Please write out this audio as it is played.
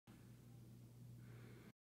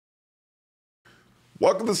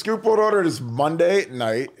Welcome to Scoop World Order. It is Monday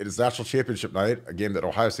night. It is National Championship night, a game that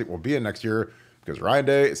Ohio State will be in next year because Ryan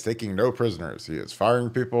Day is taking no prisoners. He is firing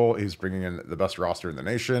people. He's bringing in the best roster in the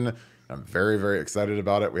nation. I'm very, very excited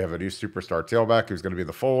about it. We have a new superstar tailback who's going to be in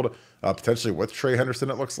the fold, potentially with Trey Henderson,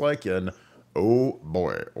 it looks like. And oh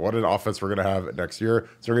boy, what an offense we're going to have next year.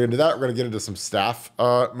 So we're going to do that. We're going to get into some staff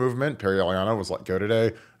movement. Perry Eliano was let go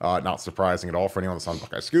today. Not surprising at all for anyone that's on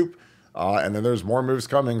Buckeye Scoop. And then there's more moves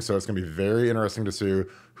coming, so it's going to be very interesting to see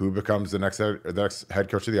who becomes the next head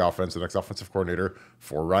coach of the offense, the next offensive coordinator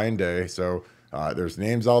for Ryan Day. So there's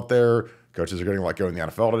names out there. Coaches are getting let go in the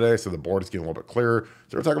NFL today, so the board is getting a little bit clearer.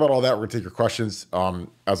 So we're talking about all that. We're going to take your questions,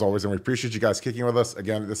 as always, and we appreciate you guys kicking with us.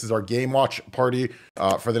 Again, this is our game watch party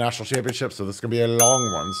for the national championship, so this is going to be a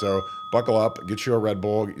long one. So buckle up, get you a Red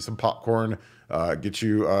Bull, get you some popcorn, get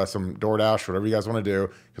you some DoorDash, whatever you guys want to do,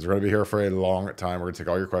 because we're going to be here for a long time. We're going to take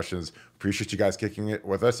all your questions. Appreciate you guys kicking it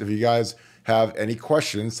with us. If you guys have any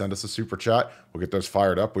questions, send us a super chat. We'll get those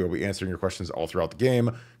fired up. We will be answering your questions all throughout the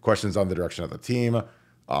game. Questions on the direction of the team.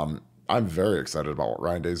 I'm very excited about what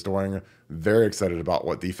Ryan Day is doing. Very excited about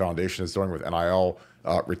what the foundation is doing with NIL,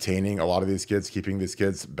 retaining a lot of these kids, keeping these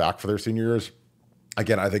kids back for their senior years.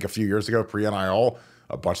 Again, I think a few years ago, pre-NIL,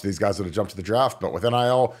 a bunch of these guys would have jumped to the draft, but with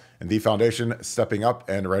NIL and the foundation stepping up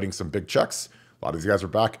and writing some big checks, a lot of these guys are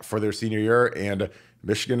back for their senior year, and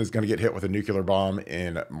Michigan is going to get hit with a nuclear bomb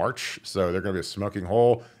in March, so they're going to be a smoking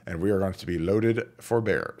hole, and we are going to be loaded for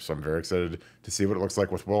bear. So I'm very excited to see what it looks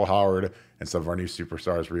like with Will Howard and some of our new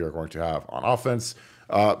superstars we are going to have on offense.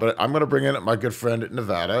 But I'm going to bring in my good friend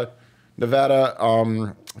Nevada.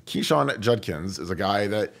 Keyshawn Judkins is a guy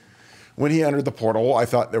that when he entered the portal, I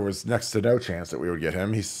thought there was next to no chance that we would get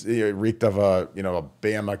him. He reeked of a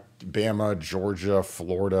Bama, Georgia,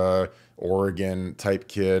 Florida, Oregon type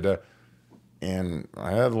kid. And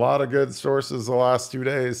I had a lot of good sources the last 2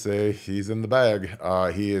 days say he's in the bag.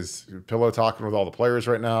 He is pillow talking with all the players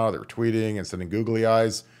right now. They're tweeting and sending googly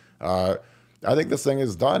eyes. I think this thing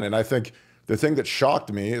is done. And I think the thing that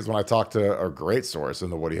shocked me is when I talked to a great source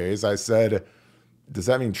in the Woody Hayes, I said, does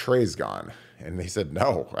that mean Trey's gone? And he said,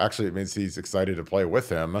 no, actually it means he's excited to play with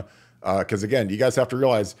him. Because again, you guys have to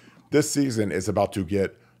realize this season is about to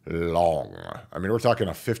get long. I mean, we're talking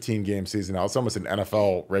a 15-game season now. It's almost an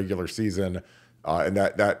NFL regular season. And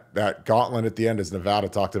that gauntlet at the end, as Nevada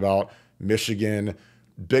talked about, Michigan,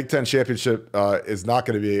 Big Ten championship is not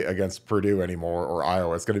going to be against Purdue anymore or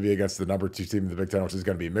Iowa. It's going to be against the number 2 team in the Big Ten, which is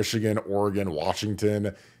going to be Michigan, Oregon,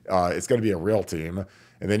 Washington. It's going to be a real team.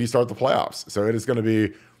 And then you start the playoffs. So it is going to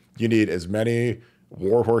be, you need as many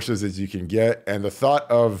war horses as you can get. And the thought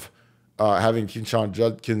of having Keyshawn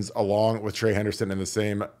Judkins along with Trey Henderson in the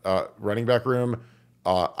same running back room,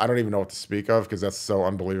 I don't even know what to speak of because that's so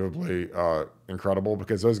unbelievably incredible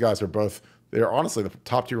because those guys are both, they're honestly the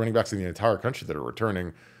top 2 running backs in the entire country that are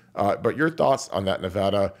returning. But your thoughts on that,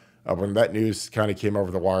 Nevada, when that news kind of came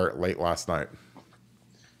over the wire late last night?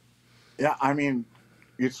 Yeah, I mean,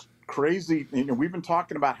 it's crazy. You know, we've been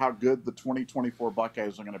talking about how good the 2024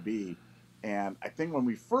 Buckeyes are going to be. And I think when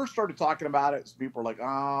we first started talking about it, people were like,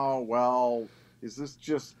 oh, well, is this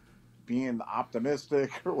just being optimistic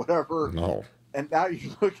or whatever? No. And now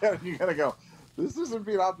you look at it and you got to go, this isn't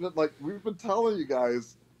being optimistic. Like, we've been telling you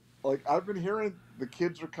guys, like, I've been hearing the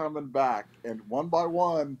kids are coming back. And one by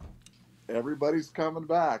one, everybody's coming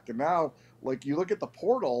back. And now, like, you look at the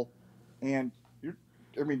portal and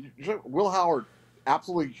Will Howard,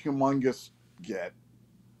 absolutely humongous get.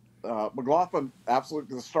 McLaughlin,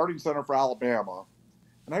 absolutely the starting center for Alabama.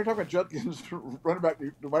 And now you're talking about Judkins, running back,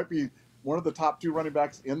 who might be one of the top 2 running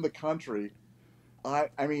backs in the country.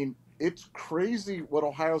 I mean, it's crazy what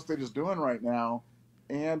Ohio State is doing right now.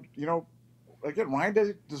 And, you know, again, Ryan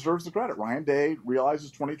Day deserves the credit. Ryan Day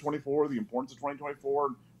realizes 2024, the importance of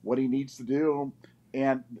 2024, what he needs to do.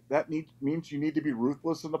 And that means you need to be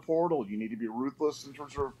ruthless in the portal. You need to be ruthless in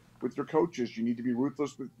terms of with your coaches. You need to be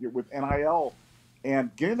ruthless with NIL.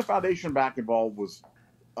 And getting the foundation back involved was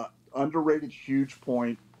an underrated, huge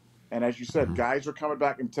point. And as you said, guys are coming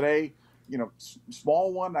back. And today, you know,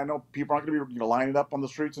 small one, I know people aren't going to be lining up on the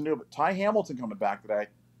streets and do it, but Ty Hamilton coming back today,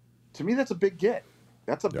 to me, that's a big get.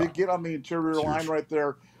 That's a big get on the interior line right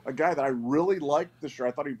there. A guy that I really liked this year.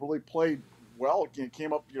 I thought he really played well. He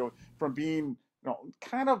came up, from being,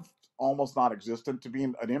 kind of almost non-existent to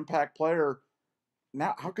being an impact player.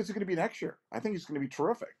 Now, how good is he going to be next year? I think he's going to be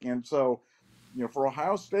terrific. And so, for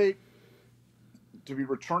Ohio State to be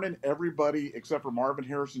returning everybody except for Marvin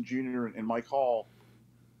Harrison Jr. and Mike Hall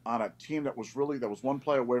on a team that was one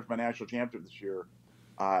play away from a national championship this year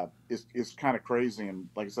is kind of crazy. And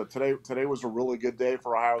like I said, today was a really good day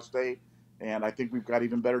for Ohio State, and I think we've got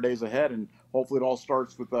even better days ahead. And hopefully, it all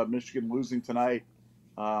starts with Michigan losing tonight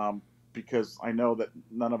um, because I know that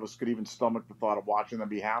none of us could even stomach the thought of watching them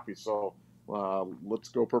be happy. So let's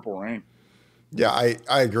go Purple Rain. Yeah,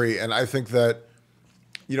 I agree. And I think that,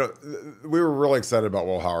 we were really excited about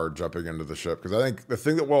Will Howard jumping into the ship because I think the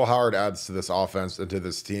thing that Will Howard adds to this offense and to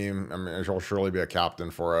this team, I mean, he'll surely be a captain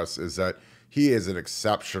for us, is that he is an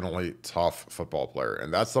exceptionally tough football player.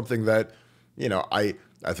 And that's something that, I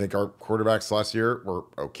think our quarterbacks last year were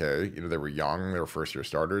okay. They were young, they were first year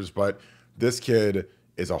starters, but this kid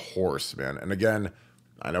is a horse, man. And again,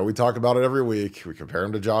 I know we talk about it every week. We compare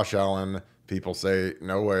him to Josh Allen. People say,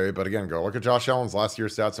 no way. But again, go look at Josh Allen's last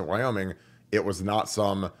year's stats at Wyoming. It was not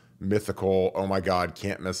some mythical, oh my God,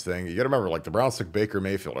 can't miss thing. You got to remember, like the Browns took Baker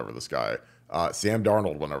Mayfield over this guy. Sam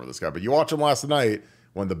Darnold went over this guy. But you watch him last night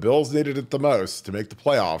when the Bills needed it the most to make the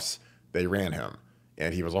playoffs, they ran him.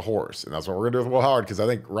 And he was a horse. And that's what we're going to do with Will Howard because I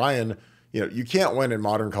think Ryan, you can't win in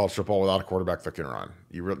modern college football without a quarterback that can run.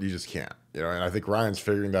 You just can't. And I think Ryan's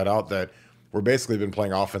figuring that out, that we're basically been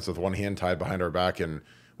playing offense with one hand tied behind our back. And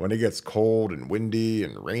when it gets cold and windy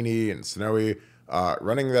and rainy and snowy,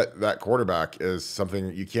 running that quarterback is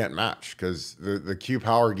something you can't match because the Q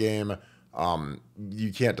power game,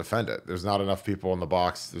 you can't defend it. There's not enough people in the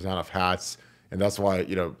box. There's not enough hats. And that's why,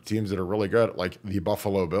 teams that are really good, like the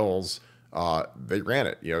Buffalo Bills, they ran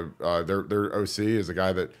it. Their OC is a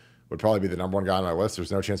guy that would probably be the number one guy on my list.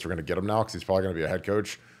 There's no chance we're going to get him now because he's probably going to be a head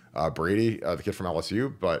coach. Brady, the kid from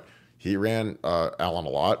LSU, but he ran Allen a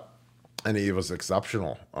lot. And he was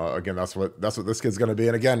exceptional. Again, that's what this kid's going to be.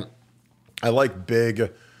 And again, I like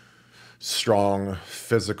big, strong,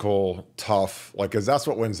 physical, tough. Like, because that's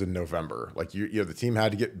what wins in November. Like, the team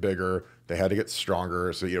had to get bigger. They had to get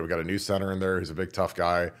stronger. So, we got a new center in there. He's a big, tough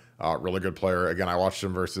guy. Really good player. Again, I watched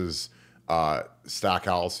him versus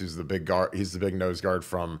Stackhouse, who's the big guard. He's the big nose guard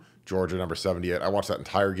from Georgia, number 78. I watched that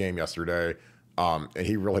entire game yesterday, and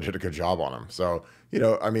he really did a good job on him. So,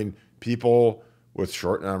 people with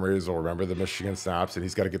short memories will remember the Michigan snaps, and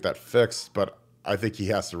he's got to get that fixed. But I think he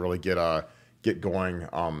has to really get going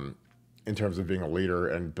in terms of being a leader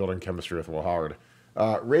and building chemistry with Will Howard.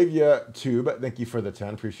 Ravia Tube, thank you for the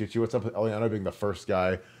 10. Appreciate you. What's up with Eliano being the first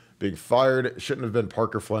guy being fired? Shouldn't have been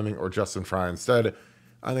Parker Fleming or Justin Fry instead.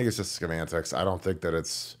 I think it's just semantics. I don't think that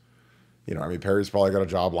it's, Perry's probably got a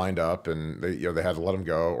job lined up and they had to let him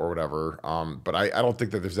go or whatever. But I don't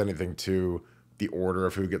think that there's anything to the order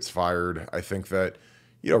of who gets fired. I think that,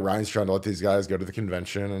 Ryan's trying to let these guys go to the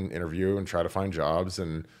convention and interview and try to find jobs.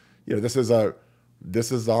 And, this is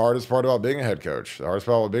the hardest part about being a head coach. The hardest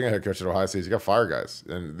part about being a head coach at Ohio State is you got to fire guys.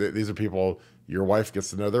 And these are people, your wife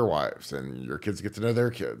gets to know their wives and your kids get to know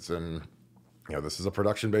their kids. And, this is a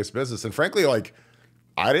production-based business. And frankly,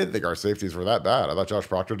 I didn't think our safeties were that bad. I thought Josh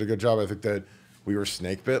Proctor did a good job. I think that we were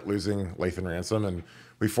snake bit losing Lathan Ransom and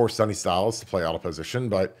we forced Sonny Styles to play out of position.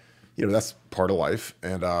 But, that's part of life.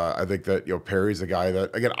 And I think that, Perry's a guy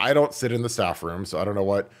that, again, I don't sit in the staff room, so I don't know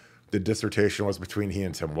what the dissertation was between he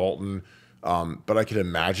and Tim Walton. But I can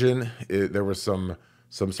imagine there was some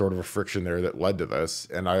sort of a friction there that led to this.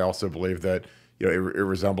 And I also believe that, it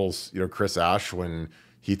resembles, Chris Ash when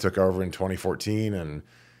he took over in 2014 and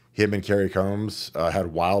him and Kerry Combs had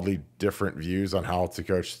wildly different views on how to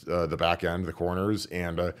coach the back end, the corners.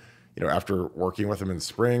 And, after working with him in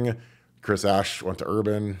spring, Chris Ash went to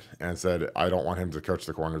Urban and said, I don't want him to coach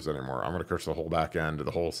the corners anymore. I'm going to coach the whole back end,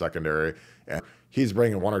 the whole secondary. And he's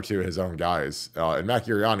bringing one or two of his own guys. And Matt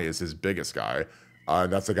Uriani is his biggest guy.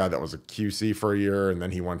 That's a guy that was a QC for a year. And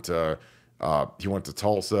then he went to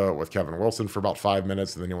Tulsa with Kevin Wilson for about 5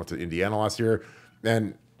 minutes. And then he went to Indiana last year.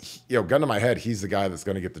 And, gun to my head, he's the guy that's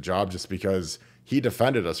going to get the job just because he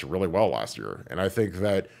defended us really well last year. And I think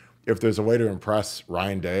that if there's a way to impress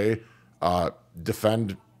Ryan Day,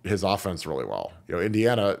 defend his offense really well.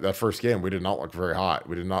 Indiana, that first game, we did not look very hot.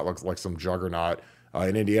 We did not look like some juggernaut.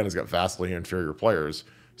 And Indiana's got vastly inferior players.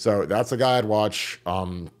 So that's a guy I'd watch.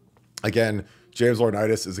 Again, James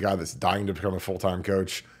Laurinaitis is a guy that's dying to become a full-time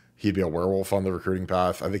coach. He'd be a werewolf on the recruiting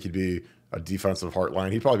path. I think he'd be a defensive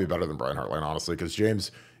Heartline. He'd probably be better than Brian Heartline, honestly, because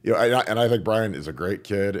James, and I think Brian is a great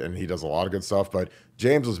kid and he does a lot of good stuff, but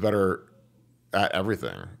James was better at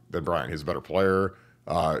everything than Brian. He's a better player.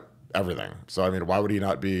 Everything. So, why would he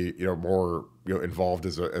not be, more, involved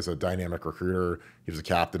as a dynamic recruiter? He was a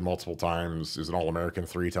captain multiple times. He was an All-American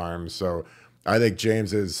 3 times. So I think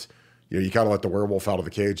James is, you kind of let the werewolf out of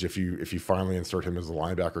the cage if you finally insert him as the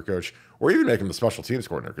linebacker coach or even make him the special teams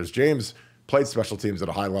coordinator because James played special teams at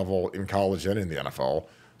a high level in college and in the NFL.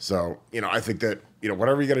 So, I think that,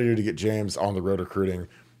 whatever you got to do to get James on the road recruiting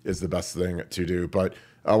is the best thing to do. But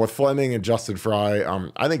with Fleming and Justin Fry,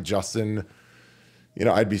 I think Justin,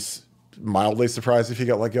 mildly surprised if he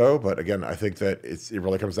got let go, but again, I think that it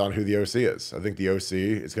really comes down to who the OC is. I think the OC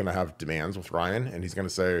is going to have demands with Ryan, and he's going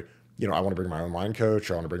to say, I want to bring my own line coach.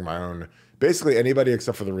 I want to bring my own, basically anybody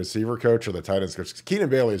except for the receiver coach or the tight ends coach. Keenan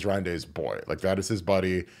Bailey is Ryan Day's boy. Like, that is his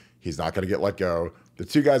buddy. He's not going to get let go. The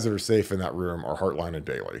two guys that are safe in that room are Hartline and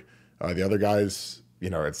Bailey. The other guys,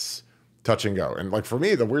 it's touch and go. And like for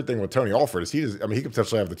me, the weird thing with Tony Alford is he could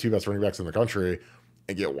potentially have the two best running backs in the country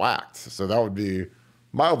and get whacked. So that would be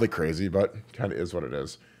mildly crazy, but kind of is what it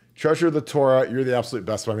is. Treasure the Torah, you're the absolute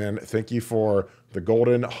best, my man. Thank you for the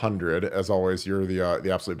golden 100. As always, you're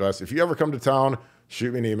the absolute best. If you ever come to town,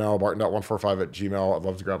 shoot me an email, barton.145@gmail. I'd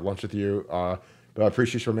love to grab lunch with you. But I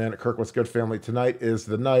appreciate you, man. Kirk, what's good, family? Tonight is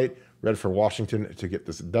the night. Ready for Washington to get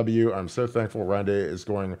this W. I'm so thankful Ryan Day is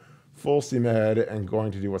going full steam ahead and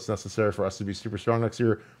going to do what's necessary for us to be super strong next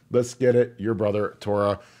year. Let's get it. Your brother,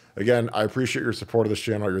 Torah. Again, I appreciate your support of this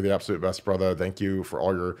channel. You're the absolute best, brother. Thank you for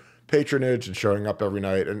all your patronage and showing up every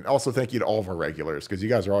night. And also thank you to all of our regulars, because you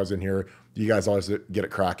guys are always in here. You guys always get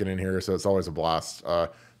it cracking in here, so it's always a blast. So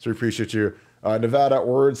we appreciate you. Nevada,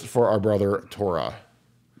 words for our brother, Torah.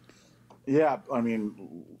 Yeah, I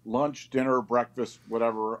mean, lunch, dinner, breakfast,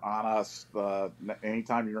 whatever on us,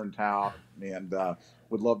 anytime you're in town, and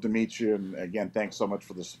would love to meet you. And again, thanks so much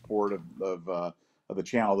for the support of the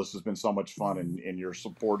channel. This has been so much fun, and your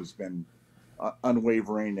support has been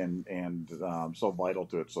unwavering and so vital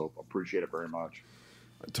to it. So appreciate it very much.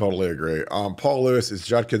 I totally agree. Paul Lewis, is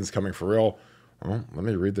Judkins coming for real? Well, let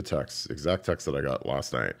me read the exact text that I got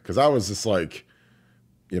last night, because I was just like,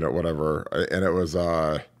 whatever. And it was,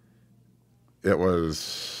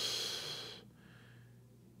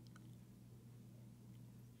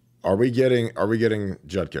 are we getting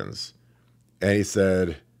Judkins? And he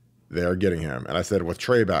said, they are getting him. And I said, with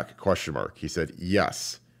Trey back, ? He said,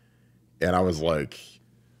 yes. And I was like,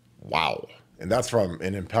 wow. And that's from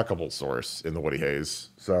an impeccable source in the Woody Hayes.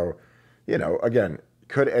 So, again,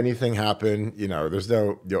 could anything happen? There's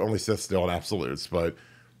only sit still in absolutes, but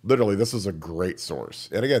literally this was a great source.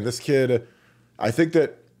 And again, this kid, I think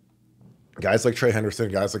that guys like Trey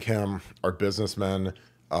Henderson, guys like him are businessmen.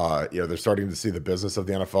 They're starting to see the business of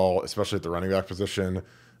the NFL, especially at the running back position.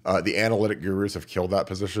 The analytic gurus have killed that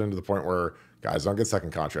position to the point where guys don't get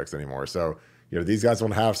second contracts anymore. So, these guys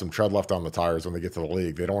want to have some tread left on the tires when they get to the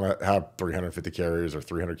league. They don't want to have 350 carries or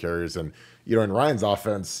 300 carries. And, in Ryan's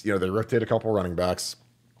offense, they rotate a couple running backs,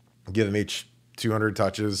 give them each 200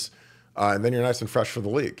 touches, and then you're nice and fresh for the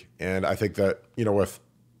league. And I think that, with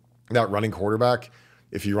that running quarterback,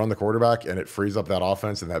 if you run the quarterback and it frees up that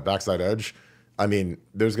offense and that backside edge, I mean,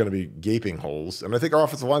 there's going to be gaping holes. And I think our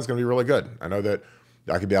offensive line is going to be really good. I know that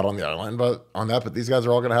I could be out on the island but these guys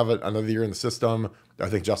are all going to have another year in the system. I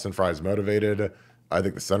think Justin Fry is motivated. I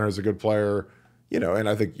think the center is a good player, and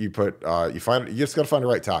I think you just got to find the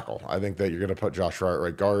right tackle. I think that you're going to put Josh Fry at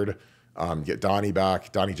right guard, get Donnie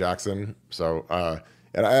back, Donnie Jackson. So,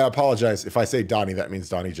 and I apologize if I say Donnie, that means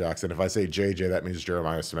Donnie Jackson. If I say JJ, that means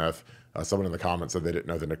Jeremiah Smith. Someone in the comments said they didn't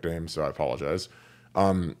know the nickname, so I apologize.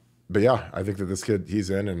 But yeah, I think that this kid, he's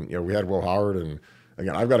in, and we had Will Howard, and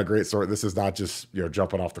again, I've got a great story. This is not just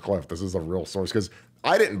jumping off the cliff. This is a real source, because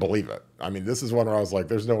I didn't believe it. I mean, this is one where I was like,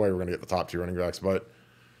 "There's no way we're going to get the top two running backs," but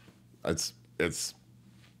it is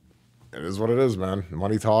what it is, man.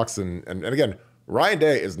 Money talks, and again, Ryan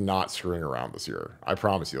Day is not screwing around this year. I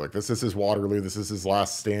promise you. Like, this is his Waterloo. This is his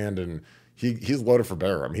last stand, and he's loaded for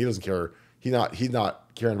bear. I mean, he doesn't care. He's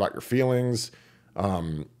not caring about your feelings.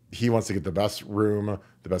 He wants to get the best room,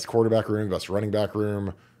 the best quarterback room, the best running back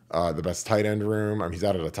room, the best tight end room. I mean, he's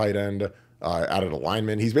added a tight end, added a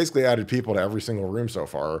lineman. He's basically added people to every single room so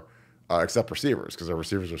far, except receivers, because our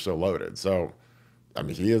receivers are so loaded. So, I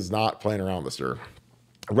mean, he is not playing around this year.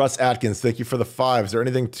 Russ Atkins, thank you for the 5. Is there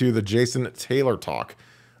anything to the Jason Taylor talk?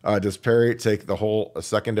 Does Perry take the whole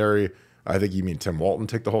secondary? I think you mean Tim Walton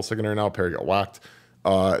take the whole secondary now. Perry got whacked.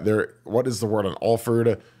 What is the word on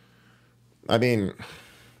Alford? I mean,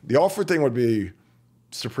 the Alford thing would be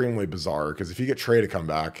supremely bizarre, because if you get Trey to come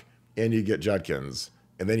back and you get Judkins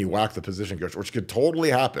and then you whack the position coach, which could totally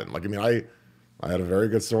happen. Like, I mean, I had a very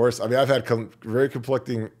good source. I mean, I've had very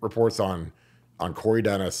conflicting reports on Corey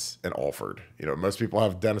Dennis and Alford. Most people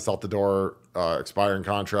have Dennis out the door, expiring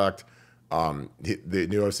contract. The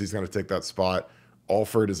new OC is going to take that spot.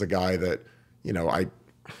 Alford is a guy that,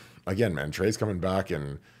 again, man, Trey's coming back,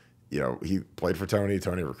 and, he played for Tony.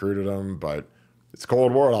 Tony recruited him, but it's a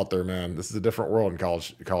cold world out there, man. This is a different world in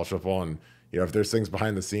college football. And, if there's things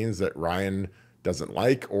behind the scenes that Ryan doesn't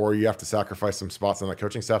like, or you have to sacrifice some spots on that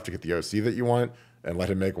coaching staff to get the OC that you want and let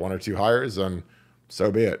him make 1 or 2 hires, then so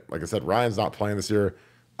be it. Like I said, Ryan's not playing this year.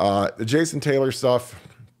 The Jason Taylor stuff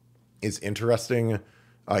is interesting.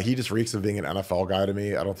 He just reeks of being an NFL guy to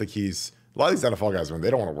me. I don't think he's a lot of these NFL guys. I mean, they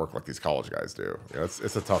don't want to work like these college guys do. You know,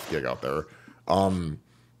 it's a tough gig out there.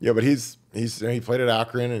 Yeah, but he's he played at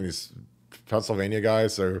Akron and he's a Pennsylvania guy,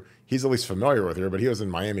 so he's at least familiar with here. But he was in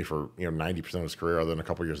Miami for 90% of his career, other than a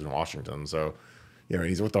couple years in Washington. So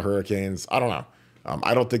he's with the Hurricanes. I don't know.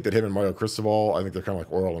 I don't think that him and Mario Cristobal, I think they're kind of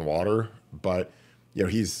like oil and water, but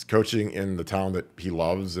he's coaching in the town that he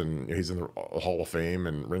loves, and he's in the Hall of Fame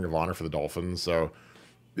and Ring of Honor for the Dolphins. So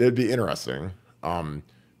it'd be interesting.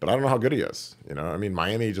 But I don't know how good he is. I mean,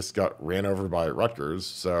 Miami just got ran over by Rutgers.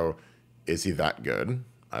 So is he that good?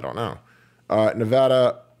 I don't know.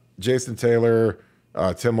 Nevada, Jason Taylor,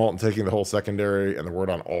 Tim Moulton taking the whole secondary, and the word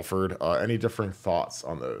on Alford. Any differing thoughts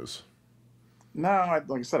on those? No,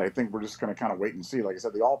 like I said, I think we're just going to kind of wait and see. Like I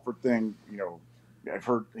said, the Alford thing, I've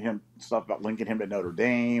heard him stuff about linking him to Notre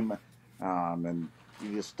Dame, and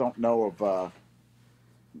you just don't know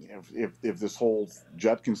if this whole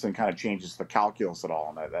Judkins thing kind of changes the calculus at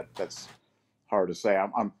all, and that's hard to say.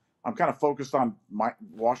 I'm kind of focused on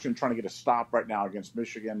Washington trying to get a stop right now against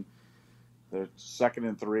Michigan. They're 2nd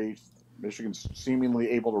and 3. Michigan's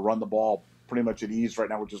seemingly able to run the ball pretty much at ease right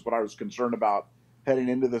now, which is what I was concerned about heading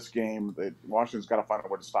into this game. Washington's got to find a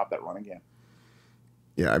way to stop that running game.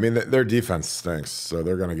 Yeah, I mean, their defense stinks, so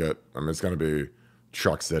they're going to get – I mean, it's going to be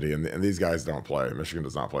Truck City, and these guys don't play. Michigan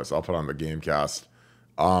does not play, so I'll put on the game cast.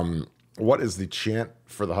 What is the chant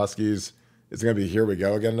for the Huskies? Is it going to be "Here we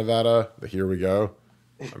go" again, Nevada? The "Here we go"?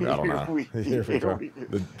 I mean, I don't know. Here we go.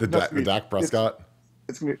 The Dak Prescott?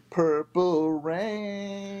 It's going to be "Purple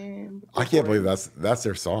Rain." I can't believe that's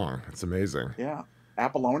their song. It's amazing. Yeah.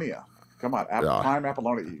 Apollonia. Come on, Prime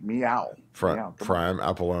Apollonia, meow. Prime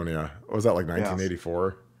Apollonia. What was that, like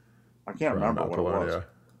 1984? I can't remember what it was.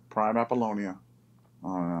 Prime Apollonia. I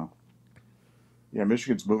don't know. Yeah,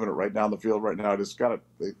 Michigan's moving it right down the field right now.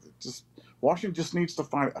 Washington just needs to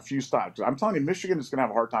find a few stops. I'm telling you, Michigan is going to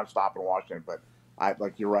have a hard time stopping Washington, but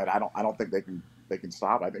you're right. I don't think they can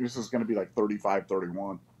stop. I think this is going to be like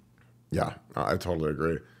 35-31. Yeah, I totally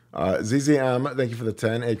agree. ZZM, thank you for the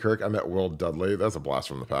 10. Hey, Kirk, I met Will Dudley. That's a blast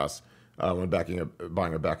from the past. When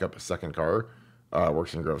buying a backup second car,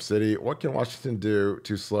 works in Grove City. What can Washington do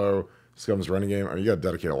to slow Scum's running game? I mean, you got to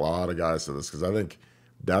dedicate a lot of guys to this, because I think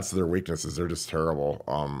that's their weakness. Is they're just terrible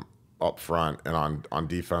up front and on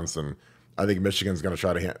defense. And I think Michigan's going to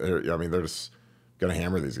try to. I mean, they're just going to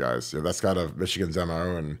hammer these guys. That's kind of Michigan's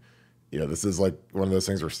MO. And this is like one of those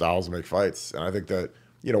things where styles make fights. And I think that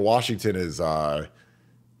Washington is.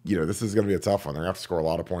 This is going to be a tough one. They're going to have to score a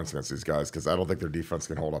lot of points against these guys, because I don't think their defense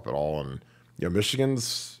can hold up at all. And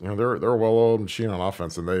Michigan's, they're a well-oiled machine on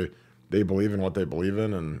offense, and they believe in what they believe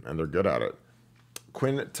in, and they're good at it.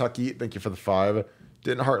 Quinn Tucky, thank you for the 5.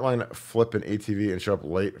 Didn't Heartline flip an ATV and show up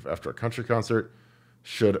late after a country concert?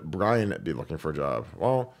 Should Brian be looking for a job?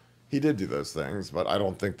 Well, he did do those things, but I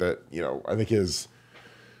don't think that I think his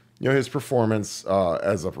performance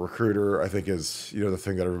as a recruiter, I think, is the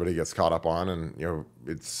thing that everybody gets caught up on, and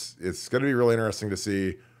it's going to be really interesting to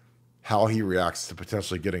see how he reacts to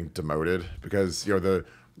potentially getting demoted, because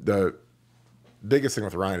the biggest thing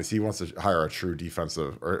with Ryan is he wants to hire a true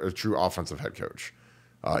defensive or a true offensive head coach.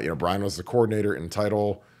 Brian was the coordinator in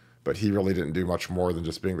title, but he really didn't do much more than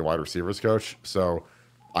just being the wide receivers coach. So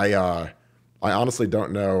I honestly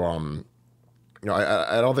don't know.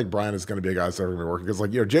 I don't think Brian is going to be a guy that's ever going to be working,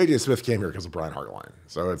 because J.J. Smith came here because of Brian Hartline.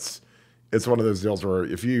 So it's one of those deals where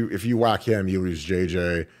if you whack him, you lose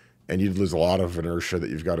J.J., and you'd lose a lot of inertia that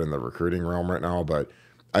you've got in the recruiting realm right now. But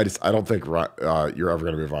I don't think you're ever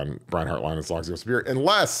going to move on Brian Hartline as long as he wants to be here,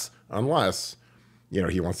 unless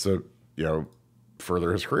he wants to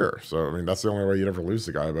further his career. So I mean, that's the only way you'd ever lose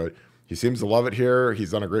the guy. But he seems to love it here.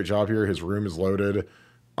 He's done a great job here. His room is loaded.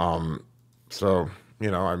 So.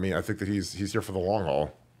 I mean, I think that he's here for the long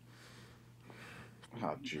haul.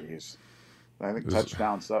 Oh, jeez. I think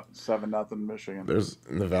touchdown 7-0 Michigan. There's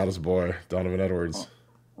Nevada's boy, Donovan Edwards.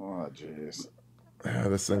 Oh, jeez. Yeah,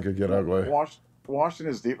 this thing could get ugly.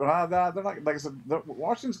 Washington is deep. They're not, like I said,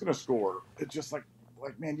 Washington's going to score. It's just like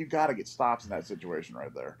man, you got to get stops in that situation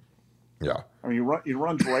right there. Yeah. I mean, he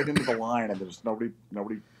runs right into the line, and there's nobody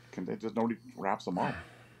wraps them up.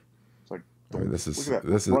 I mean, this is so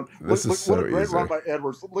easy. Great run by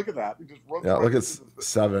Edwards. Look at that. He just runs look at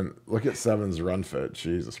 7. Look at 7's run fit.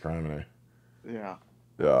 Jesus Christ. Yeah.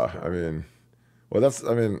 Yeah. I mean,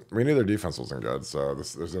 we knew their defense wasn't good, so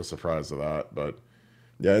there's no surprise to that. But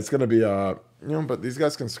yeah, it's going to be but these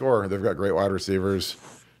guys can score. They've got great wide receivers.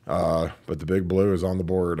 But the Big Blue is on the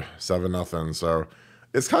board, 7-0. So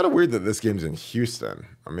it's kind of weird that this game's in Houston.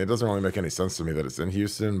 I mean, it doesn't really make any sense to me that it's in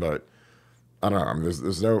Houston, but I don't know. I mean,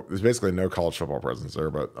 there's basically no college football presence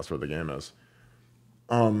there, but that's where the game is.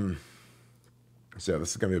 So yeah,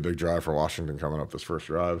 this is gonna be a big drive for Washington coming up this first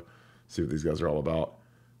drive. See what these guys are all about.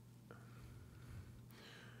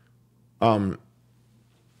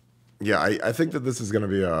 Yeah, I think that this is gonna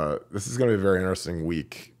be a very interesting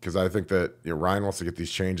week because I think that Ryan wants to get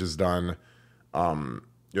these changes done.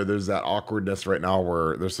 There's that awkwardness right now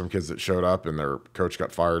where there's some kids that showed up and their coach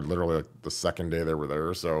got fired literally like the second day they were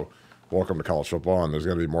there. So welcome to college football, and there's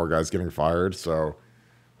gonna be more guys getting fired. So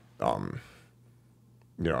I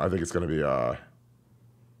think it's gonna be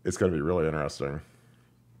really interesting.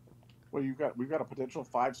 Well, we've got a potential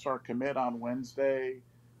 5-star commit on Wednesday.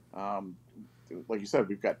 Like you said,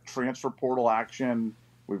 we've got transfer portal action,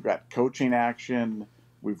 we've got coaching action,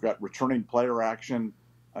 we've got returning player action.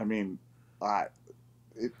 I mean,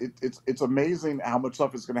 it's amazing how much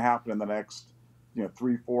stuff is going to happen in the next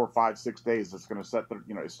 3, 4, 5, 6 days. It's going to set the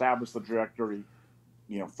establish the trajectory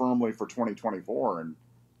firmly for 2024. And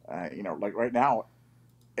like right now,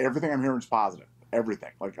 everything I'm hearing is positive.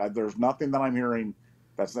 Everything. Like there's nothing that I'm hearing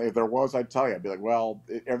that's, if there was, I'd tell you. I'd be like, well,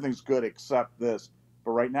 everything's good except this.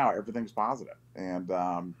 But right now, everything's positive, and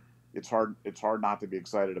it's hard not to be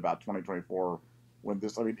excited about 2024 when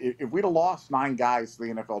this. I mean, if we'd have lost 9 guys to the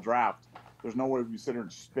NFL draft, there's no way we sit here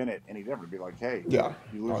and spin it any different. It'd be like, hey, Yeah,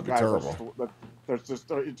 you lose that'd be guys. terrible.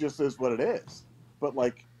 It just is what it is. But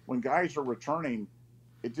like when guys are returning,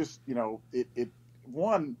 it just it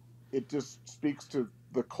just speaks to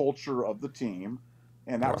the culture of the team,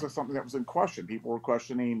 and that was something that was in question. People were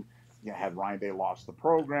questioning, had Ryan Day lost the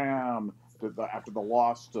program? After the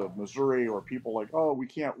loss to Missouri, or people like, oh, we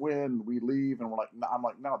can't win, we leave, and we're like, no, I'm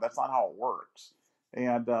like, no, that's not how it works.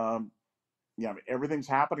 And everything's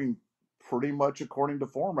happening pretty much according to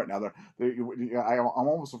form right now. I'm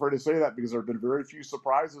almost afraid to say that because there have been very few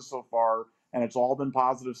surprises so far, and it's all been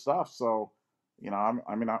positive stuff. So,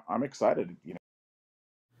 I'm excited.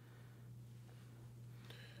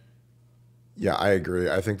 Yeah, I agree.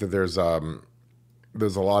 I think that there's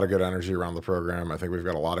a lot of good energy around the program. I think we've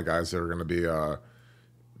got a lot of guys that are going to be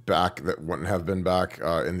back that wouldn't have been back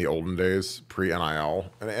in the olden days, pre-NIL.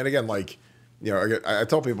 And again, like, I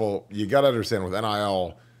tell people, you got to understand with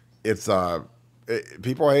NIL, it's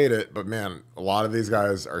people hate it, but man, a lot of these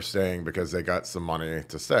guys are staying because they got some money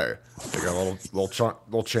to stay. They got a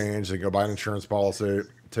little change. They go buy an insurance policy,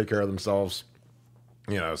 take care of themselves.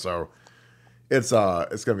 So it's going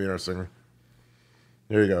to be interesting.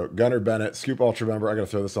 There you go. Gunnar Bennett, Scoop Ultra member. I got to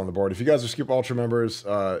throw this on the board. If you guys are Scoop Ultra members,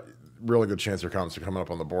 really good chance your comments are coming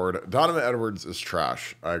up on the board. Donovan Edwards is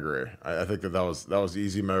trash. I agree. I think that was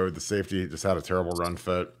easy mode. The safety just had a terrible run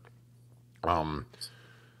fit. But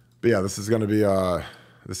yeah, this is going to be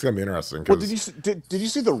interesting. Well, did you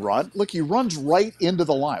see the run? Look, he runs right into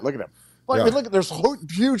the line. Look at him. I mean, look, there's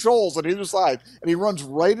huge holes on either side, and he runs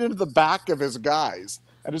right into the back of his guys,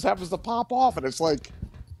 and just happens to pop off, and it's like.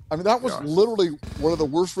 I mean, that was literally one of the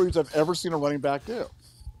worst reads I've ever seen a running back do.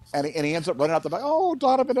 And he ends up running out the back. Oh,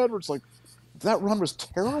 Donovan Edwards. Like, that run was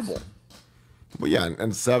terrible. Well, yeah,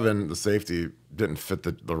 and 7, the safety didn't fit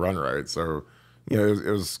the run right. So,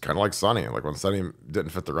 it was kind of like Sonny. Like, when Sonny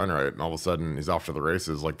didn't fit the run right, and all of a sudden he's off to the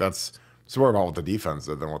races. Like, it's more about what the defense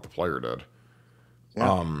did than what the player did.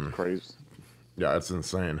 Yeah, crazy. Yeah, it's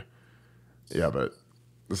insane. Yeah, but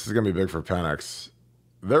this is going to be big for Penix.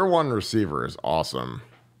 Their one receiver is awesome.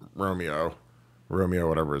 Romeo,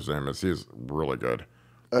 whatever his name is, he's really good.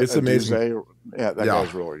 It's amazing. That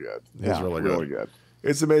guy's really good. He's really good.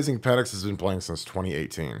 It's amazing. Penix has been playing since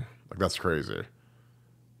 2018. Like, that's crazy.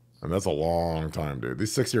 And that's a long time, dude.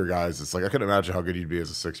 These 6-year guys, it's like I couldn't imagine how good he'd be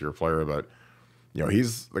as a 6-year player, but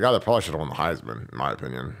he's the guy that probably should have won the Heisman, in my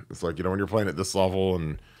opinion. It's like, when you're playing at this level,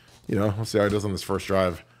 and we'll see how he does on this first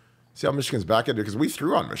drive. See how Michigan's back into it, because we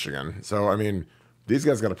threw on Michigan. So I mean, these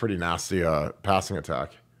guys got a pretty nasty passing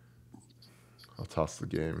attack. I'll toss the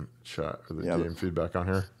game chat or the game feedback on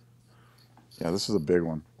here. Yeah, this is a big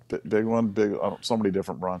one. Big one. So many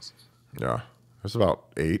different runs. Yeah. There's about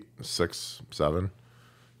 8, 6, 7.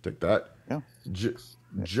 Take that. Yeah.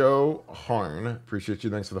 Joe Harn, appreciate you.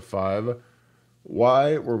 Thanks for the 5.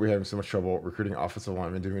 Why were we having so much trouble recruiting offensive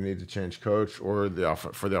linemen? Do we need to change coach or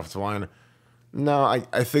for the offensive line? No,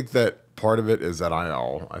 I think that part of it is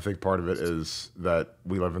NIL. I think part of it is that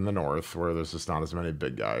we live in the North where there's just not as many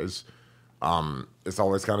big guys. It's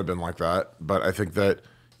always kind of been like that, but I think that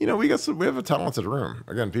we have a talented room.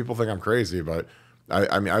 Again, people think I'm crazy, but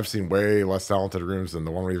I mean I've seen way less talented rooms than the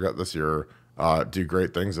one we've got this year do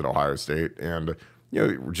great things at Ohio State, and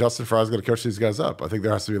Justin Fry's going to coach these guys up. I think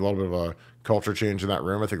there has to be a little bit of a culture change in that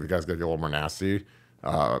room. I think the guys got to get a little more nasty,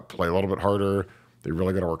 play a little bit harder. They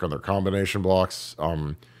really got to work on their combination blocks.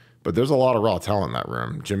 But there's a lot of raw talent in that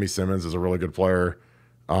room. Jimmy Simmons is a really good player.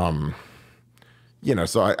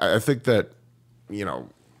 So I think that, you know,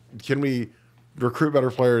 can we recruit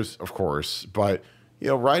better players? Of course, but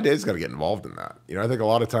Ryan Day's got to get involved in that. I think a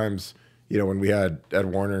lot of times, when we had Ed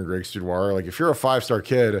Warner and Greg Studwar, like if you're a 5-star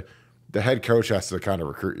kid, the head coach has to kind of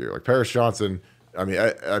recruit you. Like Paris Johnson, I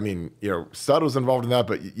mean, Stud was involved in that,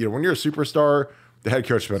 but when you're a superstar, the head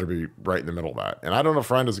coach better be right in the middle of that. And I don't know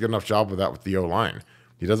if Ryan does a good enough job with that with the O line.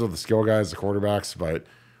 He does it with the skill guys, the quarterbacks, but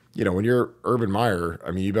when you're Urban Meyer,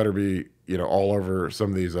 I mean, you better be all over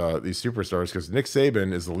some of these superstars because Nick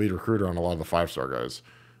Saban is the lead recruiter on a lot of the 5-star guys,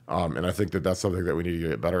 and I think that that's something that we need to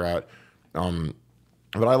get better at.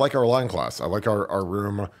 But I like our line class. I like our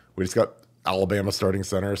room. We just got Alabama starting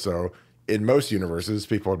center, so in most universes,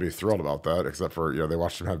 people would be thrilled about that, except for they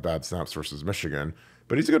watched him have bad snaps versus Michigan.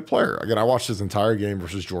 But he's a good player. Again, I watched his entire game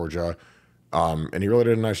versus Georgia. And he really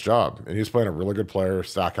did a nice job. And he was playing a really good player.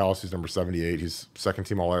 Stackhouse, he's number 78. He's second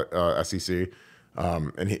team all SEC.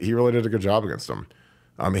 And he really did a good job against him.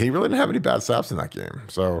 He really didn't have any bad snaps in that game.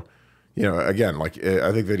 So, again, like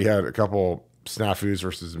I think that he had a couple snafus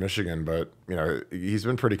versus Michigan, but, he's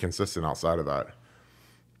been pretty consistent outside of that.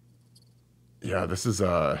 Yeah, this is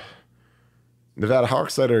Nevada. How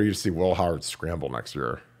excited are you to see Will Howard scramble next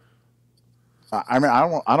year? I mean,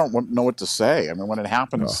 I don't know what to say. I mean, when it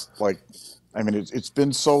happens, it's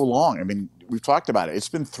been so long. I mean, we've talked about it. It's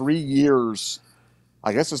been 3 years.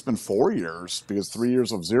 I guess it's been 4 years because 3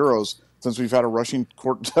 years of zeros since we've had a rushing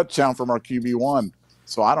court touchdown from our QB1.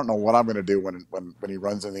 So I don't know what I'm going to do when he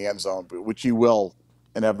runs in the end zone, which he will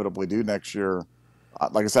inevitably do next year.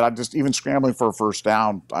 Like I said, I'm just even scrambling for a first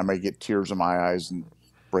down. I may get tears in my eyes and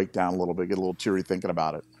break down a little bit, get a little teary thinking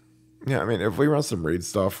about it. Yeah, I mean, if we run some read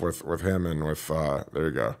stuff with him and with there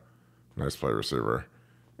you go, nice play receiver.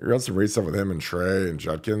 You run some read stuff with him and Trey and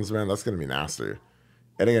Judkins, man, that's gonna be nasty.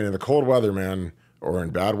 And again, in the cold weather, man, or in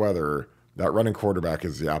bad weather, that running quarterback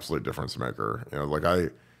is the absolute difference maker. Like I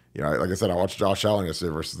said, I watched Josh Allen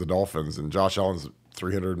yesterday versus the Dolphins, and Josh Allen's a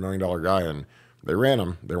 $300 million guy, and they ran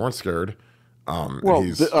him. They weren't scared.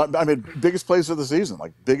 Biggest plays of the season,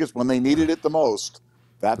 like biggest when they needed it the most.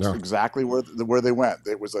 That's exactly where they went.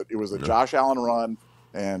 It was a Josh Allen run,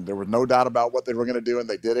 and there was no doubt about what they were going to do, and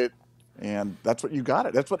they did it. And that's what you got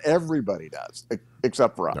it. That's what everybody does,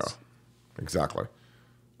 except for us. Yeah, exactly.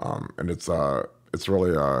 And it's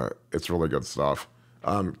really good stuff.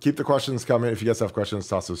 Keep the questions coming. If you guys have questions,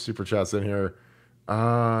 toss those super chats in here.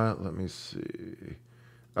 Let me see.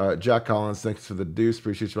 Jack Collins, thanks for the deuce.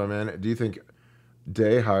 Appreciate you, my man. Do you think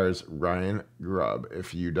Day hires Ryan Grubb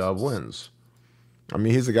if UW wins? I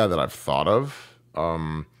mean, he's a guy that I've thought of.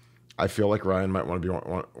 I feel like Ryan might want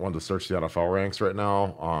to search the NFL ranks right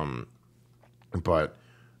now. But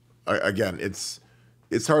again, it's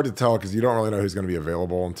hard to tell because you don't really know who's going to be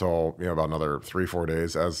available until about another 3-4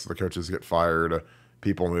 days as the coaches get fired,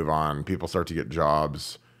 people move on, people start to get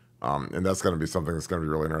jobs, and that's going to be something that's going to be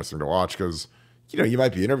really interesting to watch because you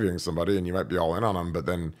might be interviewing somebody and you might be all in on them, but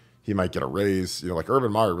then he might get a raise. Like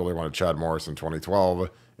Urban Meyer really wanted Chad Morris in 2012,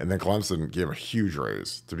 and then Clemson gave him a huge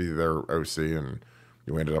raise to be their OC, and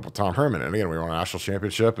we ended up with Tom Herman. And again, we won a national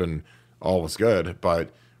championship, and all was good.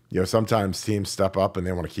 But sometimes teams step up and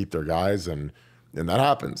they want to keep their guys, and that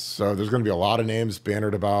happens. So there's going to be a lot of names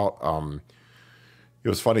bannered about. It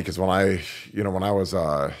was funny because when I was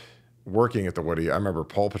working at the Woody, I remember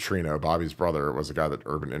Paul Petrino, Bobby's brother, was a guy that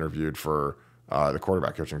Urban interviewed for the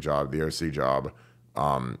quarterback coaching job, the OC job.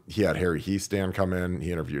 He had Harry Heastan come in.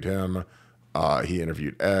 He interviewed him. He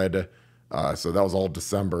interviewed Ed. So that was all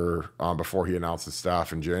December before he announced his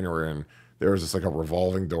staff in January. And there was just like a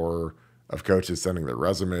revolving door of coaches sending their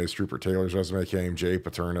resumes. Trooper Taylor's resume came. Jay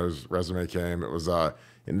Paterno's resume came. It was, and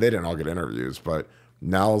they didn't all get interviews. But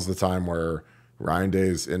now is the time where Ryan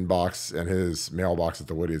Day's inbox and his mailbox at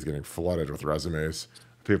the Woody is getting flooded with resumes.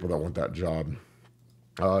 People that want that job.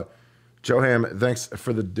 Joe Ham, thanks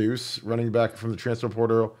for the deuce. Running back from the transfer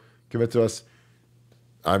portal, commit to us.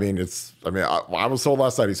 I was told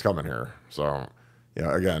last night he's coming here. So,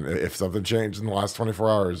 again, if something changed in the last 24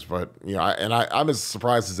 hours, but, I'm as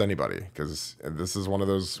surprised as anybody because this is one of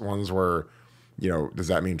those ones where, does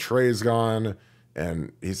that mean Trey's gone?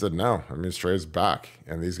 And he said, no, it means Trey's back.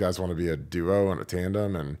 And these guys want to be a duo and a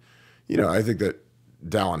tandem. And, I think that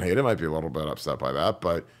Dallin Hayden might be a little bit upset by that,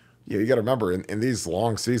 but you got to remember in these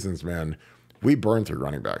long seasons, man, we burn through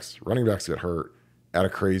running backs. Running backs get hurt at a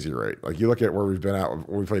crazy rate. Like you look at where we've been at when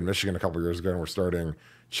we played Michigan a couple of years ago, and we're starting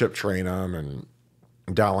Chip Trainum and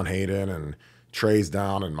Dallin Hayden, and Trey's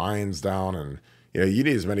down and Mine's down, and you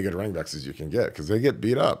need as many good running backs as you can get because they get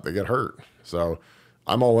beat up, they get hurt. So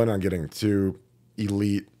I'm all in on getting 2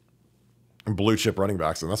 elite blue chip running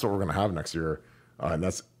backs, and that's what we're going to have next year, and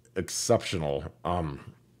that's exceptional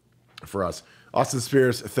for us. Austin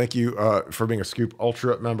Spears, thank you for being a Scoop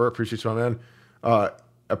Ultra member. Appreciate you, my man.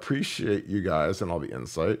 Appreciate you guys and all the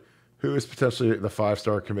insight. Who is potentially the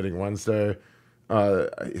 5-star committing Wednesday?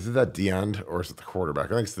 Is it that D end or is it the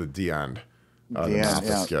quarterback? I think it's the D end. The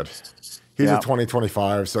Mathis kid. He's a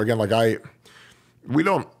 2025. So again, we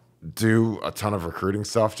don't do a ton of recruiting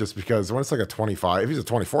stuff just because when it's like a 25, if he's a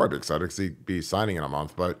 24, I'd be excited because he'd be signing in a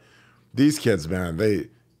month. But these kids, man, they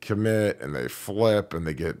commit and they flip and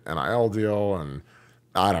they get NIL deal. And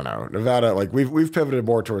I don't know. Nevada, we've pivoted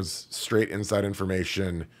more towards straight inside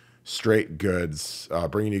information, straight goods,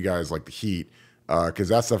 bringing you guys like the heat. Because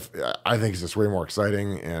that stuff I think is just way more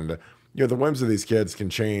exciting. And, the whims of these kids can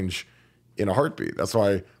change in a heartbeat. That's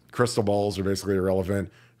why crystal balls are basically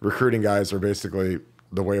irrelevant. Recruiting guys are basically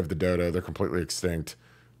the way of the dodo. They're completely extinct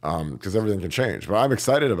because everything can change. But I'm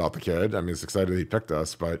excited about the kid. I mean, it's excited he picked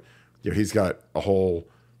us, but he's got a whole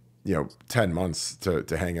 10 months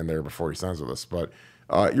to hang in there before he signs with us. But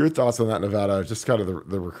your thoughts on that, Nevada? Just kind of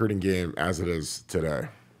the recruiting game as it is today.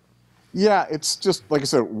 Yeah, it's just like I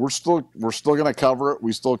said, we're still going to cover it.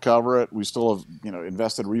 We still cover it. We still have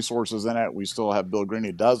invested resources in it. We still have Bill Green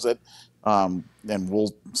who does it, and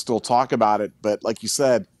we'll still talk about it. But like you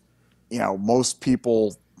said, most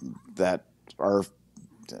people that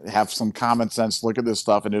have some common sense look at this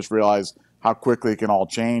stuff and just realize how quickly it can all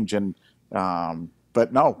change. And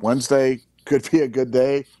but no, Wednesday could be a good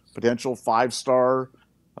day. Potential 5-star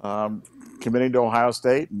committing to Ohio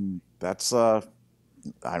State, and that's.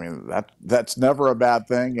 That's never a bad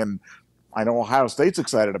thing, and I know Ohio State's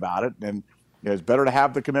excited about it, and it's better to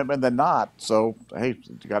have the commitment than not. So hey,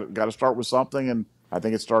 you got to start with something, and I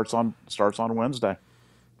think it starts on Wednesday.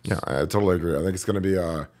 Yeah, I totally agree. I think it's going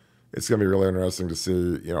to be really interesting to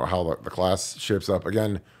see how the class shapes up.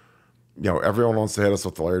 Again, everyone wants to hit us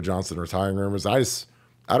with the Larry Johnson retiring rumors. I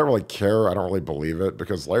don't really care. I don't really believe it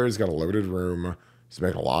because Larry's got a loaded room. He's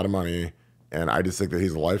making a lot of money. And I just think that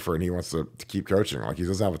he's a lifer and he wants to keep coaching. He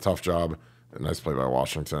doesn't have a tough job. A nice play by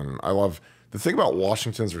Washington. I love the thing about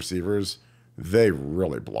Washington's receivers, they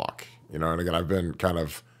really block. And again, I've been kind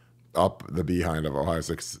of up the behind of Ohio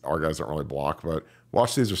State. Our guys don't really block, but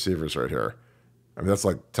watch these receivers right here. I mean, that's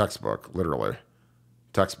like textbook, literally.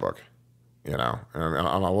 Textbook. And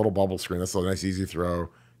on a little bubble screen, that's a nice, easy throw,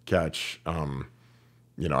 catch. I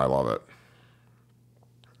love it.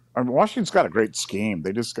 I mean, Washington's got a great scheme.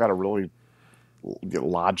 They just got a really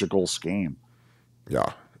logical scheme.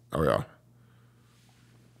 Yeah. Oh, yeah.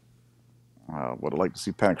 Would like to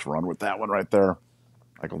see Penix run with that one right there.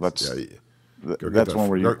 That's one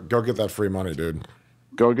where you go get that free money, dude.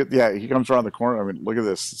 Go get he comes around the corner. I mean, look at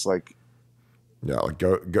this. It's like go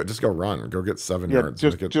just go run. Go get 7 yards.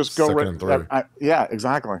 Just go right. And 3. Yeah,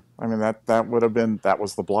 exactly. I mean that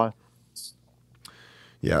was the play.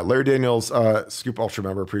 Yeah, Larry Daniels, Scoop Ultra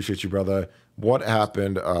member, appreciate you, brother. What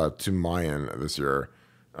happened to Mayan this year?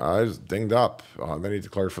 I was dinged up. Then he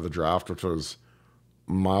declared for the draft, which was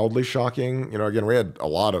mildly shocking. Again, we had a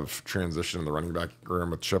lot of transition in the running back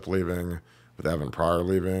room with Chip leaving, with Evan Pryor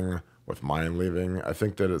leaving, with Mayan leaving. I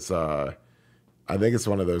think that it's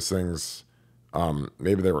one of those things.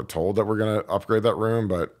 Maybe they were told that we're going to upgrade that room,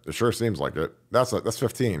 but it sure seems like it. That's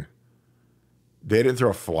 15. They didn't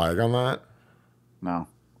throw a flag on that. No.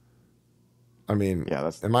 I mean,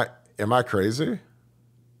 yeah. Am I crazy?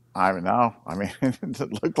 I mean, no. I mean,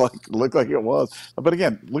 it looked like it was. But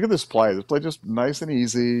again, look at this play. This play just nice and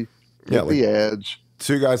easy. Hit the edge.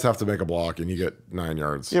 2 guys have to make a block, and you get 9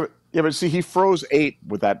 yards. Yeah, but see, he froze 8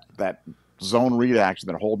 with that zone read action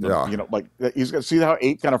that holding him. He's got see how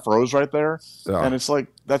 8 kind of froze right there, and it's like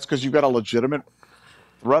that's because you've got a legitimate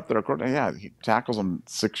threat there. Yeah, he tackles him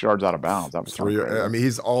 6 yards out of bounds. That was 3. I mean,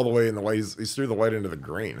 he's all the way in the way. He's through the white into the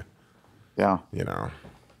green. Yeah.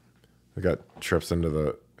 They got trips into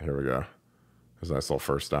the. Here we go. There's a nice little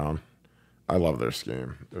first down. I love their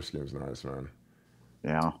scheme. Their scheme's nice, man.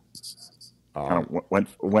 Yeah. Kind of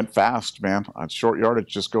went fast, man. On short yardage,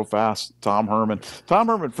 just go fast. Tom Herman,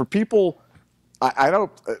 for people, I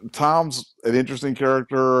know Tom's an interesting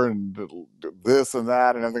character and this and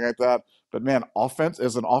that and everything like that. But man,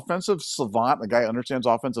 as an offensive savant, the guy who understands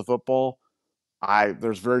offensive football,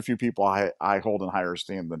 there's very few people I hold in higher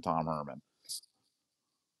esteem than Tom Herman.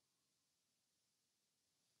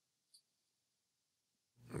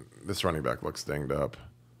 This running back looks dinged up.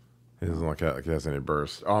 He doesn't look like he has any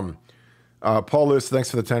burst. Paul Lewis, thanks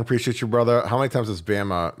for the 10. Appreciate you, brother. How many times does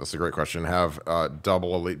Bama, that's a great question, have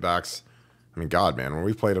double elite backs? I mean, God, man, when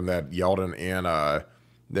we played them, they had Yeldon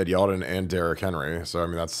and Derrick Henry. So, I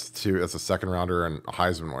mean, that's a second rounder and a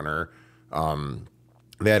Heisman winner.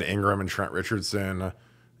 They had Ingram and Trent Richardson.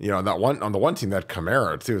 On the one team, they had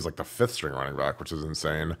Kamara, too. It was like the 5th string running back, which is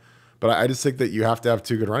insane. But I just think that you have to have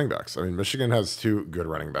two good running backs. I mean, Michigan has two good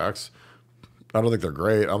running backs. I don't think they're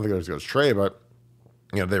great. I don't think they're as good as Trey, but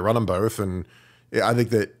they run them both, and yeah, I think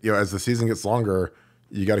that as the season gets longer,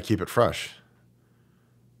 you got to keep it fresh.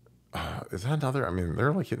 Is that another? I mean,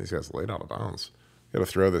 they're like hitting these guys late out of bounds. You got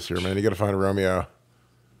to throw this here, man. You got to find Romeo.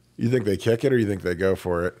 You think they kick it, or you think they go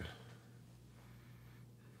for it?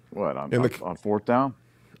 What on fourth down?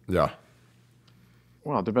 Yeah.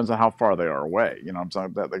 Well, it depends on how far they are away. You know what I'm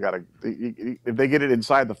saying? That they got to. If they get it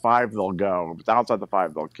inside the 5, they'll go. If it's outside the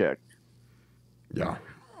 5, they'll kick. Yeah.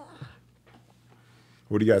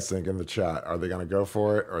 What do you guys think in the chat? Are they going to go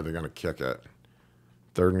for it, or are they going to kick it?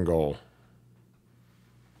 3rd and goal.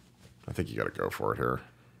 I think you got to go for it here.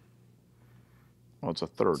 Well, it's a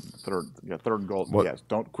third and goal. What? Yes,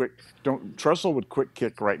 don't Tressel would quick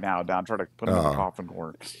kick right now down, try to put him in the coffin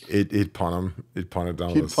corner. He'd punt him. He'd punt it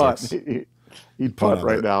down to the 6. He'd punt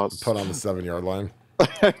right now. Punt on the 7-yard line.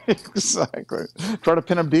 Exactly. Try to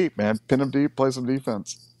pin him deep, man. Pin him deep, play some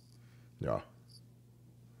defense. Yeah.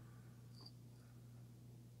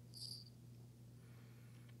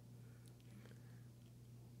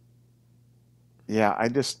 Yeah, I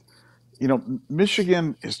just,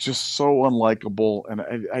 Michigan is just so unlikable, and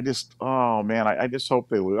I just, oh man, I just hope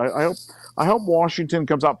they lose. I hope Washington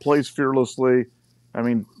comes out, plays fearlessly. I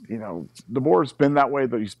mean, DeBoer's been that way.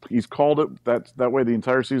 That he's called it that way the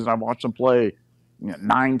entire season. I've watched him play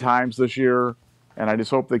 9 times this year, and I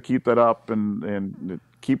just hope they keep that up and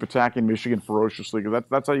keep attacking Michigan ferociously, because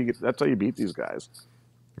that's how you beat these guys.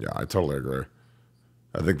 Yeah, I totally agree.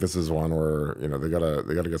 I think this is one where they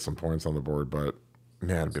gotta get some points on the board, but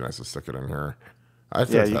man, it'd be nice to stick it in here. I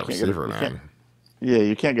think that receiver, man. Yeah,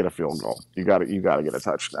 you can't get a field goal. You got to get a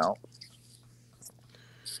touchdown.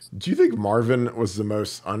 Do you think Marvin was the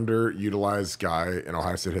most underutilized guy in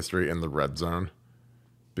Ohio State history in the red zone?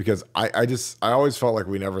 Because I always felt like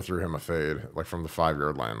we never threw him a fade, like from the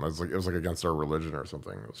 5-yard line. It was like against our religion or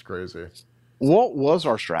something. It was crazy. What was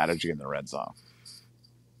our strategy in the red zone?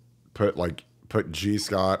 Put G.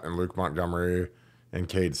 Scott and Luke Montgomery and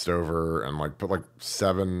Cade Stover and put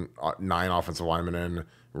 7, 9 offensive linemen in,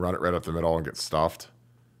 run it right up the middle and get stuffed.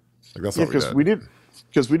 That's what we did.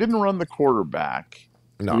 Because we didn't run the quarterback.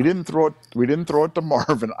 No. We didn't throw it to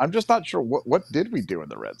Marvin. I'm just not sure what did we do in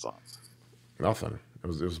the red zone. Nothing. It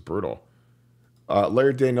was brutal.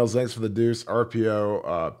 Larry Daniels, thanks for the deuce.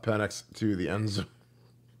 RPO, Penix to the end zone.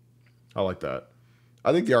 I like that.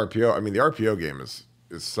 I think the RPO game is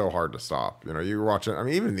so hard to stop. You're watching,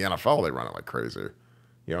 even in the NFL, they run it like crazy.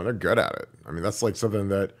 They're good at it. That's something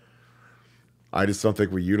that I just don't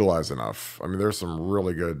think we utilize enough. There's some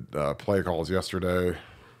really good play calls yesterday.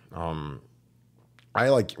 I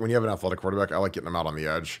like, when you have an athletic quarterback, I like getting him out on the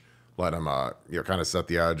edge, let him, kind of set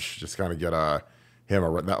the edge, just kind of get that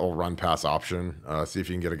little run pass option, see if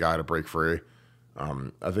you can get a guy to break free.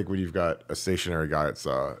 I think when you've got a stationary guy,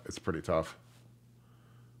 it's pretty tough.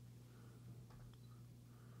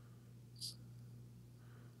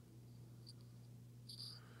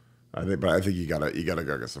 I think you gotta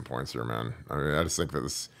go get some points here, man. I just think that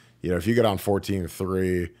this, if you get on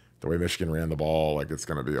 14-3, the way Michigan ran the ball, it's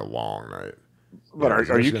gonna be a long night. But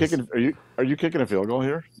are you kicking a field goal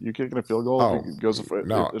here? You kicking a field goal? Oh,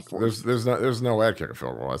 no. There's no way I'd kick a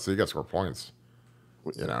field goal. So you got to score points.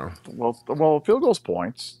 Well, field goal's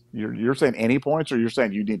points. You're saying any points, or you're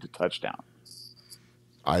saying you need the touchdown?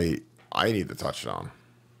 I need the touchdown.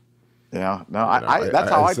 Yeah, no, that's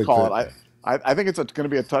how I call it. I think it's going to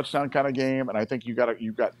be a touchdown kind of game, and I think you've got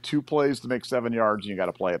 2 plays to make 7 yards, and you got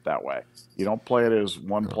to play it that way. You don't play it as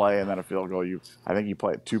one play and then a field goal. I think you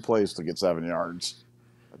play it 2 plays to get 7 yards.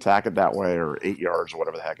 Attack it that way, or 8 yards, or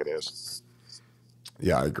whatever the heck it is.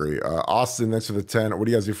 Yeah, I agree. Austin, thanks for the 10. What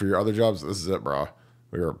do you guys do for your other jobs? This is it, bro.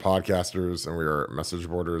 We are podcasters, and we are message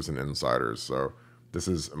boarders and insiders. So this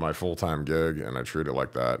is my full-time gig, and I treat it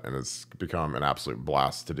like that, and it's become an absolute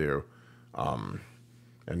blast to do.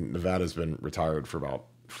 And Nevada's been retired for about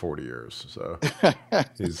 40 years, so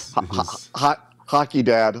he's hockey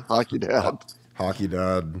dad, or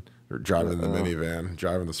driving the minivan,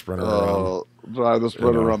 driving the Sprinter around,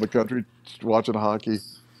 around the country, watching hockey.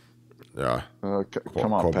 Yeah,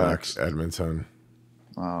 come on, Quebec, Edmonton.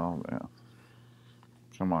 Oh man,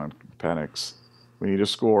 come on, Penix. We need a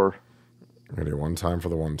score. We need one time for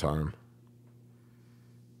the one time.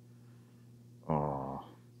 Oh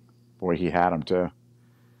boy, he had him too.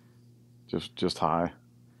 Just high.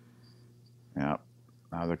 Yeah.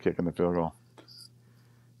 Now they're kicking the field goal.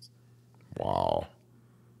 Wow.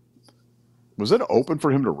 Was it open for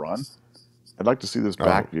him to run? I'd like to see this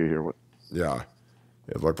back view here. Yeah.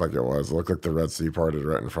 It looked like it was. It looked like the Red Sea parted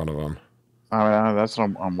right in front of him. That's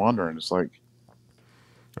what I'm wondering. It's like,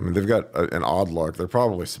 I mean, they've got an odd look. They're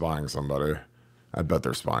probably spying somebody. I bet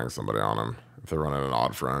they're spying somebody on him if they're running an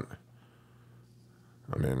odd front.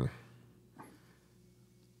 I mean,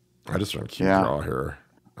 I just run Q Yeah, draw here.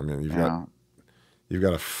 I mean, yeah. you've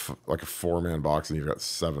got like a 4-man box and you've got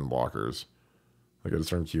 7 blockers. Like I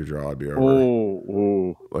just run Q draw, I'd be over. Oh,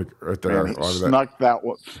 oh, Like right man, there. he Why would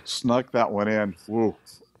that? snuck that one in. Woo,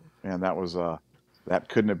 man, that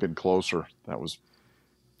couldn't have been closer. That was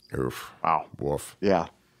Oof. wow. Woof. Yeah.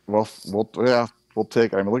 Well, we'll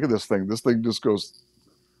take it. I mean, look at this thing. This thing just goes.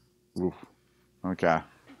 Oof. Okay.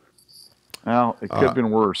 Well, it could Uh, have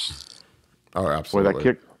been worse. oh, Boy,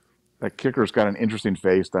 absolutely. that kicker's got an interesting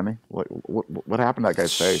face, doesn't he? What happened to that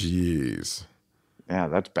guy's face? Jeez. Yeah,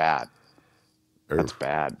 that's bad. That's Oof.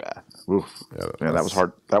 bad. Oof. Yeah, Yeah, that was that's.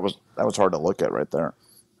 hard. That was hard to look at right there.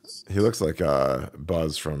 He looks like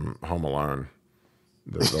Buzz from Home Alone,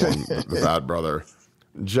 the bad brother.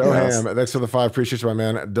 Joe Yes. Ham, thanks for the 5. Appreciate you, my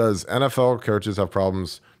man. Does NFL coaches have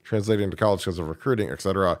problems translating to college because of recruiting,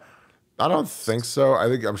 etc.? I don't think so.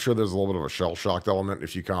 I'm sure there's a little bit of a shell shocked element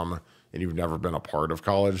if you come and you've never been a part of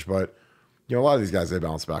college, but a lot of these guys they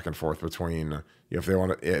bounce back and forth between if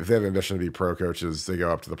if they have ambition to be pro coaches, they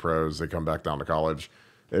go up to the pros, they come back down to college.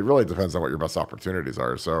 It really depends on what your best opportunities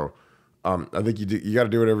are. So I think you got to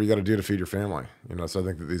do whatever you got to do to feed your family. So I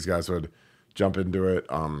think that these guys would jump into it.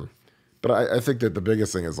 But I think that the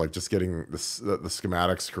biggest thing is like just getting the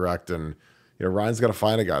schematics correct, and Ryan's got to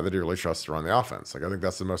find a guy that he really trusts to run the offense. Like I think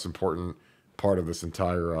that's the most important part of this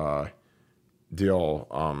entire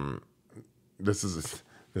deal. This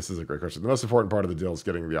is a great question. The most important part of the deal is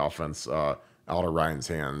getting the offense out of Ryan's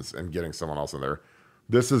hands and getting someone else in there.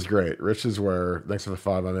 This is great. Rich is where. Thanks for the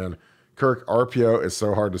 5, my man. Kirk, RPO is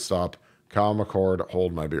so hard to stop. Kyle McCord,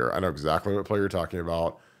 hold my beer. I know exactly what play you're talking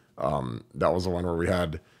about. That was the one where we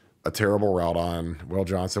had a terrible route on. Will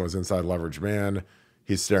Johnson was inside leverage man.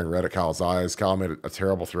 He's staring right at Kyle's eyes. Kyle made a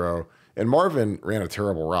terrible throw. And Marvin ran a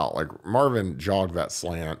terrible route. Like Marvin jogged that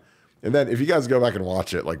slant. And then if you guys go back and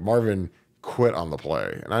watch it, like Marvin quit on the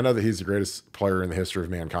play. And I know that he's the greatest player in the history of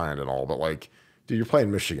mankind and all, but like, dude, you're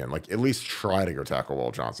playing Michigan. Like, at least try to go tackle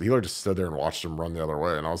Will Johnson. He like just stood there and watched him run the other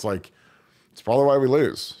way. And I was like, it's probably why we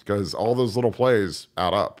lose, because all those little plays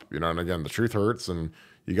add up, And again, the truth hurts, and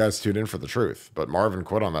you guys tune in for the truth. But Marvin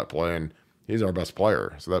quit on that play, and he's our best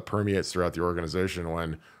player. So that permeates throughout the organization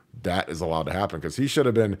when that is allowed to happen, because he should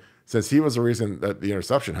have been, since he was the reason that the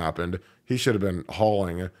interception happened, he should have been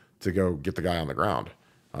hauling to go get the guy on the ground.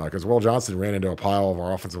 Because Will Johnson ran into a pile of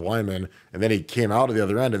our offensive linemen, and then he came out of the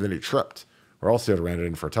other end, and then he tripped. Or else he would have ran it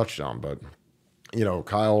in for a touchdown. But,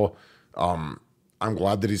 Kyle, I'm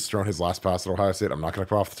glad that he's thrown his last pass at Ohio State. I'm not going to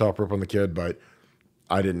put off the top rope on the kid, but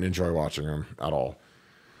I didn't enjoy watching him at all.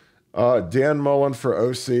 Dan Mullen for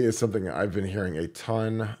OC is something I've been hearing a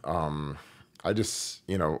ton. I just,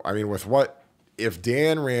 if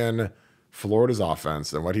Dan ran Florida's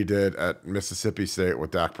offense and what he did at Mississippi State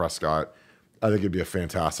with Dak Prescott, I think it'd be a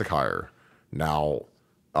fantastic hire. Now,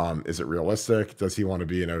 is it realistic? Does he want to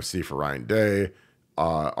be an OC for Ryan Day?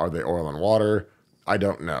 Are they oil and water? I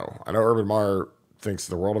don't know. I know Urban Meyer thinks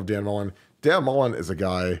the world of Dan Mullen. Dan Mullen is a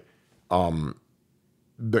guy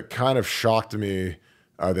that kind of shocked me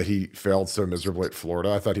that he failed so miserably at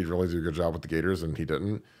Florida. I thought he'd really do a good job with the Gators, and he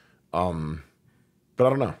didn't. But I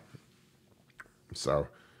don't know. So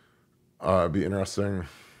it'd be interesting.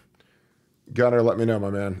 Gunner, let me know, my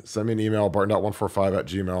man. Send me an email,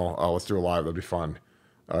 barton.145@gmail. Let's do a live. That'd be fun.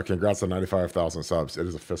 Congrats on 95,000 subs. It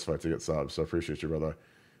is a fist fight to get subs, so appreciate you, brother.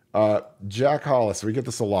 Jack Hollis, we get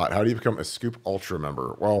this a lot. How do you become a Scoop Ultra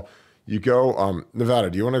member? Well, you go, Nevada,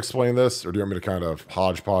 do you want to explain this, or do you want me to kind of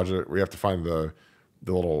hodgepodge it? We have to find the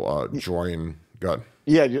little join. Good.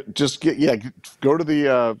 Yeah, go to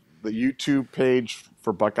the YouTube page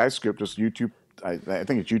for Buckeye Scoop. Just YouTube. I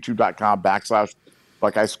think it's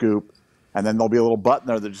youtube.com/Buckeye Scoop, and then there'll be a little button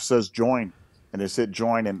there that just says join, and just hit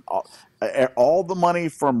join, and all the money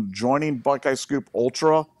from joining Buckeye Scoop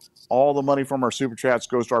Ultra, all the money from our super chats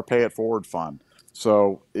goes to our Pay It Forward fund.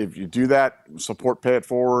 So if you do that, support Pay It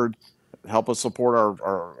Forward, help us support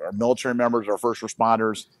our military members, our first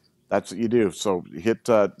responders. That's what you do. So hit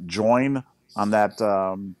join on that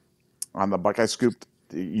on the Buckeye Scoop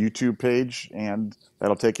YouTube page, and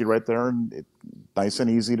that'll take you right there, and it's nice and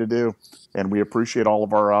easy to do. And we appreciate all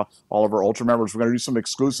of our Ultra members. We're going to do some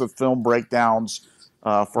exclusive film breakdowns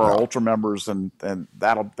for our Ultra members, and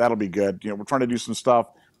that'll be good. We're trying to do some stuff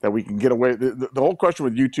that we can get away. The whole question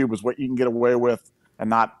with YouTube is what you can get away with and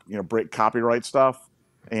not break copyright stuff.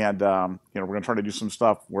 And we're going to try to do some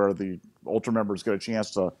stuff where the Ultra members get a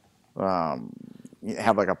chance to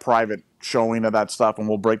have like a private showing of that stuff, and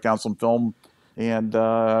we'll break down some film and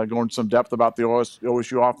go into some depth about the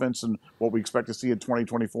OSU offense and what we expect to see in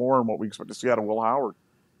 2024 and what we expect to see out of Will Howard.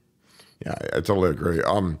 Yeah, I totally agree.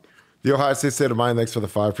 The Ohio State of Mind, thanks for the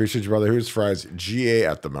 5. Appreciate you, brother. Who's Fry's GA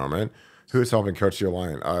at the moment? Who's helping coach the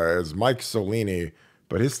line? Is Mike Solini,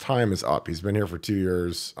 but his time is up. He's been here for 2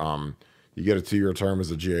 years. You get a 2-year term as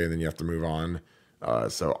a GA, and then you have to move on.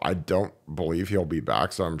 So I don't believe he'll be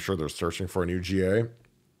back. So I'm sure they're searching for a new GA.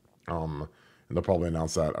 And they'll probably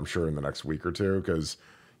announce that, I'm sure, in the next week or two, because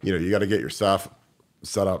you got to get your staff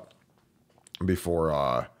set up before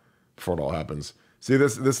it all happens. See,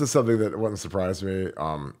 this is something that wouldn't surprise me.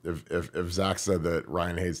 If Zach said that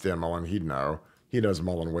Ryan hates Dan Mullen, he'd know. He knows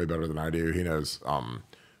Mullen way better than I do. He knows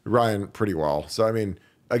Ryan pretty well. So I mean,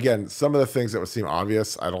 again, some of the things that would seem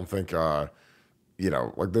obvious, I don't think like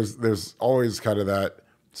there's always kind of that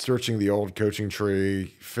searching the old coaching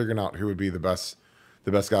tree, figuring out who would be the best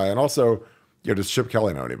guy, and also does Chip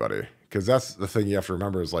Kelly know anybody? Because that's the thing you have to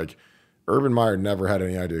remember is like Urban Meyer never had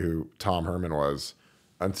any idea who Tom Herman was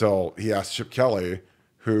until he asked Chip Kelly,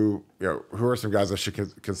 who are some guys I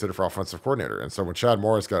should consider for offensive coordinator. And so when Chad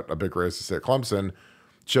Morris got a big raise to stay at Clemson,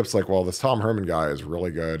 Chip's like, well, this Tom Herman guy is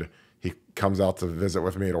really good. He comes out to visit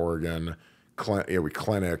with me at Oregon. We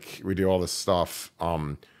clinic, we do all this stuff.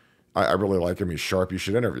 I really like him. He's sharp. You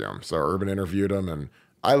should interview him. So Urban interviewed him, and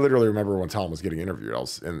I literally remember when Tom was getting interviewed. I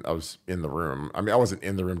was in the room. I mean, I wasn't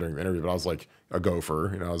in the room during the interview, but I was like a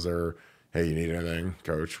gopher. I was there. Hey, you need anything,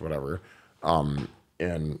 coach? Whatever.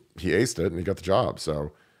 And he aced it, and he got the job.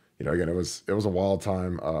 So, again, it was a wild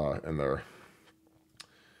time in there.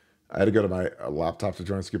 I had to go to my laptop to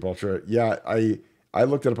join Scoop Ultra. Yeah, I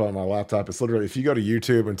looked it up on my laptop. It's literally, if you go to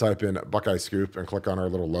YouTube and type in Buckeye Scoop and click on our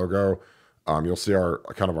little logo, you'll see our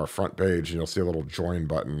front page, and you'll see a little join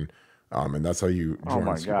button. And that's how you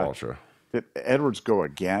join Scoop Ultra. Did Edwards go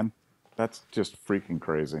again? That's just freaking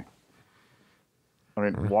crazy. I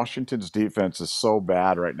mean, Washington's defense is so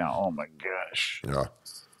bad right now. Oh my gosh. Yeah.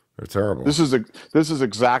 They're terrible. This is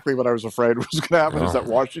exactly what I was afraid was going to happen. Is that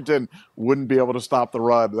Washington wouldn't be able to stop the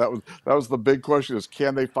run. That was the big question: is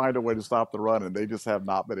can they find a way to stop the run? And they just have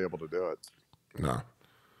not been able to do it. No.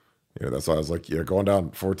 That's why I was like, going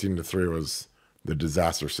down 14-3 was the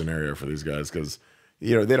disaster scenario for these guys because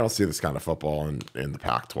they don't see this kind of football in the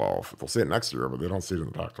Pac-12. They'll see it next year, but they don't see it in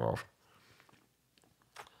the Pac-12.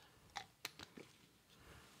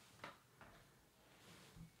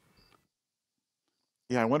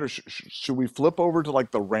 Yeah, I wonder, should we flip over to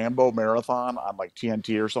like the Rambo Marathon on like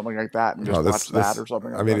TNT or something like that and just watch that or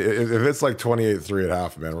something? I mean, if it's like 28-3 at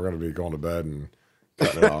half, man, we're going to be going to bed and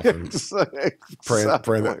cutting it off and praying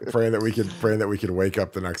that we could wake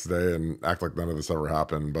up the next day and act like none of this ever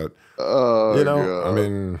happened. But I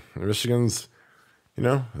mean, Michigan's,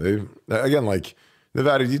 they again, like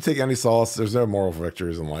Nevada. You take any solace. There's no moral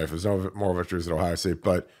victories in life. There's no moral victories at Ohio State.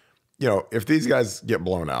 But if these guys get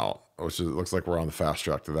blown out, which it looks like we're on the fast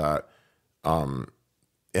track to that.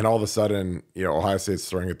 And all of a sudden, Ohio State's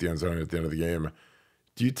throwing at the end zone at the end of the game.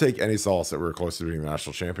 Do you take any solace that we're close to being the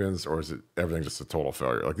national champions, or is it everything just a total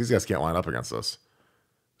failure? Like, these guys can't line up against us.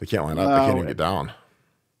 They can't line up. They can't even get down.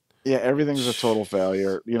 Yeah, everything's a total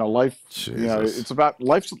failure. Life, it's about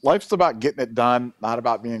life's about getting it done, not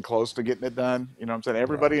about being close to getting it done. You know what I'm saying?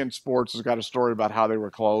 Everybody in sports has got a story about how they were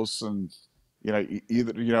close, and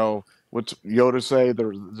either what's Yoda say?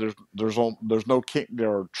 There's no king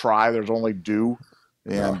or try. There's only do,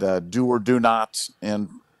 and do or do not. And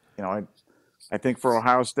I think for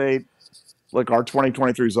Ohio State, look, our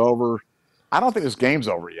 2023 is over. I don't think this game's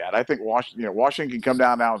over yet. I think Washington can come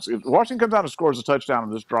down now. If Washington comes down and scores a touchdown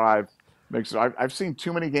on this drive, makes it. I've seen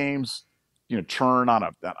too many games, churn on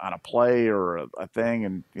a play or a thing,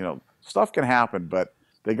 and stuff can happen, but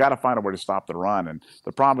they got to find a way to stop the run. And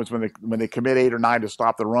the problem is when they commit 8 or 9 to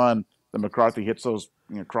stop the run, then McCarthy hits those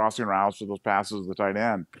crossing routes or those passes to the tight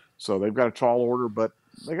end. So they've got a tall order, but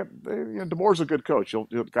DeBoer's a good coach. He'll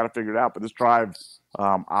got to figure it out. But this drive,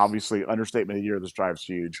 obviously, understatement of the year. This drive's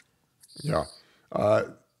huge. Yeah.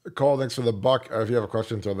 Cole, thanks for the buck. If you have a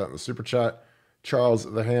question, throw that in the super chat.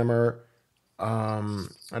 Charles the Hammer. I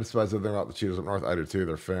despise everything about the Cheetahs up north. I do too.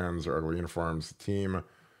 Their fans, their ugly uniforms, the team.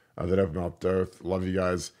 That open mouth oath. Love you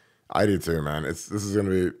guys. I do too, man. This is going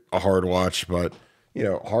to be a hard watch, but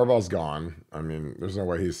Harbaugh's gone. I mean, there's no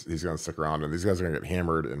way he's going to stick around, and these guys are going to get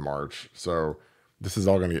hammered in March. So this is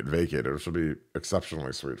all going to get vacated, which will be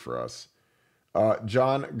exceptionally sweet for us.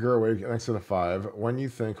 John Gerwig, thanks for the 5. When you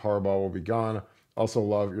think Harbaugh will be gone? Also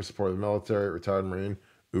love your support of the military, retired Marine.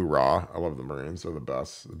 Hoorah. I love the Marines. They're the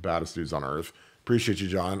best, the baddest dudes on earth. Appreciate you,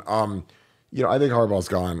 John. I think Harbaugh's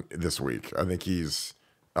gone this week. I think he's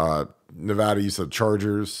Nevada. You said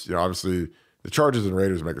Chargers. Obviously the Chargers and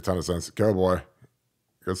Raiders make a ton of sense. Go boy.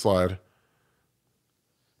 Good slide.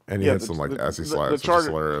 And he Yeah, hits some like SE the slides, which is Charger,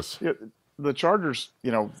 hilarious. yeah, the Chargers.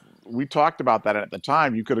 We talked about that at the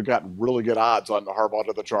time. You could have gotten really good odds on the Harbaugh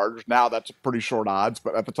to the Chargers. Now that's pretty short odds,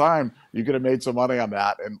 but at the time you could have made some money on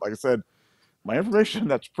that. And like I said, my information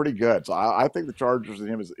that's pretty good. So I think the Chargers and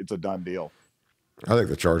him is it's a done deal. I think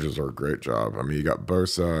the Chargers are a great job. I mean, you got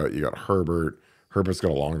Bosa, you got Herbert. Herbert's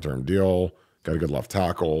got a long term deal, got a good left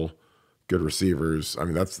tackle, good receivers. I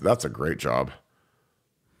mean, that's a great job.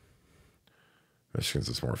 Michigan's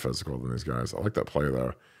just more physical than these guys. I like that play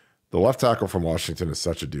though. The left tackle from Washington is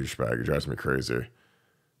such a douchebag. He drives me crazy.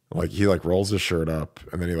 Like he like rolls his shirt up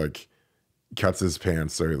and then he like cuts his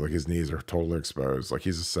pants so like his knees are totally exposed. Like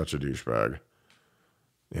he's just such a douchebag,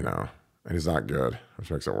 you know. And he's not good,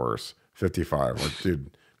 which makes it worse. 55, like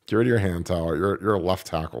dude, get rid of your hand towel. You're a left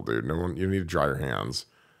tackle, dude. No one, you need to dry your hands.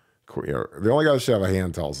 You know, the only guy that should have a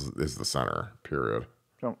hand towel is the center. Period.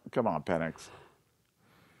 Come on, Penix.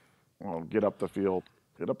 Well, get up the field.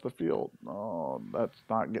 Get up the field. No, that's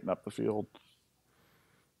not getting up the field.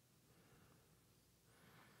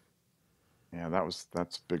 Yeah, that's a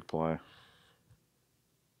big play.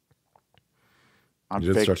 I'm You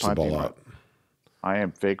did fake stretch the punting. ball out. I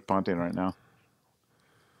am fake punting right now.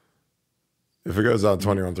 If it goes out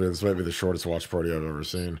 21-3, this might be the shortest watch party I've ever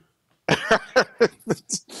seen.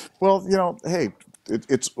 Well, hey,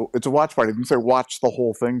 it's a watch party. You can say watch the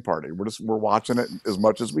whole thing party. We're watching it as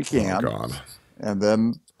much as we Oh can, God. and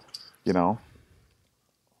then, come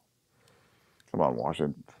on,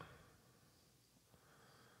 Washington.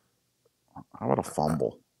 How about a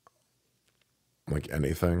fumble? Like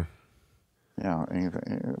anything. Yeah,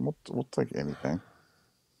 anything. We'll take anything.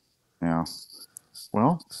 Yeah.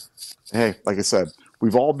 Well, hey, like I said,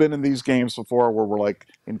 we've all been in these games before where we're like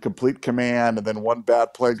in complete command, and then one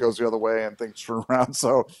bad play goes the other way, and things turn around.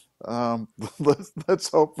 So let's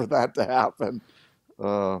hope for that to happen.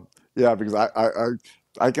 Yeah, because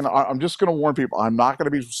I'm just going to warn people. I'm not going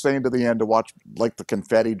to be staying to the end to watch like the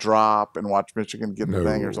confetti drop and watch Michigan get the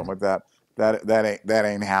thing or No. something like that. That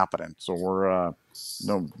ain't happening. So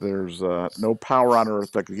there's no power on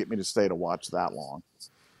earth that could get me to stay to watch that long.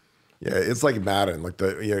 Yeah, it's like Madden. Like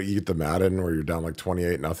you get the Madden where you're down like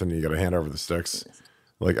 28-0, you got to hand over the sticks.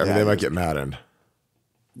 Like I mean, they might get Madden.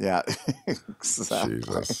 Yeah, exactly.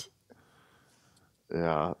 Jesus.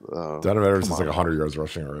 Yeah. Donovan Edwardson's like 100 yards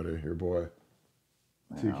rushing already. Your boy.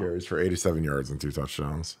 2 carries for 87 yards and 2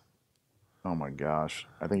 touchdowns. Oh my gosh!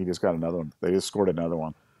 I think he just got another one. They just scored another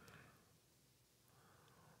one.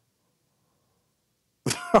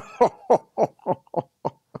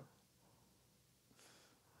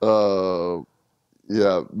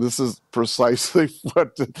 Yeah, this is precisely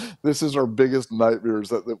this is our biggest nightmare is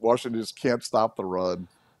that Washington just can't stop the run,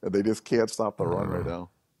 and they just can't stop the run right now.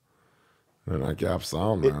 They're not gaps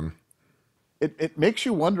down, man. It makes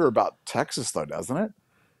you wonder about Texas, though, doesn't it?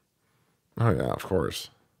 Oh yeah, of course.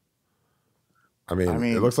 I mean,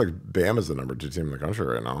 it looks like Bama's the number 2 team in the country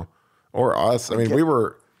right now, or us. I mean, we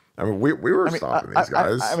were stopping these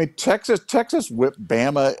guys. I mean, Texas whipped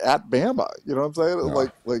Bama at Bama. You know what I'm saying? Yeah.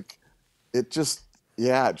 Like, it just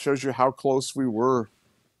it shows you how close we were.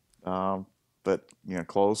 But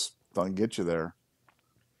close doesn't get you there.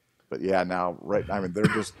 But yeah, now I mean, they're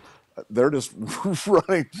just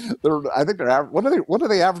running. I think they're what are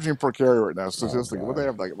they averaging per carry right now statistically? What do they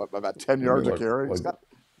have like about 10 yards a carry?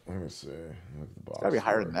 Let me see. Look at the box. It's got to be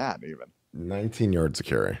higher than that even. 19 yards a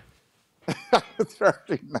carry.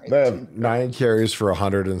 They have 9 carries for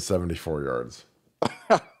 174 yards.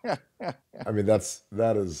 I mean,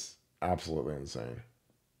 that is absolutely insane.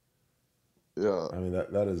 Yeah. I mean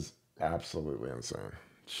that is absolutely insane.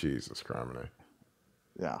 Jesus Christ.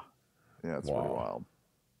 Yeah. Yeah, it's pretty wild.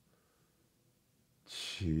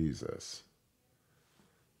 Jesus.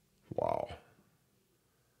 Wow.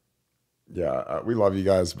 Yeah, we love you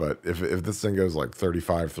guys, but if this thing goes like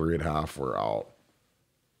 35-3 at half, we're out.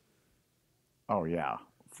 Oh yeah,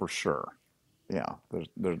 for sure. Yeah,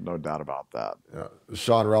 there's no doubt about that. Yeah.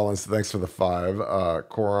 Sean Rollins, thanks for the 5.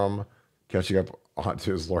 Quorum catching up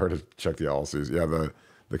onto his lawyer to check the LLCs. Yeah,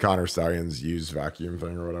 the Connor Stallions used vacuum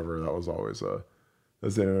thing or whatever. That was always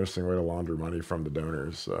that's an interesting way to launder money from the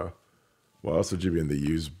donors. So, what else would you be in the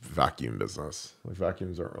used vacuum business? Like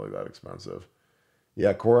vacuums aren't really that expensive.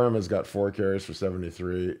 Yeah, Quorum has got 4 carries for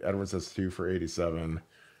 73. Edwards has 2 for 87.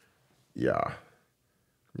 Yeah.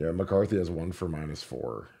 Yeah, McCarthy has 1 for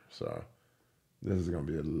 -4. So this is going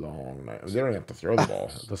to be a long night. They don't have to throw the ball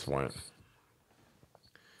at this point.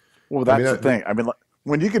 Well, that's the thing. I mean,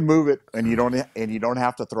 when you can move it and you don't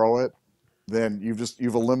have to throw it, then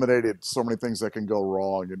you've eliminated so many things that can go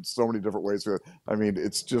wrong in so many different ways. I mean,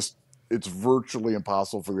 it's virtually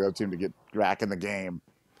impossible for the other team to get back in the game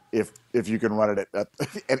if you can run it at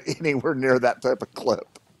anywhere near that type of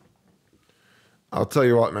clip. I'll tell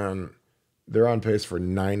you what, man. They're on pace for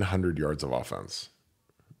 900 yards of offense.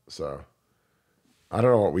 So I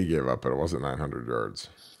don't know what we gave up, but it wasn't 900 yards.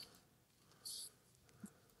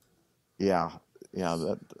 Yeah,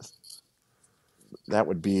 yeah, that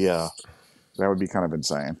would be kind of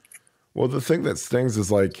insane. Well, the thing that stings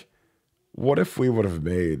is like, what if we would have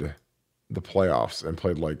made the playoffs and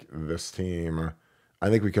played like this team? I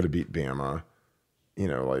think we could have beat Bama. You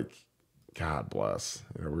know, like, God bless.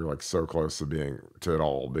 You know, we were like so close to it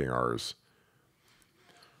all being ours.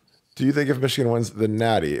 Do you think if Michigan wins the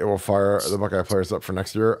Natty, it will fire the Buckeye players up for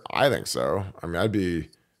next year? I think so. I mean, I'd be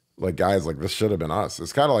like, guys, like this should have been us.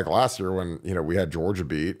 It's kind of like last year when, you know, we had Georgia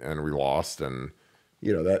beat and we lost, and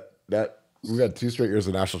you know that we've had 2 straight years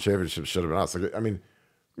of national championships should have been us. Like, I mean,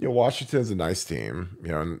 you know, Washington's a nice team,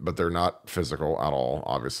 you know, but they're not physical at all,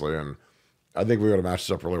 obviously, and I think we would have matched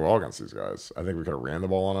up really well against these guys. I think we could have ran the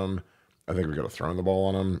ball on them. I think we could have thrown the ball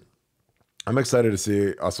on them. I'm excited to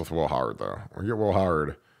see us with Will Howard, though. When we get Will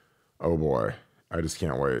Howard, oh boy, I just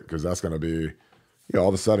can't wait, because that's going to be, you know, all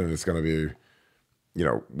of a sudden it's going to be, you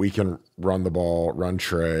know, we can run the ball, run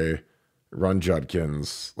Trey, run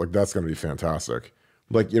Judkins. Like, that's going to be fantastic.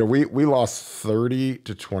 Like, you know, we lost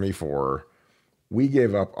 30-24. We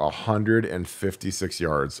gave up 156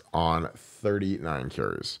 yards on 39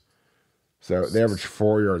 carries. So they averaged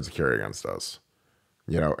 4 yards a carry against us.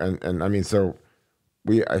 You know, and I mean, so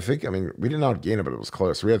we did not gain it, but it was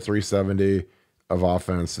close. We had 370 of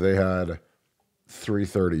offense. They had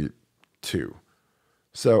 332.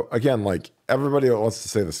 So again, like, everybody that wants to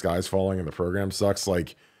say the sky's falling and the program sucks,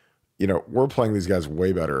 like, you know, we're playing these guys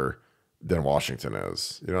way better than Washington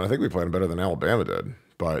is. You know, I think we played them better than Alabama did.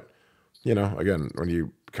 But, you know, again, when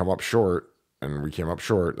you come up short, and we came up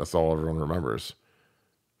short, that's all everyone remembers.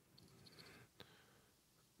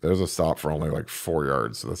 There's a stop for only like 4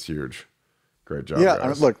 yards, so that's huge. Great job, Yeah, guys. I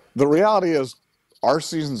mean, look, the reality is our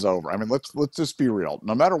season's over. I mean, let's just be real.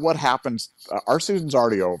 No matter what happens, our season's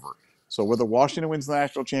already over. So whether Washington wins the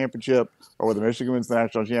national championship or whether Michigan wins the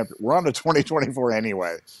national championship, we're on to 2024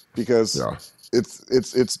 anyway, because Yeah,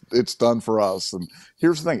 it's done for us. And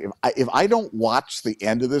here's the thing: if I don't watch the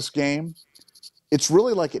end of this game, it's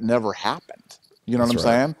really like it never happened. You know that's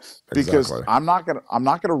what I'm right. saying? Because Exactly. I'm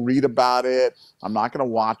not gonna read about it. I'm not gonna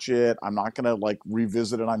watch it. I'm not gonna like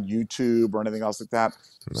revisit it on YouTube or anything else like that.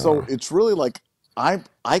 So No. it's really like I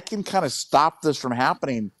can kind of stop this from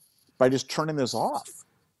happening by just turning this off.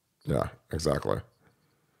 Yeah, exactly.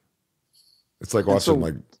 It's like And watching so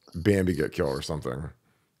like Bambi get killed or something.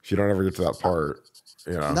 If you don't ever get to that part,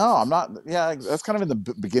 you know. no, I'm not. Yeah, that's kind of in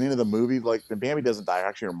the beginning of the movie. Like the Bambi doesn't die.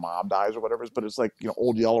 Actually, her mom dies or whatever. But it's like, you know,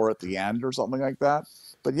 Old Yeller at the end or something like that.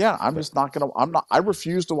 But yeah, I'm just not gonna. I'm not. I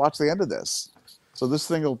refuse to watch the end of this. So this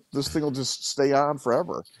thing will just stay on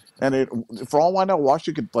forever. And it, for all I know,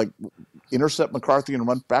 Washington could like intercept McCarthy and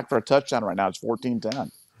run back for a touchdown right now. It's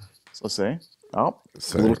 14-10. So see, oh, a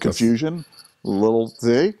So little confusion, a little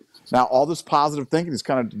see. Now all this positive thinking is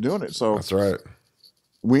kind of doing it. So that's right.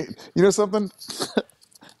 you know something.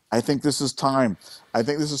 I think this is time. I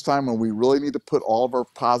think this is time when we really need to put all of our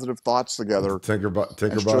positive thoughts together and show that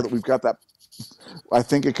Tinkerbuck. we've got that. I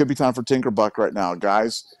think it could be time for Tinkerbuck right now,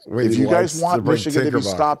 guys. We If need you guys likes to want bring Michigan to be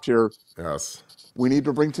Tinkerbuck. stopped here, Yes. we need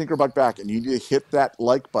to bring Tinkerbuck back, and you need to hit that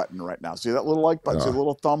like button right now. See that little like button? See Yeah. the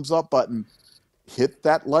little thumbs up button? Hit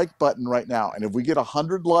that like button right now. And if we get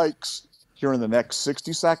 100 likes here in the next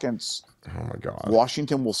 60 seconds, Oh my God.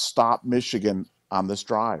 Washington will stop Michigan on this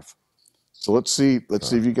drive. So let's see. Let's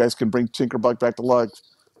see if you guys can bring Tinkerbuck back to likes.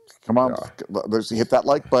 Come on, Yeah. let's hit that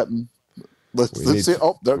like button. Let's see.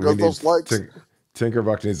 Oh, there goes those likes.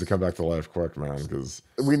 Tinkerbuck needs to come back to life quick, man, because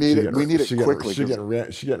We need it. We need it quickly. She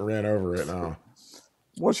getting ran over right now.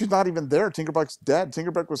 Well, she's not even there. Tinkerbuck's dead.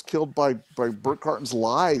 Tinkerbuck was killed by Burt Carton's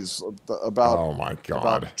lies about Oh my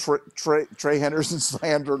God. Trey Henderson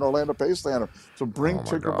slander and Orlando Pace slander. So bring Oh my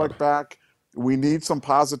Tinkerbuck God. back. We need some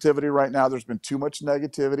positivity right now. There's been too much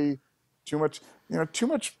negativity, too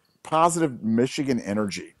much positive Michigan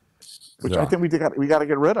energy, which I Yeah. think we got to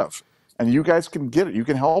get rid of. And you guys can get it. You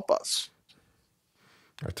can help us.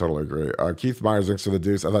 I totally agree. Keith Myers, thanks for the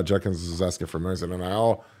deuce. I thought Judkins was asking for millions in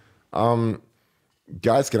NIL.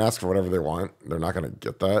 Guys can ask for whatever they want. They're not going to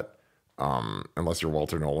get that unless you're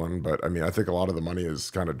Walter Nolan. But I mean, I think a lot of the money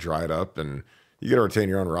is kind of dried up, and you got to retain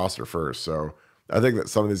your own roster first. So I think that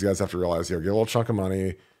some of these guys have to realize, get a little chunk of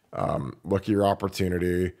money, look at your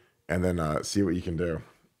opportunity, and then see what you can do.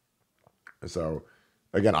 So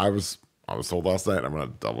again, I was told last night, I'm going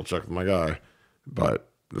to double check with my guy, but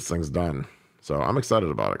this thing's done. So I'm excited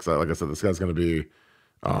about it. Because like I said, this guy's going to be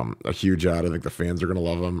a huge ad. I think the fans are going to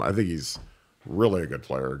love him. I think he's really a good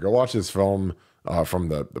player. Go watch his film from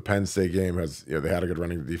the Penn State game. They had a good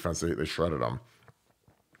running defense. They shredded them.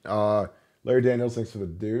 Larry Daniels, thanks for the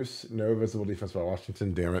deuce. No visible defense by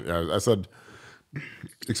Washington. Damn it. Yeah, I said,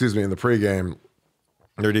 excuse me, in the pregame,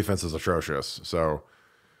 their defense is atrocious. So,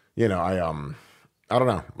 I don't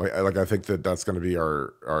know. I think that's going to be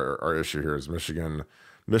our issue here is Michigan.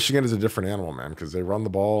 Michigan is a different animal, man, because they run the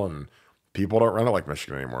ball and people don't run it like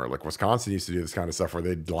Michigan anymore. Like Wisconsin used to do this kind of stuff where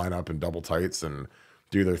they'd line up in double tights and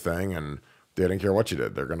do their thing, and they didn't care what you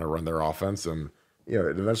did. They're going to run their offense, and it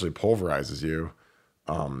eventually pulverizes you.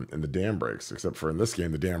 And the dam breaks, except for in this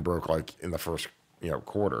game, the dam broke like in the first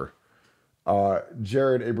quarter.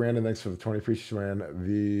 Jared A. Brandon, thanks for the 20 preachers, man.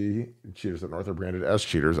 The cheaters at North are branded as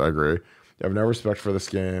cheaters. I agree. I have no respect for this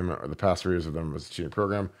game or the past 3 years of them as a cheating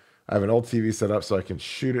program. I have an old TV set up so I can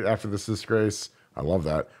shoot it after this disgrace. I love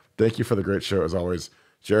that. Thank you for the great show as always.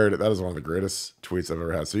 Jared, that is one of the greatest tweets I've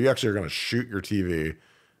ever had. So you actually are going to shoot your TV.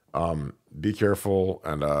 Be careful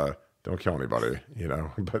and don't kill anybody,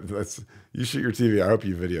 but you shoot your TV. I hope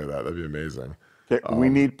you video that. That'd be amazing. Okay, we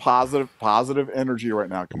need positive energy right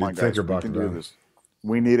now. Come on, guys. We can do this.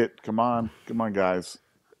 We need it. Come on, guys.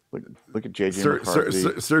 Look at JJ McCarthy.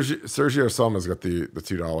 Sergio Selma's got the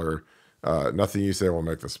 $2. Nothing you say will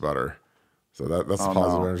make this better. So that's the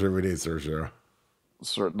positive energy we need, Sergio.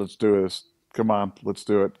 Sir, let's do this. Come on, let's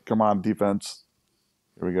do it. Come on, defense.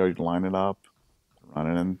 Here we go. You line it up, run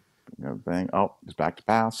it in. Bang. Oh, he's back to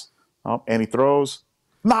pass. Oh, and he throws.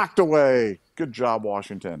 Knocked away. Good job,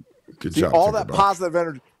 Washington. Good job. All that positive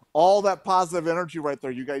energy right there.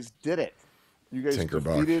 You guys did it. You guys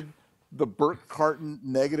defeated the Burt Carton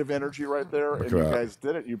negative energy right there, and you guys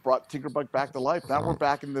did it. You brought Tinkerbuck back to life. Now we're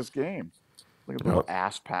back in this game. Look at the little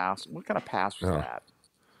ass pass. What kind of pass was that?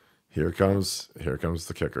 Here comes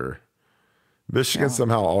the kicker. Michigan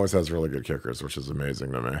somehow always has really good kickers, which is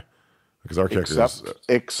amazing to me. Because our kickers...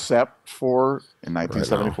 Except for in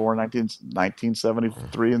 1974,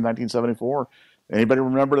 1973, and 1974. Anybody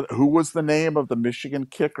remember who was the name of the Michigan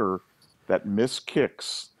kicker that missed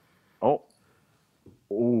kicks?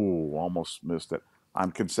 Almost missed it.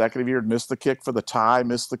 On consecutive years, missed the kick for the tie,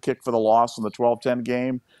 missed the kick for the loss in the 12-10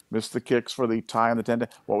 game, missed the kicks for the tie in the 10-10.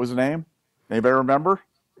 What was the name? Anybody remember?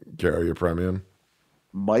 Gary, your premium.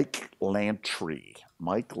 Mike Lantry,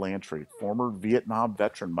 former Vietnam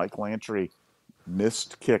veteran. Mike Lantry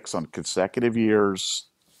missed kicks on consecutive years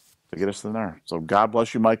to get us in there. So God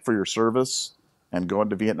bless you, Mike, for your service and going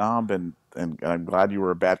to Vietnam. And I'm glad you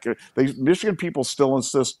were a bad kicker. Michigan people still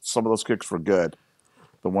insist some of those kicks were good.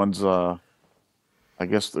 The ones, I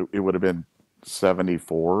guess it would have been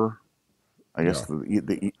 74. I guess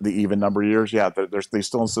the even number of years. Yeah, they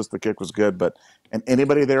still insist the kick was good. And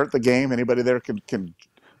anybody there at the game, anybody there can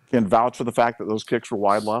vouch for the fact that those kicks were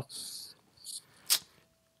wide left.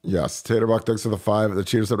 Yes, Taterbuck, thanks for the 5. The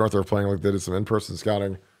Cheaters at North are playing like they did some in-person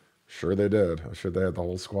scouting. Sure they did. I'm sure they had the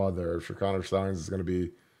whole squad there. I'm sure Connor Stallings is going to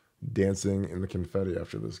be dancing in the confetti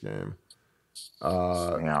after this game.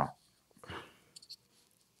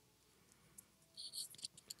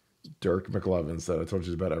 Dirk McLevin said, I told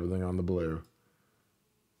you about everything on the blue.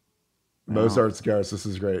 Mozart's Ghost, this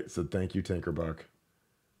is great. Said, thank you, Tinkerbuck.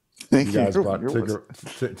 Thank you. Guys brought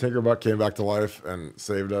Tinkerbuck came back to life and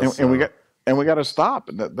saved us. And we got to stop.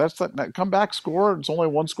 That's that come back, score. It's only a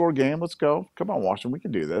 1-score game. Let's go. Come on, Washington. We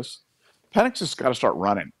can do this. Penix has got to start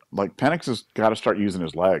running. Penix has got to start using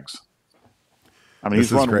his legs. I mean,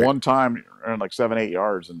 he's run one time and like 7-8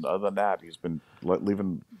 yards, and other than that, he's been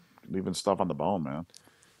leaving stuff on the bone, man.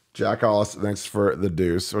 Jack Hollis, thanks for the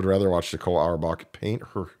deuce. Would rather watch Nicole Auerbach paint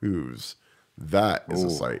her hooves. That is a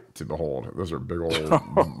sight to behold. Those are big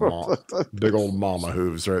old mama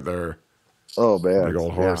hooves right there. Oh man, big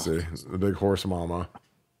old horsey, the big horse mama.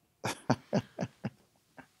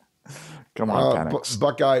 Come on, Penix.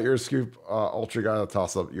 Buckeye, your scoop, ultra guy, I'll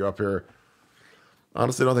toss you up here.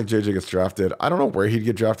 Honestly, I don't think JJ gets drafted. I don't know where he'd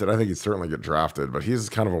get drafted. I think he'd certainly get drafted, but he's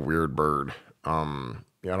kind of a weird bird. I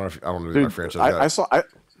don't know my franchise.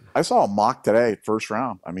 I saw a mock today, first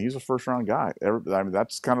round. I mean, he's a first round guy.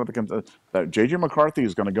 That's kind of that JJ McCarthy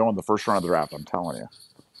is going to go in the first round of the draft. I'm telling you.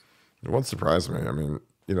 It won't surprise me. I mean,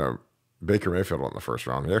 Baker Mayfield went in the first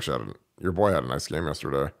round. He actually your boy had a nice game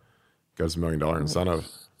yesterday. Got his $1 million incentive.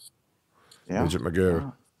 Yeah. Midget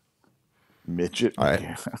Magoo. Midget.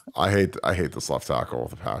 I hate this left tackle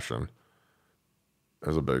with a passion.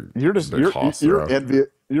 There's a big. You're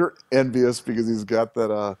envious because he's got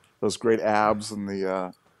that those great abs and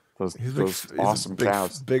the those awesome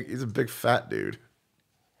calves. He's a big fat dude.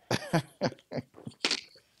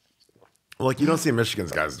 Like you don't see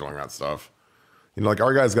Michigan's guys doing that stuff. You know, like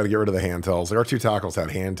our guys got to get rid of the hand tells. Like our two tackles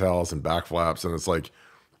had hand tells and back flaps, and it's like,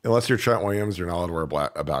 unless you're Trent Williams, you're not allowed to wear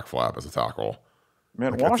a back flap as a tackle.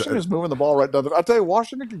 Man, Like Washington's moving the ball right now. I'll tell you,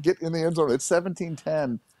 Washington can get in the end zone. It's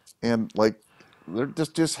 17-10, and like they're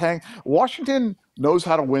just hang. Washington knows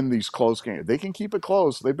how to win these close games. They can keep it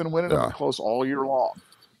close. They've been winning them yeah, close all year long.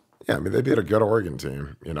 yeah. I mean, they beat a good Oregon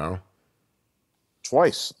team. You know,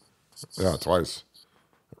 Twice. yeah, twice.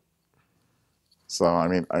 So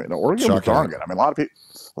Oregon was Shocking. darn good. I mean, a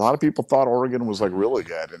lot of people thought Oregon was like really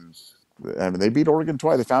good, and I mean they beat Oregon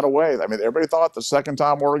twice. They found a way. I mean, everybody thought the second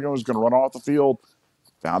time Oregon was going to run off the field,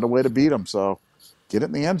 found a way to beat them. So get it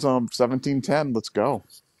in the end zone, 17-10. Let's go.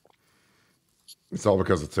 It's all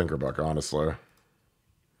because of Tinkerbuck, honestly.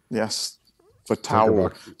 Yes,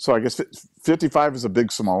 Fatau. Tinkerbuck. So I guess 55 is a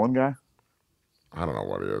big Samoan guy. I don't know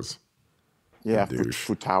what he is. Yeah, Douche.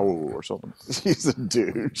 Futau or something. He's a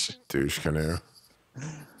douche. Douche canoe.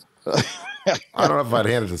 I don't know if I'd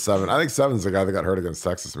hand it to Seven. I think Seven's the guy that got hurt against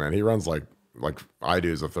Texas, man. He runs like I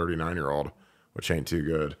do as a 39-year-old, which ain't too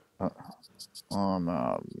good.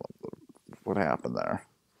 What happened there?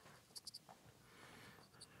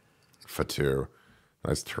 Fatu.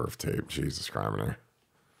 Nice turf tape. Jesus Christ.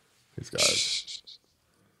 These guys.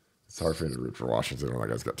 It's hard for me to root for Washington when that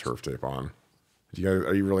guy's got turf tape on.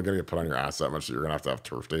 Are you really going to get put on your ass that much that you're going to have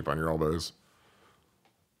turf tape on your elbows?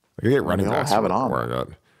 Like, you get running backs have it on. wearing it.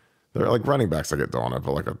 They're like running backs that get doing it,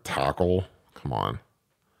 but like a tackle, come on.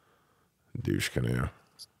 Douche canoe.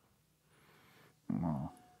 Oh.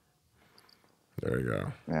 There you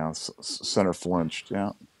go. Yeah, center flinched.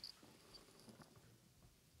 Yeah.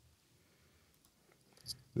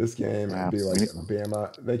 This game would be like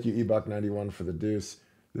Bama. Thank you, eBuck91 for the deuce.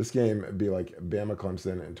 This game would be like Bama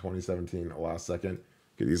Clemson in 2017, last second.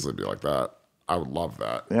 Could easily be like that. I would love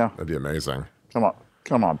that. Yeah. That'd be amazing. Come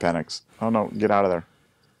on, Penix. Oh no, get out of there.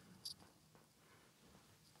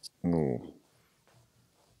 Ooh.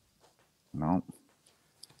 No.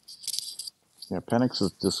 Yeah, Penix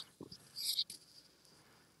is just.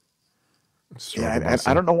 Yeah,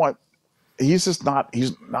 I don't know what. He's just not.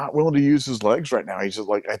 He's not willing to use his legs right now. He's just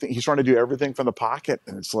like, I think he's trying to do everything from the pocket,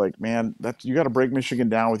 and it's like, man, you got to break Michigan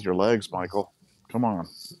down with your legs, Michael. Come on.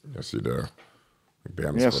 Yes, you do.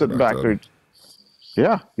 Yeah, sitting back there.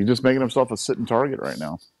 Yeah, he's just making himself a sitting target right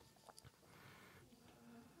now.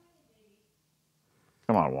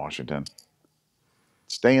 Come on, Washington.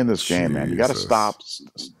 Stay in this game, man. You got to stop.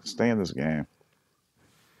 Stay in this game.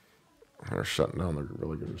 They're shutting down the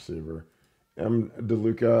really good receiver. M.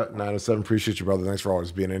 DeLuca 907. Appreciate you, brother. Thanks for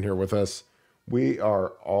always being in here with us. We are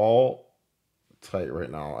all tight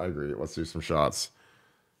right now. I agree. Let's do some shots.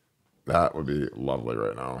 That would be lovely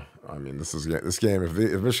right now. I mean, this game.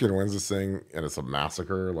 If Michigan wins this thing and it's a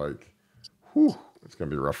massacre, like, whew, it's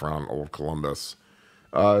gonna be rough around old Columbus.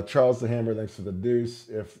 Charles the Hammer, thanks for the deuce.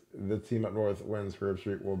 If the team up north wins, Herb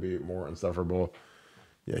Street will be more insufferable.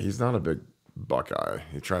 Yeah, he's not a big Buckeye.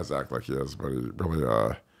 He tries to act like he is, but he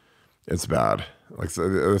really, it's bad. Like,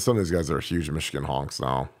 so, some of these guys are huge Michigan honks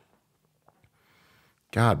now.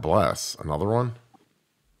 God bless. Another one?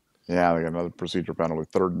 Yeah, they got another procedure penalty.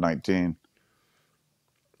 3rd and 19.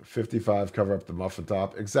 55, cover up the muffin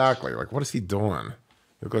top. Exactly. Like, what is he doing? You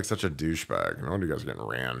look like such a douchebag. No wonder you guys are getting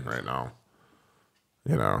ran right now.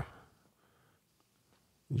 You know,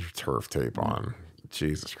 your turf tape on.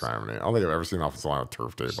 Jesus Christ. I don't think I've ever seen an offensive line with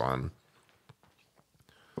turf tape on.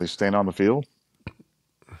 They staying on the field?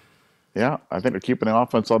 Yeah, I think they're keeping the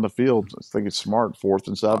offense on the field. I think it's smart, 4th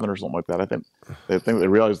and 7 or something like that. I think they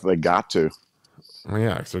realize they got to. Well,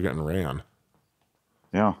 yeah, because they're getting ran.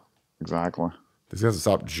 Yeah, exactly. These guys have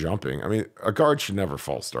stopped jumping. I mean, a guard should never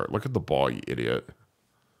false start. Look at the ball, you idiot.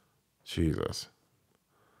 Jesus.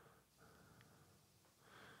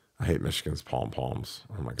 I hate Michigan's pom-poms.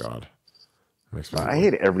 Oh, my God. I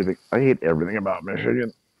hate everything. I hate everything about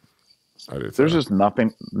Michigan. I do too. There's just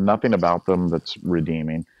nothing about them that's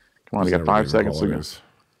redeeming. Come on, you got 5 seconds to go.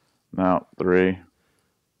 No, 3.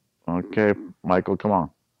 Okay, Michael, come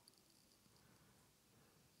on.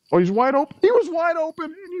 Oh, he's wide open. He was wide open,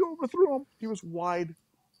 and you overthrew him. He was wide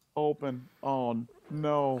open. Oh,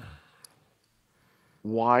 no.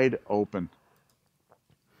 Wide open.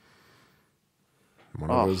 One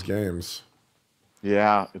of those games.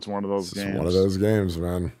 Yeah, it's one of those games. It's one of those games,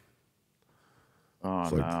 man. Oh,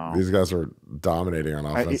 it's like no. These guys are dominating on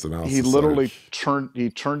offense now. He literally turned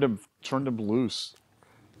him loose.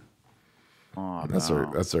 Oh,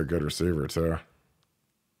 that's their good receiver too.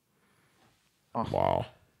 Oh, wow.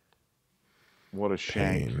 What a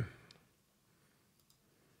shank.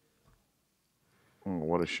 Oh,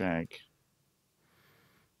 what a shank.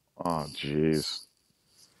 Oh, jeez.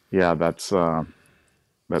 Yeah, that's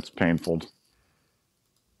painful.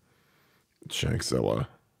 Shankzilla.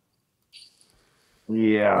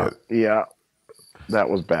 Yeah, It, yeah, that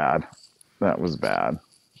was bad. That was bad.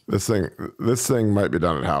 this thing might be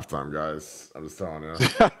done at halftime, guys. I'm just telling you.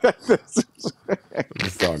 I'm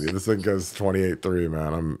just telling you. This thing goes 28-3,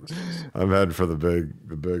 man. I'm heading for the big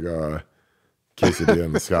quesadilla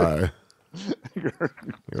in the sky.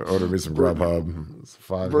 Order me some Brent, Grubhub. It's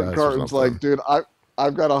Five Brent Guys or Carton's like, something. dude,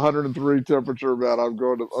 I've got 103 temperature, man. I'm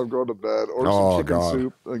going to bed. Or some Oh chicken God.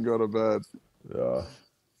 soup and go to bed. Yeah.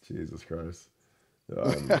 Jesus Christ.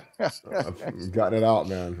 Yeah, I've gotten it out,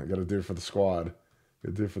 man. I got to do it for the squad.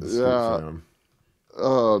 Got to do it for the scoop Yeah. fam.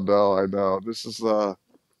 Oh no, I know. This is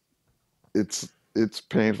it's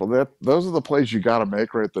painful. Those are the plays you got to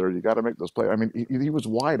make right there. You got to make those plays. I mean, he was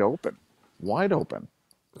wide open, wide open.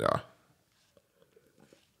 Yeah.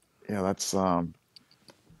 Yeah, that's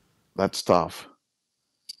tough.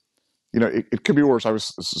 You know, it could be worse. I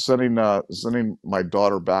was sending my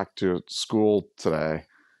daughter back to school today,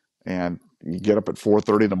 and you get up at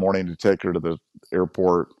 4:30 in the morning to take her to the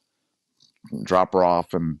airport, drop her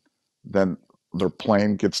off, and then their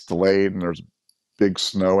plane gets delayed, and there's big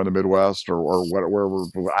snow in the Midwest or wherever.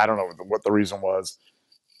 I don't know what the reason was,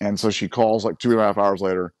 and so she calls like 2.5 hours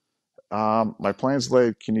later. My plane's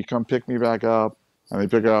late. Can you come pick me back up? And they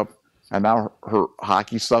pick up, and now her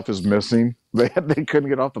hockey stuff is missing. They couldn't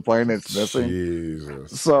get off the plane. And it's missing.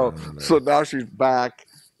 Jesus So Christ. now she's back.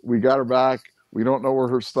 We got her back. We don't know where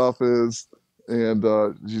her stuff is, and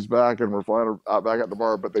she's back, and we're flying her back out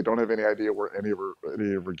tomorrow. But they don't have any idea where any of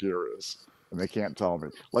her gear is, and they can't tell me.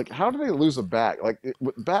 Like, how do they lose a bag? Like,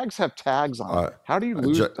 bags have tags on them. Uh, How do you a, gi-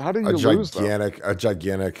 lose? How do you lose them? a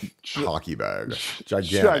gigantic Gi- hockey bag.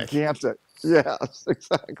 Gigantic. Gigantic. Yes,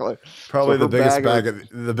 exactly. So Probably her bag, or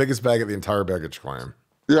the biggest bag of the entire baggage claim.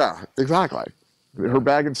 yeah, exactly. Her Yeah.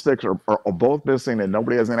 bag and sticks are both missing, and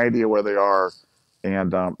nobody has any idea where they are.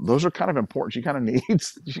 And those are kind of important. She kind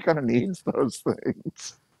of needs those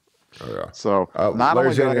things. Oh yeah. So not Larry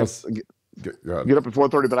only did I have Daniels. to Go ahead. get up at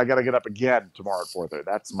 4:30, but I got to get up again tomorrow at 4:30.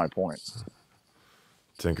 That's my point.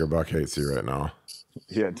 Tinkerbuck hates you right now.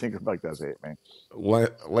 Yeah, Tinkerbuck does hate me.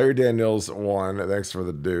 Larry Daniels won. Thanks for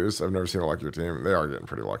the deuce. I've never seen a luckier team. They are getting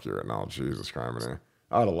pretty lucky right now. Jesus Christ.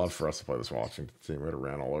 I'd have loved for us to play this Washington team. We'd have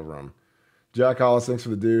ran all over them. Jack Hollis, thanks for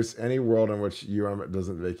the deuce. Any world in which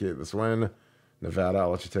doesn't vacate this win? Nevada, I'll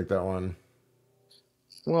let you take that one.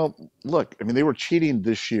 Well, look, I mean, they were cheating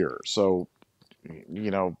this year, so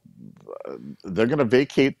you know they're going to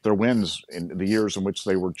vacate their wins in the years in which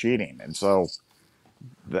they were cheating, and so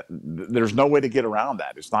there's no way to get around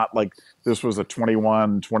that. It's not like this was a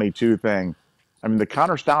 21-22 thing. I mean, the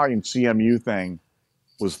Connor Stallion CMU thing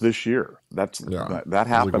was this year. Yeah. That It was like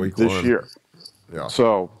happened week this one. year. Yeah.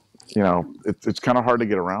 So, it's kind of hard to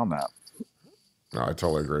get around that. No, I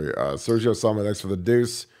totally agree. Sergio Salma, thanks for the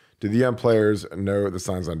deuce. Do the young players know the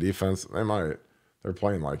signs on defense? They might. They're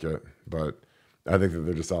playing like it, but I think that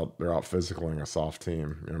they're out physicaling a soft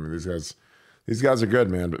team. I mean, these guys are good,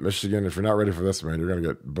 man. But Michigan, if you're not ready for this, man, you're gonna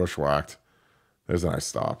get bushwhacked. There's a nice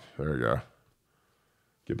stop. There you go.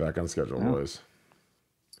 Get back on schedule, Yeah, boys.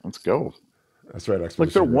 let's go. That's right, Like they're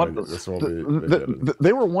Expedition one. Greg. This will be vacated.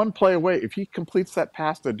 They were one play away. If he completes that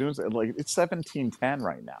pass to Dunes, like it's 17-10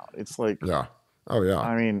 right now. It's like, Yeah. Oh yeah.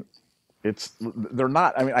 I mean, they're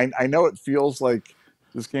not. I mean, I know it feels like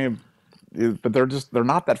this game, but they're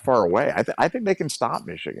not that far away. I think they can stop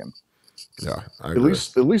Michigan. Yeah. I At agree.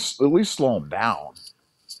 least at least at least slow them down.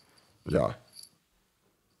 Yeah.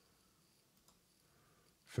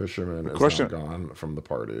 Fisherman The is now question, gone from the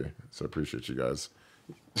party, so appreciate you guys.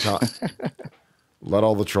 Tell- Let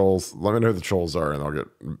all the trolls. Let me know who the trolls are, and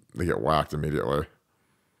they get whacked immediately.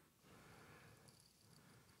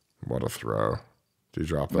 What a throw! Did you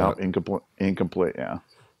drop no, that? incomplete. Yeah.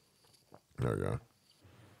 There we go.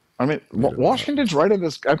 I mean, Needed that. Washington's right in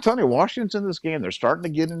this. I'm telling you, Washington's in this game. They're starting to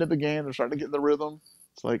get into the game. They're starting to get in the rhythm.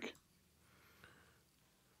 It's like,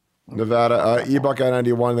 Nevada, not that long. eBuckeye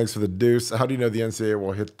 91. Thanks for the deuce. How do you know the NCAA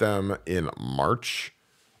will hit them in March?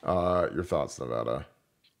 Your thoughts, Nevada?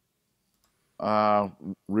 Uh,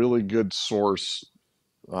 Really good source.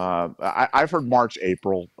 I've heard March,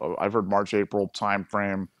 April. I've heard March, April time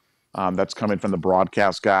frame. That's coming from the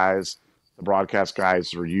broadcast guys. The broadcast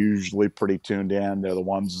guys are usually pretty tuned in. They're the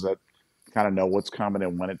ones that kind of know what's coming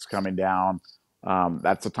and when it's coming down.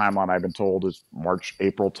 That's the timeline I've been told is March,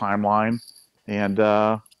 April timeline, and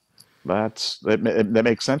that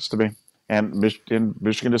makes sense to me. And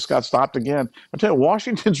Michigan just got stopped again. I tell you,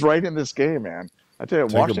 Washington's right in this game, man. I tell you,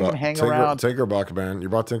 Washington can hang around Tinkerbuck, man. You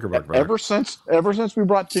brought Tinkerbuck back. ever since we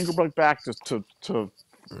brought Tinkerbuck back to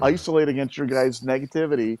isolate against your guys'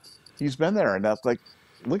 negativity. He's been there, and that's like,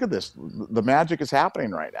 look at this. The magic is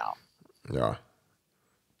happening right now. Yeah.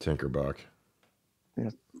 Tinkerbuck. Yeah,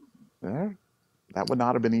 yeah, that would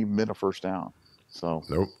not have been even been a first down. So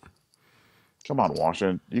Nope. come on,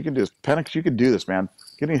 Washington. You can do this. Penix, you can do this, man.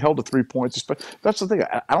 Getting held to 3 points. That's the thing.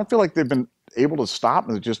 I don't feel like they've been able to stop.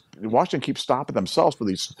 And just Washington keeps stopping themselves for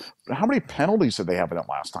these. How many penalties did they have in that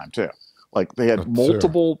last time, too? Like they had Two.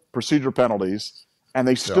 multiple procedure penalties, and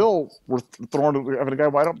they Yeah. still were throwing having a guy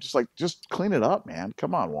wide open. Just clean it up, man.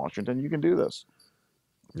 Come on, Washington. You can do this.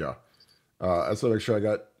 Yeah. I just want to make sure I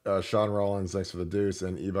got Sean Rollins. Thanks for the deuce.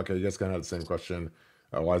 And Ebuka, you guys kind of had the same question.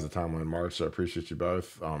 Why is the timeline in March? So I appreciate you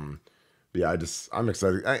both. But yeah, I'm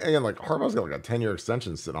excited. Again, like Harbaugh's got like a 10-year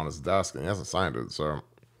extension sitting on his desk and he hasn't signed it. So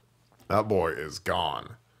that boy is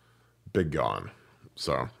gone. Big gone.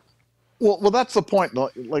 So Well, that's the point.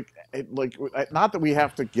 Not that we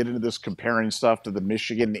have to get into this comparing stuff to the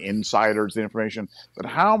Michigan insiders, the information, but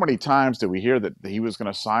how many times did we hear that he was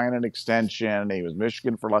going to sign an extension? He was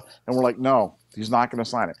Michigan for life, and we're like, no, he's not going to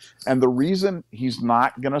sign it. And the reason he's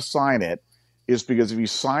not going to sign it is because if he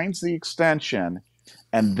signs the extension,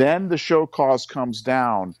 and then the show cause comes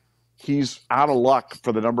down, he's out of luck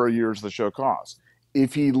for the number of years the show cause.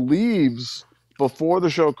 If he leaves before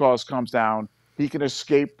the show cause comes down, he can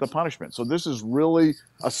escape the punishment. So this is really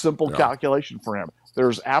a simple yeah. calculation for him.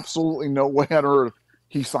 There's absolutely no way on earth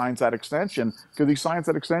he signs that extension, because he signs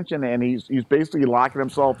that extension and he's basically locking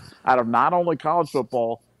himself out of not only college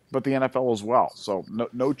football but the NFL as well. So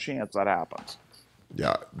no chance that happens.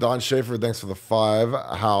 Yeah. Don Schaefer, thanks for the 5.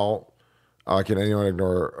 How can anyone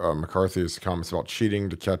ignore McCarthy's comments about cheating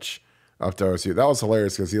to catch up to OSU? That was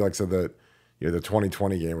hilarious because he like said that the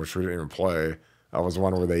 2020 game, which we didn't even play, was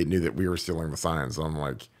one where they knew that we were stealing the signs. And I'm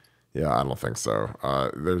like, yeah, I don't think so.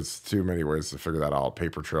 There's too many ways to figure that out.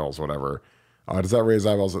 Paper trails, whatever. Does that raise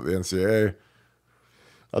eyeballs at the NCAA?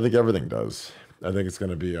 I think everything does. I think it's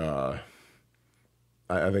going to be. I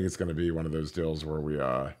think it's going to be one of those deals where we.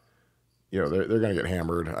 They're going to get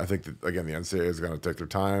hammered. I think that again, the NCAA is going to take their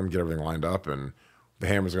time, get everything lined up, and the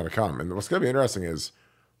hammer's going to come. And what's going to be interesting is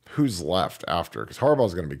who's left after, because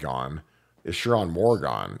Harbaugh's going to be gone. Is Sharon Moore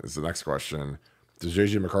gone? Is the next question. Does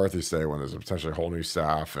JJ McCarthy stay when there's a potentially whole new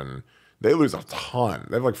staff? And they lose a ton.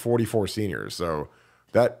 They have like 44 seniors. So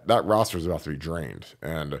that roster is about to be drained.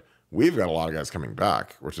 And we've got a lot of guys coming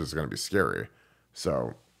back, which is going to be scary.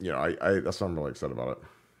 So, I that's what I'm really excited about it.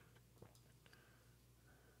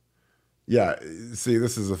 Yeah, see,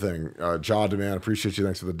 this is the thing. Jaw Demand, appreciate you.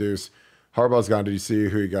 Thanks for the deuce. Harbaugh's gone. Did you see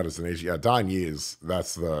who he got as an agent? Yeah, Don Yee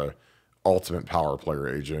that's the ultimate power player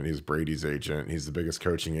agent. He's Brady's agent. He's the biggest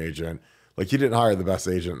coaching agent. Like, he didn't hire the best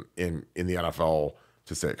agent in the NFL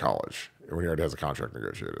to stay at college when he already has a contract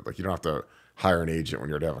negotiated. Like, you don't have to hire an agent when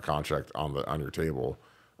you already have a contract on your table.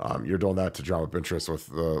 You're doing that to drum up interest with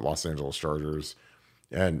the Los Angeles Chargers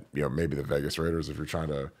and maybe the Vegas Raiders if you're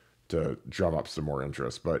trying to drum up some more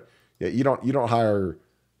interest. But yeah, you don't hire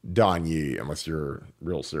Don Yee unless you're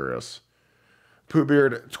real serious.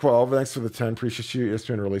 Poohbeard 12, thanks for the 10. Appreciate you.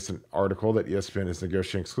 ESPN released an article that ESPN is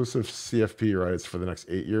negotiating exclusive CFP rights for the next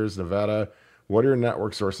 8 years. Nevada, what are your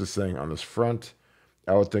network sources saying on this front?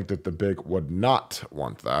 I would think that the big would not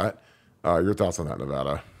want that. Your thoughts on that,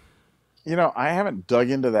 Nevada? I haven't dug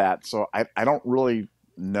into that, so I don't really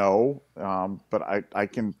know. But I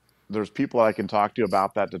can. There's people I can talk to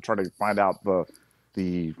about that to try to find out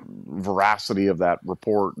the veracity of that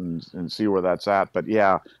report and see where that's at. But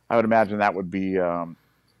yeah, I would imagine that would be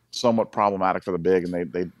somewhat problematic for the big, and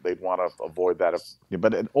they'd want to avoid that.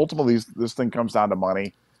 But ultimately, this thing comes down to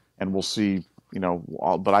money, and we'll see.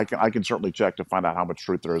 But I can certainly check to find out how much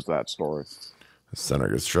truth there is to that story. The center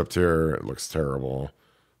gets stripped here. It looks terrible.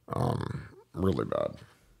 Really bad.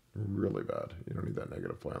 Really bad. You don't need that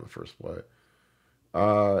negative play on the first play.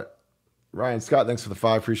 Ryan Scott, thanks for the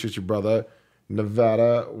 5. Appreciate you, brother.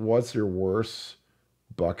 Nevada, what's your worst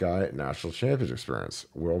Buckeye national championship experience?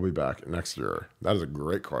 We'll be back next year. That is a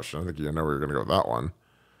great question. I think you know where you're going to go with that one.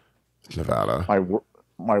 Nevada.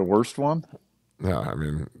 My worst one? Yeah, I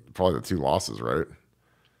mean, probably the 2 losses, right?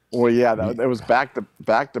 Well, yeah, that was back to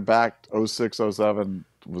back 06, 07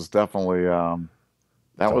 was definitely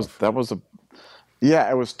that was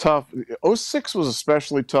it was tough. 06 was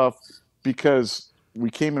especially tough because we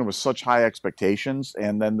came in with such high expectations,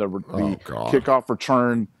 and then the kickoff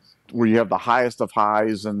return where you have the highest of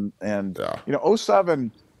highs, and yeah. 07,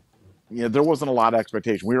 there wasn't a lot of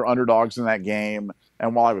expectation. We were underdogs in that game,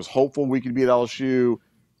 and while I was hopeful we could beat LSU,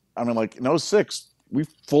 I mean, like in 06, we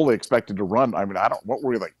fully expected to run. I mean, what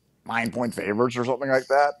were we, like 9-point favorites or something like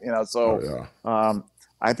that?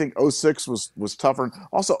 I think 06 was tougher.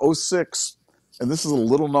 Also 06, and this is a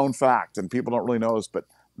little known fact, and people don't really know this, but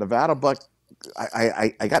Nevada Buck,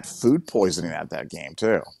 I got food poisoning at that game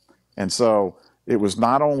too. And so it was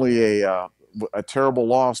not only a terrible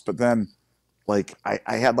loss, but then like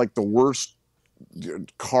I had like the worst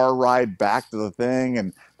car ride back to the thing,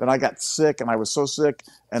 and then I got sick, and I was so sick,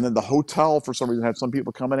 and then the hotel for some reason had some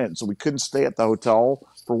people coming in, so we couldn't stay at the hotel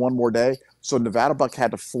for one more day. So Nevada Buck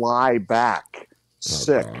had to fly back Oh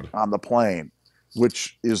sick God. on the plane,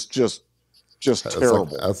 which is just It's like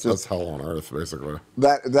terrible. that's Just hell on earth, basically.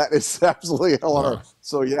 that is absolutely hell on Yeah. earth.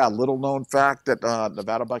 So yeah, little known fact that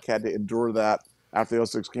Nevada Buck had to endure that after the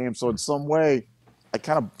 '06 game. So in some way,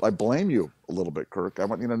 I blame you a little bit, Kirk. I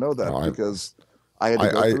want you to know No, that because I had to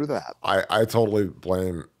go I, through that. I totally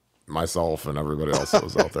blame myself and everybody else that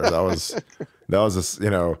was out there. That was just,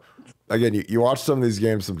 again, you watch some of these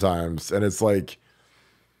games sometimes, and it's like,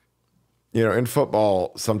 in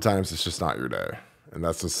football, sometimes it's just not your day. And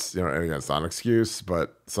that's just, and again, it's not an excuse,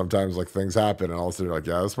 but sometimes like things happen and all of a sudden you're like,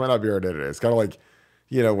 yeah, this might not be our day today. It's kind of like,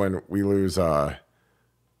 when we lose, oh,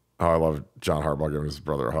 I love John Harbaugh giving his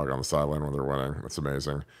brother a hug on the sideline when they're winning. That's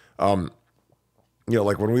amazing. Um,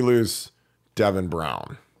 like when we lose Devin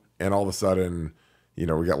Brown and all of a sudden, we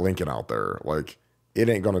got Lincoln out there, like it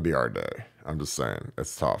ain't going to be our day. I'm just saying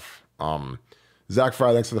it's tough. Zach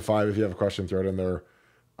Fry, thanks for the 5. If you have a question, throw it in there.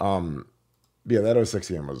 Yeah, that '06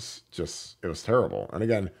 game was it was terrible. And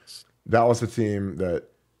again, that was the team that,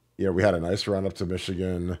 we had a nice run up to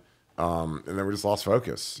Michigan. And then we just lost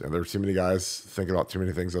focus. And there were too many guys thinking about too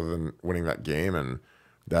many things other than winning that game. And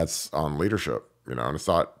that's on leadership, and it's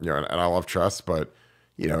not, and I love Tress, but,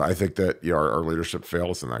 I think that, our leadership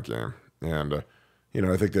failed us in that game. And,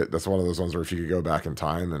 I think that that's one of those ones where if you could go back in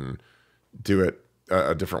time and do it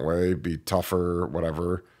a different way, be tougher,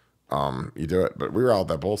 whatever, you do it. But we were out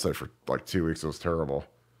that bowl site for like 2 weeks. It was terrible.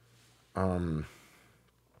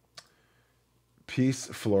 Peace,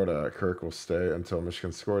 Florida. Kirk will stay until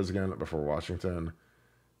Michigan scores again before Washington.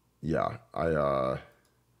 Yeah, oh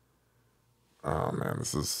man,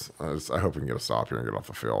 this is. I hope we can get a stop here and get off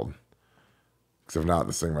the field. Because if not,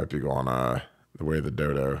 this thing might be going the way of the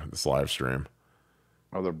dodo. This live stream.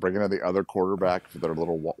 Oh, they're bringing in the other quarterback for their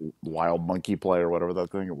little wild monkey play or whatever that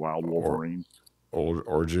thing, wild Or Wolverine. old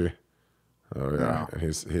Orgy. Oh yeah, Yeah. and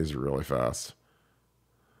he's really fast.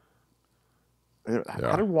 How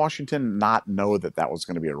Yeah, did Washington not know that that was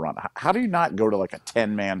going to be a run? How do you not go to like a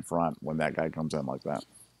 10-man front when that guy comes in like that?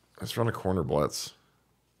 let's run a corner blitz.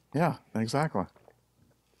 Yeah, exactly.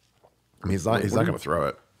 I mean, he's What not do going you? to throw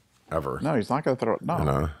it ever. No, he's not going to throw it. You No.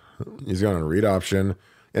 know, he's going to read option.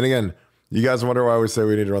 And again, you guys wonder why we say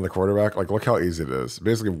we need to run the quarterback? Like, look how easy it is.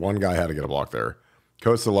 Basically, one guy had to get a block there.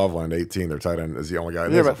 Costa Loveland, 18, their tight end, is the only guy.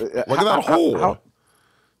 Yeah, Look but at that hole.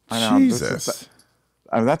 I know Jesus.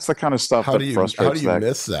 I mean, that's the kind of stuff that How do frustrates you that.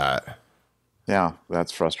 miss that? Yeah,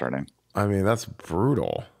 that's frustrating. I mean, that's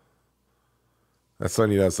brutal. That's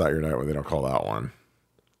when you know it's not your night when they don't call that one.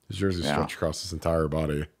 His jersey Yeah. stretched across his entire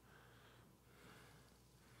body.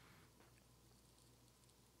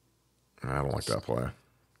 I don't like that play.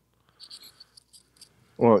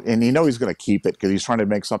 Well, and he's going to keep it because he's trying to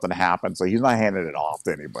make something happen. So he's not handing it off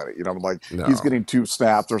to anybody. Like he's No. getting 2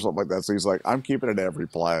 snaps or something like that. So he's like, I'm keeping it every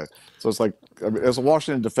play. So it's like, I mean, as a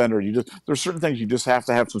Washington defender, there's certain things you just have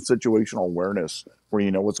to have some situational awareness where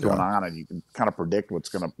you know what's going Yeah. on and you can kind of predict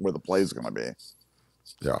where the play is going to be.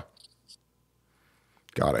 Yeah.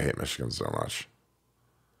 God, I hate Michigan so much.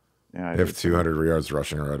 Yeah, They have 200 yards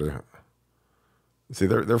rushing already. See,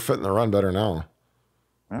 they're fitting the run better now.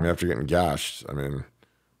 I mean, after getting gashed, I mean,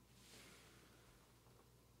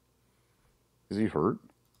 is he hurt?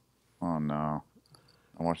 Oh no,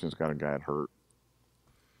 Washington's got a guy that hurt.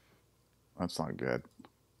 That's not good.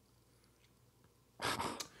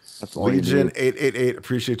 That's all you Legion need. 888,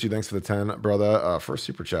 appreciate you. Thanks for the 10, brother. First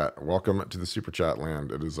super chat. Welcome to the super chat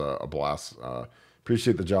land. It is a blast.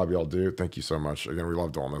 Appreciate the job y'all do. Thank you so much. Again, we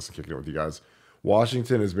love doing this and kicking it with you guys.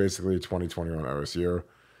 Washington is basically 2021 OSU.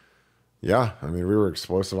 Yeah, I mean, we were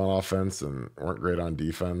explosive on offense and weren't great on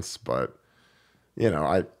defense, but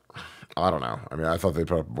I don't know. I mean, I thought they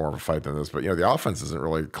put up more of a fight than this, but the offense isn't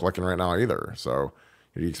really clicking right now either. So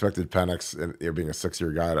you expected Penix, being a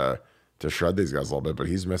 6-year guy, to shred these guys a little bit, but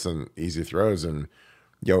he's missing easy throws. And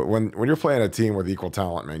when you're playing a team with equal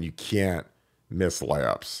talent, man, you can't miss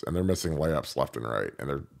layups, and they're missing layups left and right, and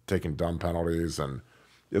they're taking dumb penalties, and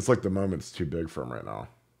it's like the moment's too big for them right now.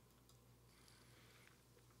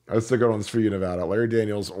 That's the good ones for you, Nevada. Larry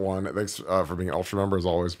Daniels, 1. Thanks for being an ultra member as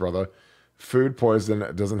always, brother. Food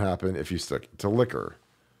poison doesn't happen if you stick to liquor.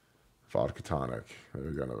 Vodka tonic. There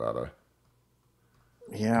you go, Nevada.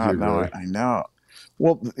 Yeah, no, I know.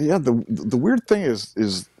 Well, yeah, the weird thing is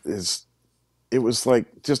it was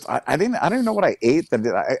like just I didn't know what I ate.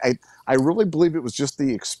 That I really believe it was just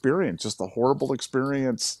the experience, just the horrible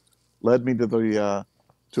experience led me to the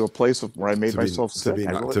to a place where I made myself sick.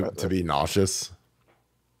 To be nauseous.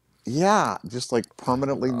 Yeah, just like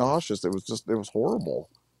permanently nauseous. It was horrible.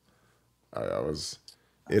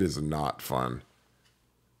 It is not fun.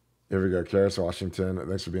 Here we go, Karis Washington.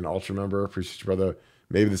 Thanks for being an Ultra member. Appreciate you, brother.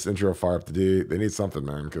 Maybe this intro will fire up the D. They need something,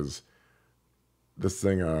 man, because this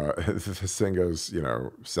thing this thing goes,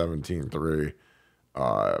 17-3.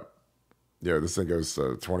 This thing goes to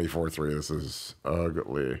 24-3. This is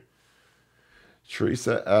ugly.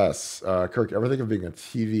 Teresa S. Kirk, ever think of being a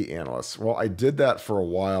TV analyst? Well, I did that for a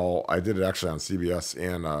while. I did it actually on CBS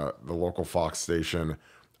and the local Fox station.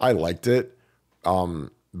 I liked it,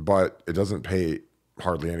 but it doesn't pay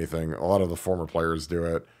hardly anything. A lot of the former players do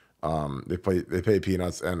it. They pay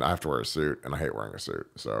peanuts, and I have to wear a suit, and I hate wearing a suit.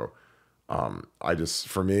 So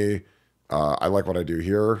for me, I like what I do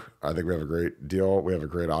here. I think we have a great deal. We have a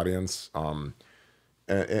great audience. And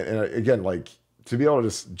again, like, to be able to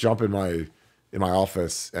just jump in my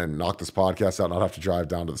office and knock this podcast out, not have to drive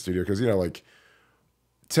down to the studio, because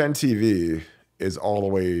 10 TV is all the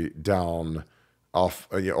way down off.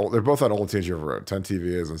 They're both on Old Tangier Road. 10 TV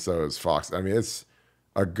is, and so is Fox. I mean, it's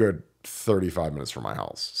a good 35 minutes from my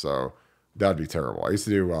house, so that'd be terrible. I used to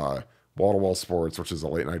do Wall to Wall Sports, which is a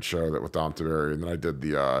late night show that with Dom Taveri, and then I did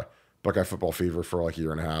the Buckeye Football Fever for like a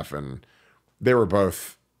year and a half, and they were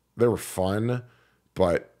fun,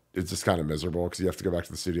 but it's just kind of miserable because you have to go back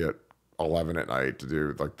to the studio at 11 at night to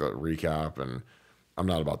do like the recap, and I'm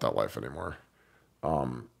not about that life anymore.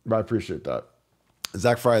 But I appreciate that.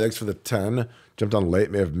 Zach Fry, thanks for the 10. Jumped on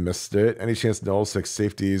late, may have missed it. Any chance Noel 6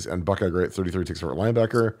 safeties and Buckeye Great 33 takes for a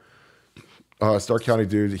linebacker? Stark County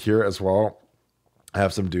dude here as well. I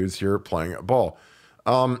have some dudes here playing ball.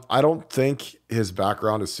 I don't think his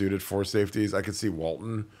background is suited for safeties. I could see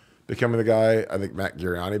Walton becoming the guy. I think Matt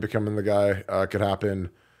Giriani becoming the guy could happen.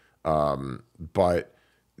 But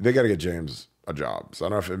they got to get James a job. So I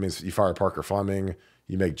don't know if it means you fire Parker Fleming,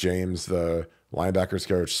 you make James the linebackers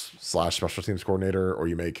coach / special teams coordinator, or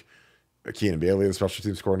you make Keenan Bailey the special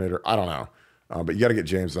teams coordinator. I don't know. But you got to get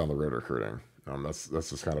James on the road recruiting. That's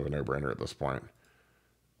just kind of a no-brainer at this point.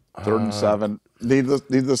 3rd and 7.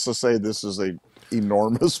 Needless to say, this is a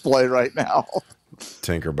enormous play right now.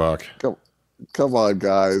 Tinker Buck. Come on,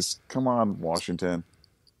 guys. Come on, Washington.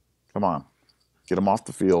 Come on. Get them off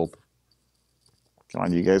the field. Come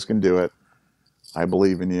on, you guys can do it. I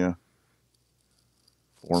believe in you.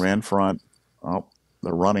 4-man front. Oh,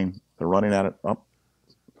 they're running. They're running at it. Oh.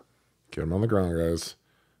 Get them on the ground, guys.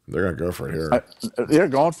 They're going to go for it here. They're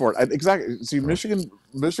going for it. Exactly. See, Michigan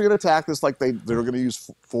attacked this like they're going to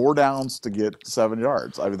use 4 downs to get 7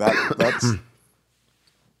 yards. I mean, that's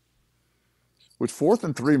with 4th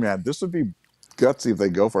and 3, man. This would be gutsy if they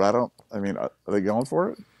go for it. Are they going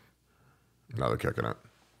for it? No, they're kicking it.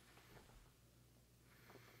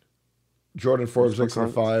 Jordan Forbes makes it a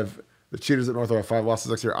 5. The Cheetahs at North have 5 losses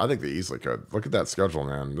next year. I think they easily could. Look at that schedule,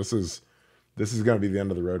 man. This is going to be the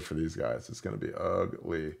end of the road for these guys. It's going to be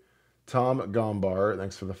ugly. Tom Gombar,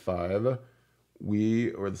 thanks for the 5.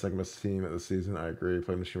 We were the second best team of the season. I agree.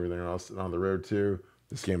 Played Michigan, everything else, and on the road too.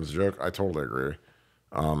 This game is a joke. I totally agree.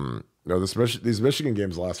 These Michigan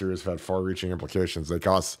games last year have had far-reaching implications. They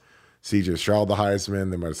cost C.J. Stroud the Heisman.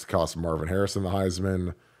 They might have cost Marvin Harrison the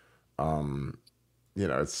Heisman.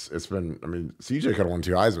 It's been. I mean, CJ could have won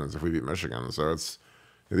 2 Heismans if we beat Michigan. So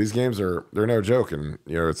these games they're no joke. And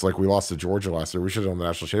it's like we lost to Georgia last year. We should have won the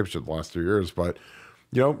national championship the last 2 years. But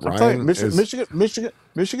Ryan,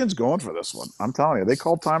 Michigan's going for this one. I'm telling you, they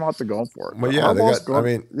called timeout to go for it. Well, yeah,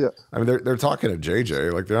 they're talking to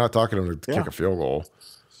JJ. Like they're not talking to him to kick a field goal.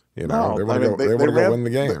 They want to go win the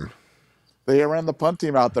game. They ran the punt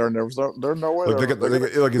team out there, and there's no way.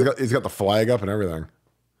 He's got the flag up and everything.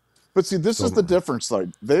 But see, this is the difference, though.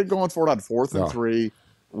 They're going for it on 4th and 3.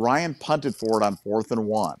 Ryan punted for it on 4th and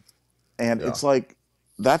 1, and it's like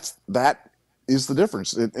that is the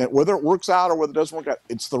difference. Whether it works out or whether it doesn't work out,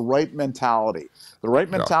 it's the right mentality. The right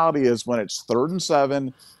mentality is when it's 3rd and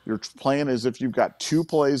 7, you're playing as if you've got 2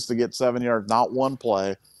 plays to get 7 yards, not 1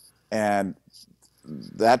 play, and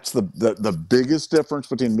that's the biggest difference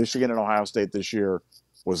between Michigan and Ohio State this year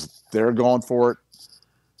was they're going for it.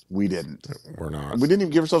 We didn't. We're not. We didn't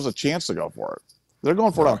even give ourselves a chance to go for it. They're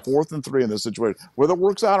going for it on 4th and 3 in this situation. Whether it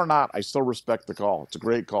works out or not, I still respect the call. It's a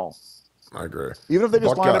great call. I agree. Even if they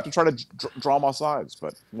just line up to try to draw them off sides,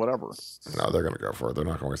 but whatever. No, they're going to go for it. They're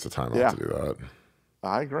not going to waste the time to do that.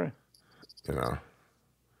 I agree.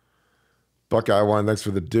 Buckeye one, thanks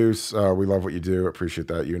for the deuce. We love what you do. Appreciate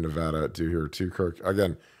that. You in Nevada do here too, Kirk.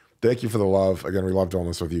 Again, thank you for the love. Again, we love doing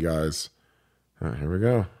this with you guys. All right, here we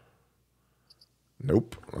go.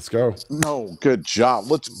 Nope. Let's go. No, good job.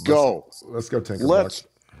 Let's go. Let's go, Tinker.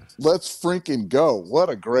 Let's freaking go. What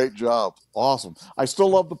a great job. Awesome. I still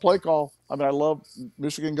love the play call. I mean, I love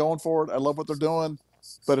Michigan going for it. I love what they're doing.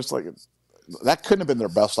 But it's like that couldn't have been their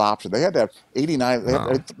best option. They had to have 89.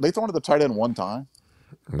 No, They thrown to the tight end one time.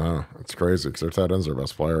 no, it's crazy because their tight end's their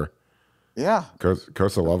best player. Yeah.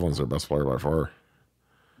 Costa Loveland's their best player by far.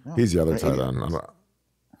 Yeah. He's the other tight end.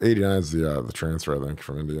 89 is the transfer, I think,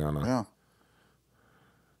 from Indiana. Yeah.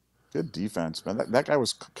 Good defense, man. That guy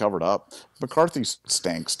was covered up. McCarthy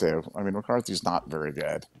stinks too. I mean, McCarthy's not very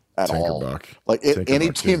good at all. Like any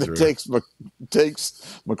team that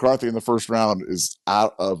takes McCarthy in the first round is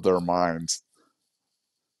out of their minds.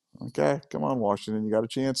 Okay, come on, Washington. You got a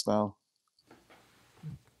chance now.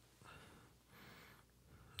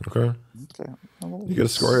 Okay. You get a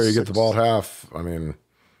score here. You get the ball at half. I mean,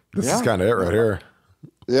 this is kind of it right here.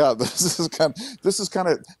 Yeah, this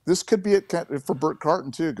could be it for Burt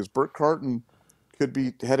Carton too, because Burt Carton could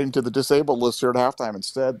be heading to the disabled list here at halftime.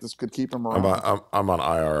 Instead, this could keep him around. I'm on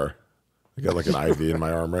IR. I got like an IV in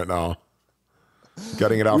my arm right now.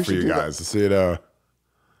 Gutting it out for you guys to see it.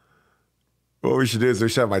 What we should do is we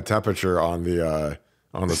should have my temperature on the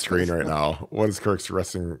screen right now. What is Kirk's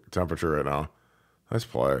resting temperature right now? Nice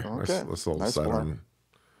play. Okay. Nice little side on.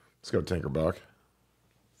 Let's go Tinkerbuck.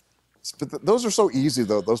 But those are so easy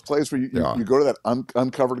though. Those plays where you go to that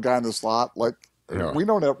uncovered guy in the slot. Like we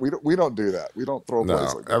don't do that. We don't throw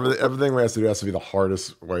plays like that. Everything we have to do has to be the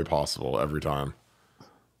hardest way possible every time.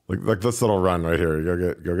 Like this little run right here.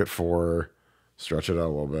 You go get 4, stretch it out a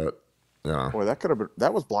little bit. Yeah. Boy,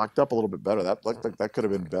 that was blocked up a little bit better. That looked like that could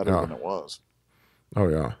have been better than it was. Oh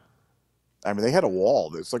yeah. I mean, they had a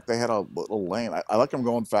wall. It's like they had a little lane. I like them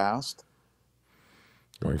going fast.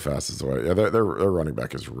 Going fast is the way. Yeah, their running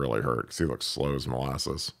back is really hurt because he looks slow as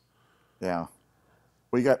molasses. Yeah.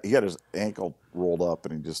 Well, he got his ankle rolled up,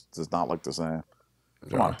 and he just does not look the same.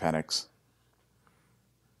 Come on, Penix.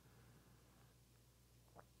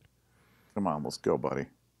 Come on, let's go, buddy.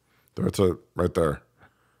 That's it right there.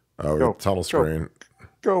 Tunnel screen.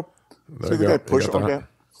 Go. There you go. Push him again.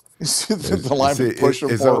 You see the lineman push him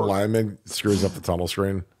forward. Is that lineman screws up the tunnle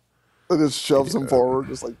screen? It just shoves him forward,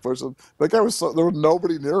 just like pushes him. That guy there was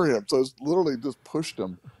nobody near him, so it's literally just pushed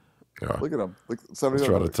him. Yeah. Look at him. Like let's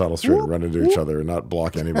try to tunnel straight and run into each other and not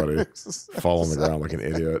block anybody. Fall on the ground like an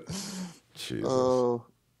idiot. Jesus. Got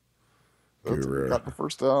the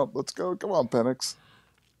first down. Let's go. Come on, Penix.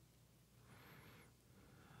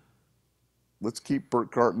 Let's keep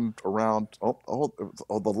Burt Carton around. Oh,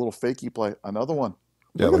 the little fakey play. Another one.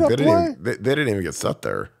 Yeah, like they didn't even get set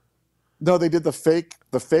there. No, they did the fake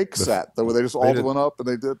set where they just all went up and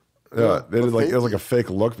they did. Yeah, they did it was like a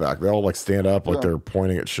fake look back. They all like stand up like they're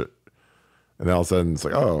pointing at shit, and then all of a sudden it's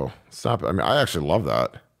like, oh, stop it. I mean, I actually love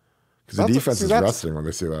that because the defense is resting when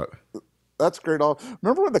they see that. That's great.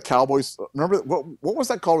 Remember when the Cowboys? Remember what was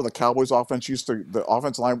that called? Where the Cowboys offense the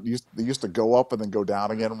offense line used to go up and then go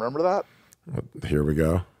down again. Remember that? Here we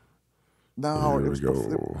go. No, here we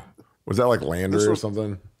go. Was that like Landry or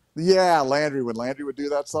something? Yeah, Landry. When Landry would do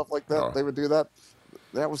that stuff like that, they would do that.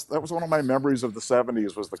 That was one of my memories of the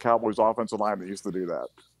 '70s. Was the Cowboys offensive line that used to do that?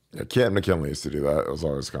 Yeah, Cam McKinley used to do that. It was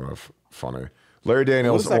always kind of funny. Larry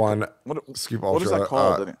Daniels won Scoop Ultra. What is that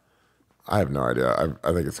called? I have no idea.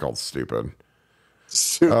 I think it's called stupid.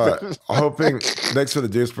 Hoping. Thanks for the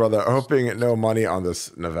deuce, brother. Hoping no money on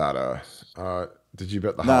this Nevada. Did you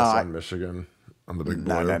bet the house on Michigan on the big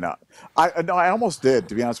blue? No. I almost did,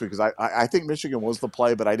 to be honest with you, because I think Michigan was the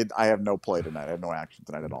play, but I have no play tonight. I have no action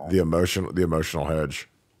tonight at all. The emotional hedge.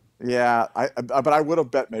 Yeah, but I would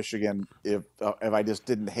have bet Michigan if I just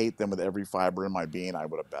didn't hate them with every fiber in my being. I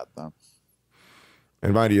would have bet them.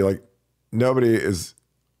 And mind you, like nobody is.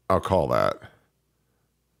 I'll call that.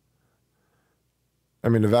 I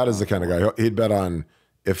mean, Nevada's the kind of guy he'd bet on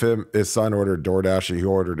if his son ordered DoorDash, he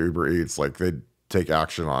ordered Uber Eats. Like they'd take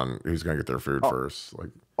action on who's going to get their food first. Like,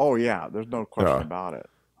 oh yeah, there's no question about it.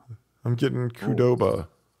 I'm getting Qdoba.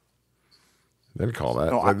 They didn't call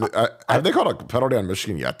that. No, have they called a penalty on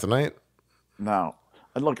Michigan yet tonight? No.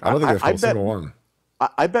 And look, I don't think they've called a single one.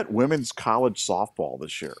 I bet women's college softball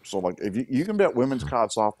this year. So like, if you can bet women's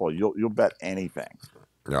college softball, you'll bet anything.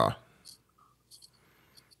 Yeah.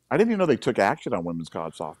 I didn't even know they took action on women's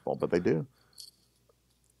college softball, but they do.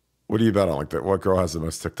 What do you bet on? Like that? What girl has the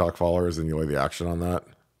most TikTok followers, and you lay the action on that?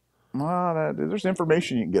 There's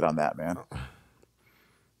information you can get on that, man.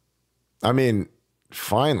 I mean,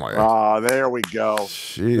 finally. There we go.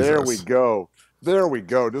 Jesus. There we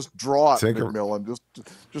go. Just draw it, McMillan.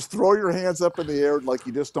 Just throw your hands up in the air like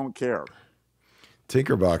you just don't care.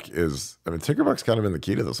 Tinkerbuck's kind of been the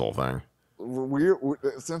key to this whole thing.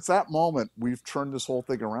 since that moment, we've turned this whole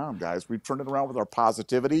thing around, guys. We've turned it around with our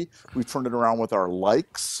positivity. We've turned it around with our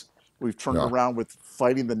likes. We've turned it Yeah. around with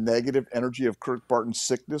fighting the negative energy of Kirk Barton's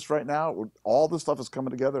sickness right now. All this stuff is coming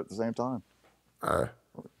together at the same time. I'm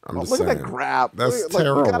just Look at that saying. grab. That's Like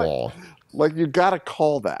terrible. you gotta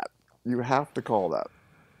call that. You have to call that.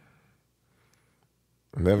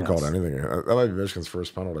 And they haven't called Yes. anything. That might be Michigan's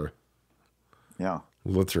first penalty. Yeah.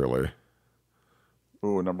 Literally.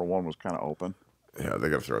 Ooh, number one was kind of open. Yeah, they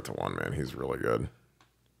got to throw it to one, man. He's really good.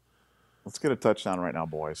 Let's get a touchdown right now,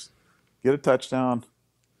 boys. Get a touchdown.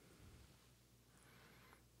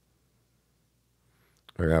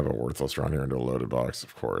 They're going to have a worthless run here into a loaded box,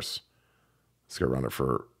 of course. Let's go run it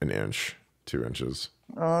for an inch, 2 inches.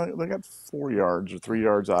 They got 4 yards or 3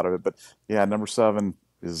 yards out of it. But, yeah, number 7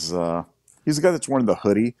 is he's the guy that's wearing the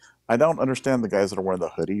hoodie. I don't understand the guys that are wearing the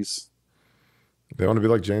hoodies. They want to be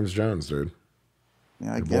like James Jones, dude.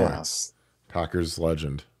 Yeah, I Good boy. guess. Packers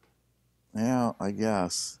legend. Yeah, I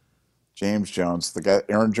guess. James Jones, the guy,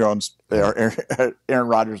 Aaron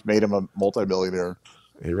Rodgers made him a multimillionaire.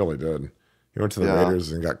 He really did. He went to the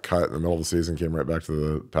Raiders and got cut in the middle of the season, came right back to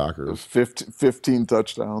the Packers. 15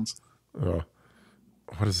 touchdowns.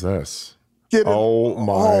 What is this? Get it. Oh,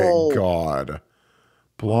 my God.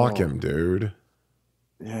 Block him, dude.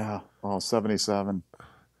 Yeah. Oh, 77.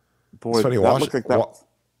 Boy, It's funny, that looked like that.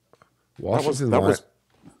 Washington,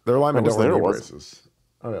 their linemen don't wear knee braces.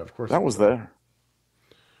 Oh, yeah, of course. That was there.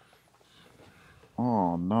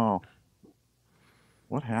 Oh, no.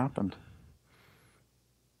 What happened?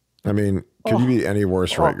 I mean, could you be any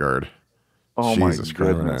worse right guard? Oh, Jesus my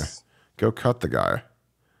goodness. Christ. Go cut the guy.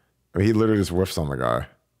 I mean, he literally just whiffs on the guy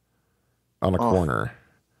on a corner.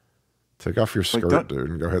 Take off your skirt, dude,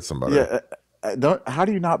 and go hit somebody. Yeah. How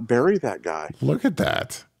do you not bury that guy? Look at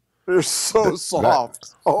that. They're so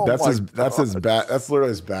soft. That's as bad. That's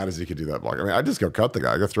literally as bad as you could do that block. I mean, I just go cut the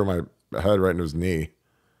guy. I go throw my head right into his knee.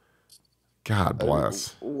 God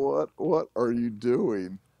bless. What are you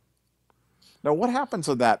doing? Now, what happens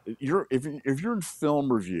on that? If you're in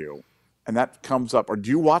film review and that comes up, or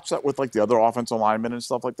do you watch that with like the other offensive linemen and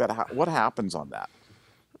stuff like that? What happens on that?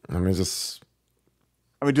 I mean,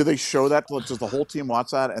 do they show that? Does the whole team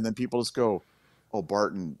watch that, and then people just go, "Oh,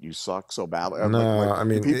 Barton, you suck so badly"? No, I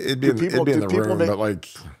mean, it'd be in the room, but like,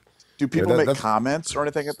 do people make comments or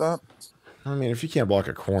anything like that? I mean, if you can't block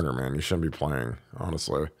a corner, man, you shouldn't be playing,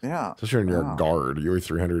 honestly. Yeah. Especially when you're a guard. You weigh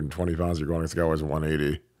 320 pounds, you're going against a guy who weighs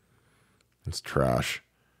 180. It's trash.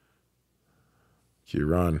 Q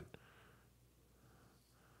run.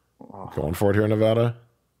 Going for it here in Nevada?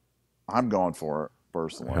 I'm going for it,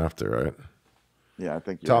 personally. Have to, right? Yeah, I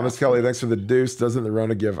think Thomas Kelly, thanks for the deuce. Doesn't the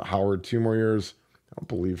Rona give Howard 2 more years? I don't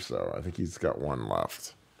believe so. I think he's got 1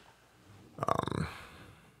 left.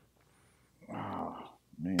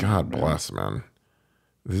 God bless, man.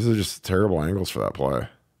 These are just terrible angles for that play.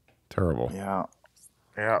 Terrible. Yeah,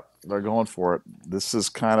 they're going for it. This is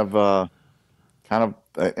kind of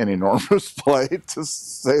an enormous play, to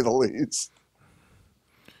say the least.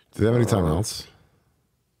 Do they have any timeouts?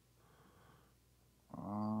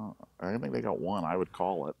 I think they got 1. I would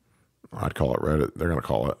call it. I'd call it right. They're going to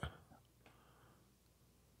call it.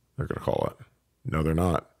 They're going to call it. No, they're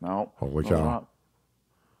not. No. Holy no, cow.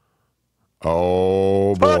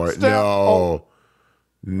 Oh, boy. Touchdown. No.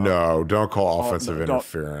 No, don't call offensive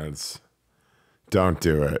interference. Don't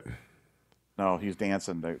do it. No, he's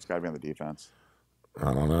dancing. It's got to be on the defense.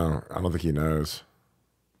 I don't know. I don't think he knows.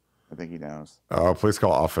 I think he knows. Oh, please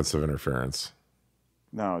call offensive interference.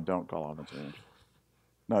 No, don't call offensive interference.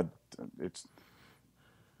 No,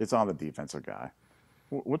 it's on the defensive guy.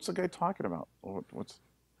 What's the guy talking about?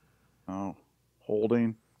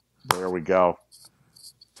 Holding. There we go.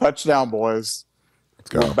 Touchdown, boys. Let's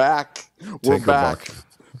go. We're back. We're back.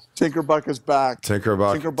 Tinkerbuck is back.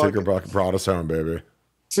 Tinkerbuck brought us home, baby.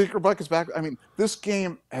 Tinkerbuck is back. I mean, this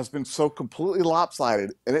game has been so completely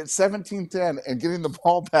lopsided, and it's 17-10 and getting the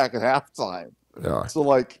ball back at halftime. Yeah.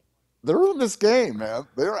 So, they're in this game, man.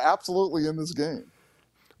 They're absolutely in this game.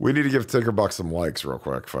 We need to give Tinkerbuck some likes real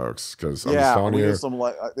quick, folks, because I'm just telling you, ever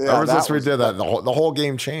since we did that, the whole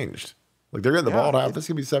game changed. Like, they're getting the ball at half. This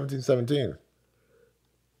could be 17-17.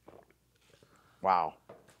 Wow.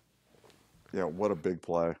 Yeah, what a big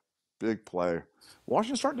play. Big play.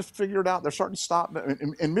 Washington's starting to figure it out. They're starting to stop.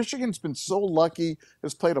 And Michigan's been so lucky,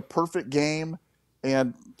 has played a perfect game.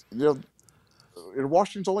 And,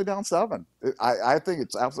 Washington's only down 7. I think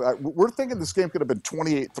it's absolutely – we're thinking this game could have been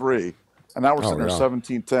 28-3, and now we're sitting there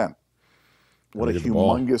 17-10. What a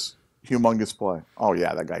humongous play. Oh,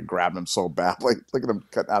 yeah, that guy grabbed him so badly. Look at him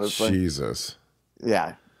cutting out his thing. Jesus.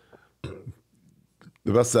 Yeah.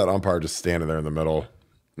 The best is that umpire just standing there in the middle,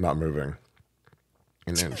 not moving.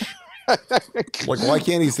 An inch. Like, why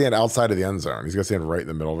can't he stand outside of the end zone? He's got to stand right in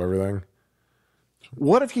the middle of everything.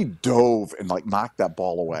 What if he dove and like knocked that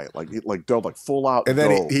ball away? Like he like dove like full out And then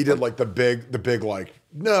dove. he did like the big like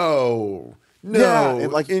no, Yeah,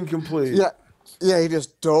 and like incomplete. yeah, yeah, he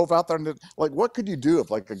just dove out there and did, like what could you do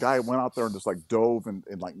if like a guy went out there and just like dove and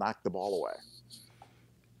like knocked the ball away?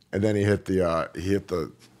 And then he hit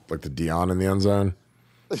the like the Dion in the end zone.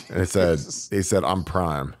 And he said, I'm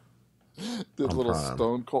prime. Did I'm a little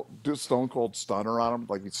prime. stone cold stunner on him,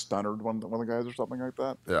 like he stunnered one of the guys or something like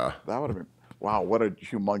that. Yeah. That would have been wow, what a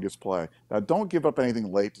humongous play. Now don't give up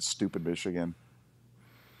anything late to stupid Michigan.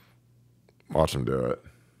 Watch him do it.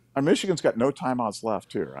 And Michigan's got no timeouts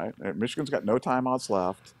left too, right? Michigan's got no timeouts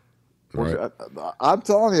left. Right. I'm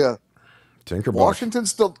telling you, Tinkerbuck.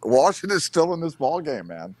 Washington's still in this ball game,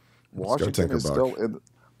 man. Let's go, Washington is still Tinkerbuck. in.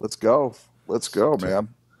 Let's go, man.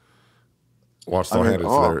 Watch, they'll hand it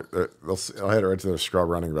to they'll hand it right to their scrub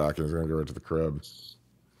running back, and he's going to go right to the crib.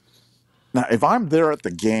 Now, if I'm there at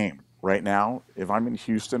the game right now, if I'm in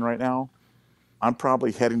Houston right now, I'm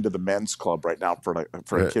probably heading to the men's club right now for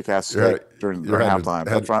a kick-ass steak during halftime.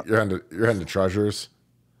 That's right. You're heading to Treasures.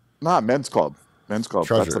 Nah, men's club. Men's club.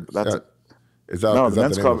 Treasure. Is that the name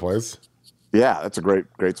of the place? Yeah, that's a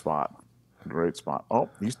great spot. Great spot. Oh,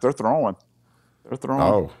 they're throwing. They're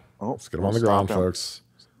throwing. Oh, let's get them on the ground, folks.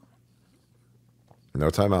 No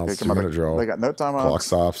timeouts. 2-minute drill. They got no timeouts. Clock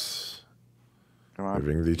stops. Come on.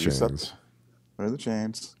 Moving the chains. Move the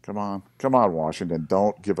chains. Come on, Washington.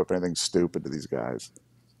 Don't give up anything stupid to these guys.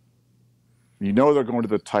 You know they're going to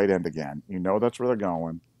the tight end again. You know that's where they're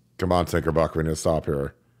going. Come on, Tinkerbuck. We need to stop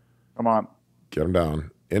here. Come on. Get them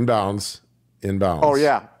down. Inbounds. Oh,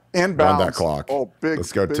 yeah. Inbounds. Run that clock. Oh, big.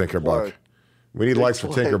 Let's go, Tinkerbuck. Play. We need likes for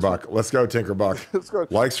Tinkerbuck. Let's go, Tinkerbuck. Let's go.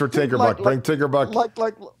 Likes for Tinkerbuck. Bring Tinkerbuck.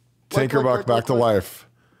 Tinkerbuck back to life.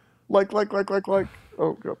 Like.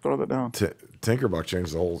 Oh, go throw that down. Tinkerbuck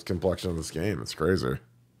changed the whole complexion of this game. It's crazy.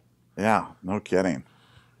 Yeah, no kidding.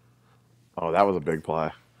 Oh, that was a big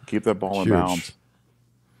play. Keep that ball in bounds.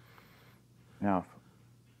 Yeah.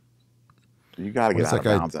 You got to get out of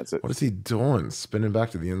bounds. That's it. What is he doing? Spinning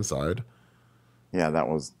back to the inside? Yeah, that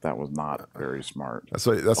was not very smart. That's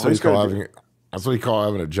what you call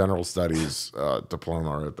having a general studies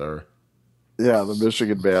diploma right there. Yeah, the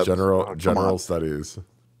Michigan bad. General studies.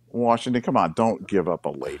 Washington, come on. Don't give up a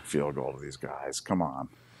late field goal to these guys. Come on.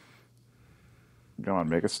 Go on,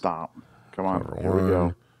 make a stop. Come on. Here we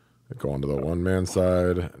go. Go on to the one-man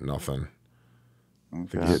side. Nothing.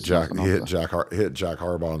 Okay, he hit Jack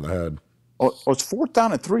Harbaugh on the head. Oh, it's 4th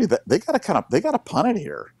down and 3. They gotta punt it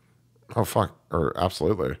here. Oh fuck. Or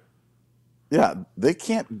absolutely. Yeah, they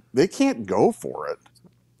can't go for it.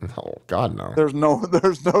 No, God no. There's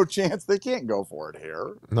no chance they can't go for it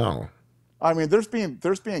here. No. I mean, there's being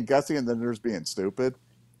gutsy and then there's being stupid.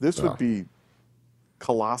 This would be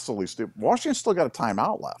colossally stupid. Washington's still got a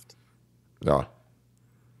timeout left. Yeah.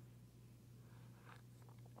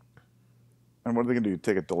 And what are they going to do?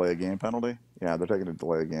 Take a delay of game penalty? Yeah, they're taking a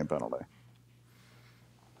delay of game penalty.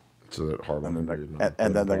 So that Harbaugh and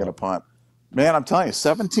then they're going to punt. Man, I'm telling you,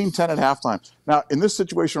 17-10 at halftime. Now, in this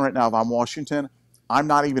situation right now, if I'm Washington, I'm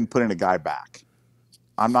not even putting a guy back.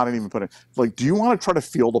 I'm not even putting – like, do you want to try to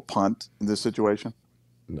field a punt in this situation?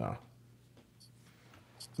 No.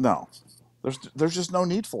 No. There's just no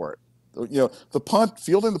need for it. You know,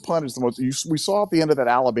 fielding the punt is the most – we saw at the end of that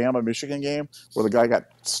Alabama-Michigan game where the guy got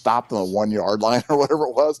stopped on the 1-yard line or whatever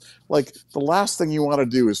it was. Like, the last thing you want to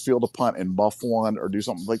do is field a punt and muff one or do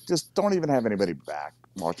something. Like, just don't even have anybody back,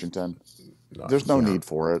 Washington. No, there's no need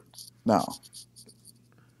for it. No.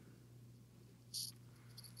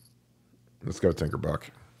 Let's go, Tinkerbuck.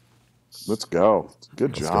 Let's go.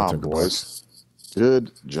 Good job, boys.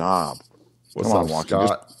 Good job. What's up,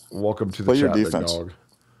 Scott? Welcome to the chat, big dog.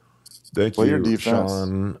 Thank you, your defense.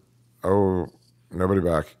 Sean. Oh, nobody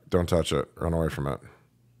back. Don't touch it. Run away from it.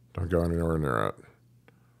 Don't go anywhere near it.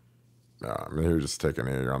 Yeah, I mean, he was just taking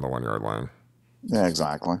it. You're on the 1-yard line. Yeah,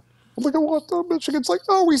 exactly. Look at what the Michigan's like.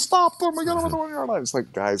 Oh, we stopped them. We got them on the 1-yard line. It's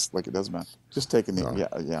like, guys, like it doesn't matter. Just take a knee.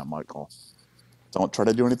 Yeah, Michael. Don't try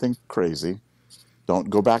to do anything crazy. Don't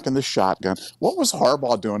go back in the shotgun. What was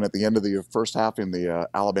Harbaugh doing at the end of the first half in the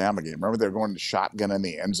Alabama game? Remember they were going to shotgun in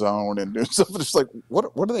the end zone and doing stuff. It's like,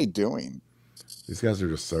 what are they doing? These guys are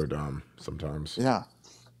just so dumb sometimes. Yeah.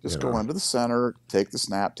 Just go into the center, take the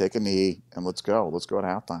snap, take a knee, and let's go. Let's go at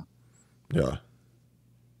halftime. Yeah.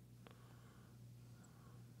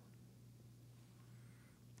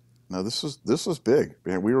 No, this was big.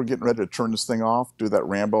 Man, we were getting ready to turn this thing off, do that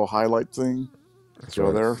Rambo highlight thing. That's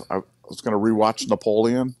go there. I was going to rewatch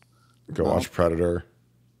Napoleon. Go watch Predator.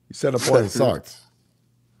 You said Napoleon sucked.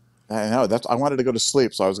 I know I wanted to go to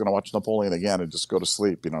sleep, so I was going to watch Napoleon again and just go to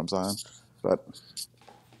sleep. You know what I'm saying? But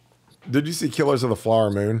Did you see Killers of the Flower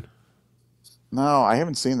Moon? no, I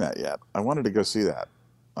haven't seen that yet. I wanted to go see that.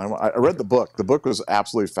 I read the book. The book was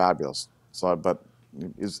absolutely fabulous. So, but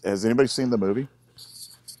has anybody seen the movie?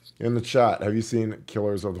 In the chat, have you seen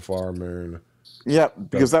Killers of the Flower Moon? Yeah, The,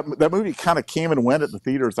 because that movie kind of came and went at the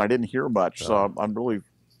theaters. I didn't hear much, yeah. so I'm really,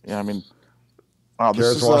 yeah. I mean, wow, this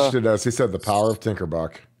Karis is Washington does. He said The Power of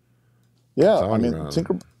Tinkerbuck. I'm yeah. I telling you,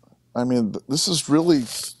 mean, man. this is really.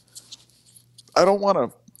 I don't want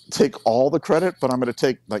to take all the credit, but I'm going to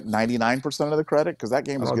take like 99% of the credit because that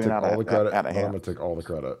game I is don't getting take all the credit, out of but I'm hand. gonna take all the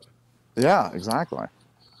credit. Yeah, exactly.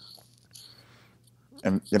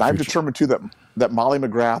 And I've Future. determined too that Molly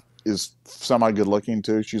McGrath is semi good looking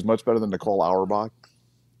too. She's much better than Nicole Auerbach.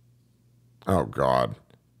 Oh God,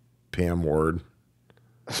 Pam Ward.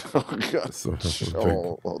 Oh God! So, That's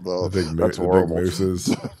the big horrible.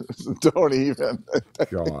 mooses. Don't even.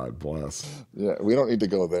 God bless. Yeah, we don't need to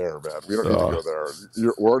go there, man. We don't need to Uh, go there.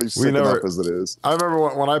 We're already we sick enough never. as it is. I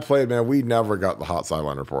remember when I played, man. We never got the hot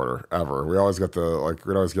sideline reporter ever. We always got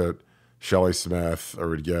we'd always get Shelley Smith, or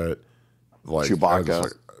we'd get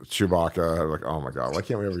Chewbacca. Chewbacca. I was like, oh my God, why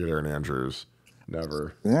can't we ever get Aaron Andrews?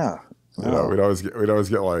 Never. Yeah. You know, we'd always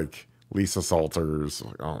get like Lisa Salters.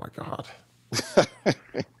 Like, oh my God.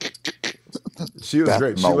 She was Beth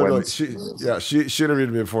great. Mullins. She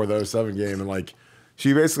interviewed me before the '07 game, and like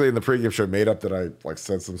she basically in the pregame show made up that I like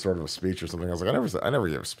said some sort of a speech or something. I was like, I never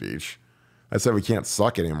gave a speech. I said we can't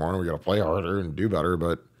suck anymore and we got to play harder and do better.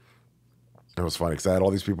 But it was funny because I had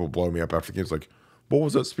all these people blow me up after games like, what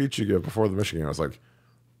was that speech you gave before the Michigan game? I was like,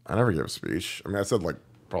 I never gave a speech. I mean, I said like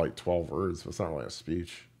probably 12 words, but it's not really a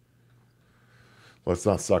speech. Let's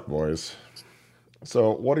not suck, boys.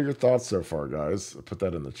 So, what are your thoughts so far, guys? Put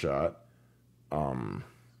that in the chat.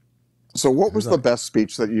 So, what was the best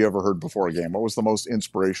speech that you ever heard before a game? What was the most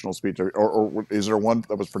inspirational speech, or is there one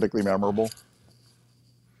that was particularly memorable?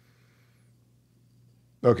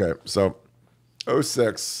 Okay, so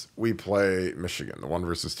 06, we play Michigan, the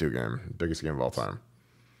 1-2 game, biggest game of all time.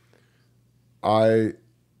 I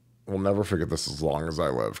will never forget this as long as I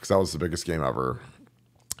live because that was the biggest game ever.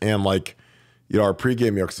 And like, you know, our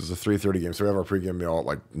pregame meal, because it was a 3:30 game, so we have our pregame meal at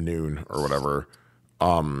like noon or whatever.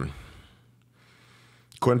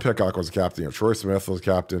 Quinn Pickhock was the captain. You know, Troy Smith was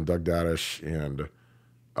captain, Doug Dadish, and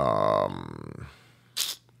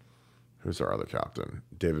who's our other captain?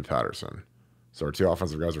 David Patterson. So our two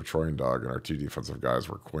offensive guys were Troy and Doug, and our two defensive guys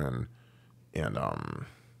were Quinn and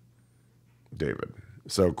David.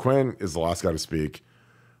 So Quinn is the last guy to speak.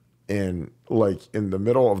 And like in the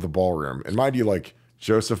middle of the ballroom, and mind you, like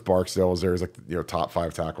Joseph Barksdale was there. He's like, you know, top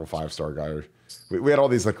 5 tackle, 5-star guy. We had all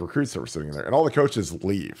these like recruits that were sitting in there, and all the coaches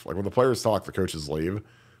leave. Like when the players talk, the coaches leave,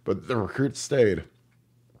 but the recruits stayed.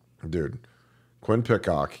 Dude, Quinn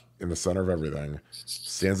Pickhock in the center of everything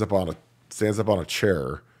stands up on a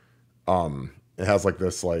chair. It has like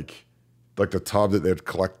this like the tub that they'd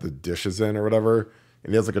collect the dishes in or whatever,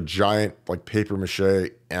 and he has like a giant like paper mache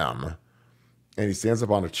M, and he stands up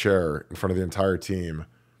on a chair in front of the entire team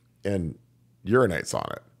and urinates on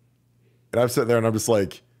it. And I'm sitting there and I'm just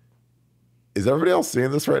like, is everybody else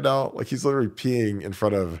seeing this right now? Like he's literally peeing in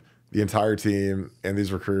front of the entire team and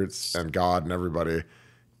these recruits and God and everybody.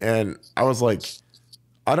 And I was like,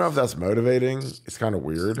 I don't know if that's motivating. It's kind of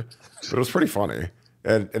weird, but it was pretty funny.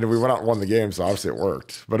 And we went out and won the game, so obviously it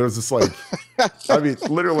worked. But it was just like, I mean,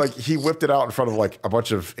 literally, like he whipped it out in front of like a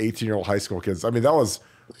bunch of 18-year-old high school kids. I mean, that was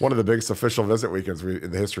one of the biggest official visit weekends in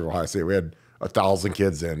the history of Ohio State. We had 1,000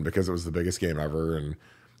 kids in because it was the biggest game ever, and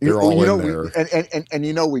they're all in there. And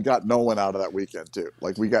you know, we got no one out of that weekend too.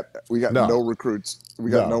 Like we got no recruits. We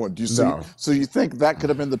got no one. Do you see? No. So you think that could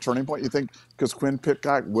have been the turning point? You think because Quinn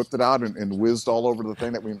Pickhock whipped it out and whizzed all over the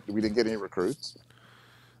thing that we didn't get any recruits?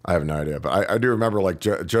 I have no idea, but I do remember like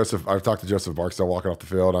Joseph. I've talked to Joseph Barksdale walking off the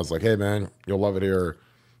field. I was like, "Hey man, you'll love it here.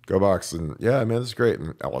 Go Bucks!" And yeah, man, this is great.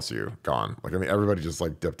 And LSU gone. Like I mean, everybody just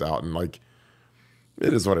like dipped out, and like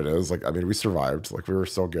it is what it is. Like I mean, we survived. Like we were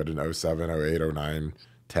still good in 07, 08, 09,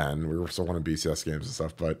 10. We were still winning BCS games and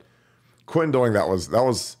stuff. But Quinn doing that was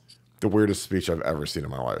the weirdest speech I've ever seen in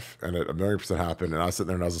my life, and it 1,000,000% happened. And I was sitting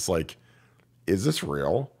there and I was just like, "Is this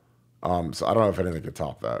real?" So I don't know if anything could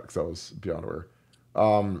top that because that was beyond where.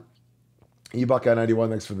 eBuckeye 91,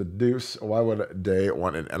 thanks for the deuce. Why would Day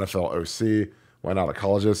want an NFL OC? Why not a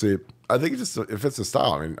college OC? I think it fits the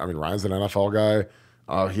style. I mean, Ryan's an NFL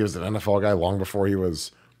guy. He was an NFL guy long before he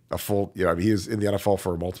was a full. You know, he was in the NFL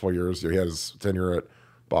for multiple years. He had his tenure at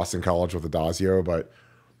Boston College with Adazio, but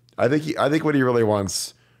I think what he really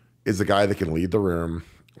wants is a guy that can lead the room,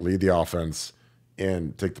 lead the offense,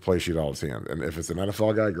 and take the play sheet out of his hand. And if it's an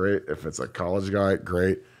NFL guy, great. If it's a college guy,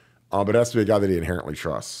 great. But it has to be a guy that he inherently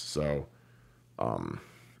trusts. So,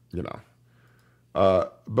 you know.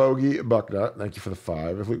 Bogey Bucknut, thank you for the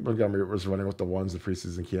 5. If Luke Montgomery was running with the ones the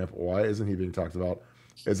preseason camp, why isn't he being talked about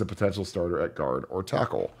as a potential starter at guard or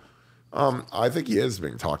tackle? I think he is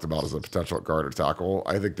being talked about as a potential guard or tackle.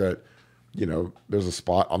 I think that, there's a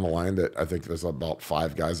spot on the line that I think there's about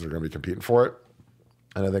 5 guys that are going to be competing for it.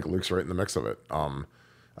 And I think Luke's right in the mix of it. I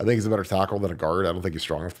think he's a better tackle than a guard. I don't think he's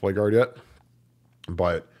strong enough to play guard yet.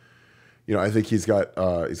 But, I think he's got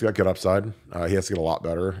good upside. He has to get a lot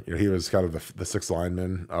better. He was kind of the sixth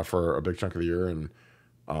lineman for a big chunk of the year. And,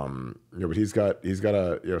 but he's got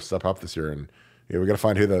to, step up this year. And, we got to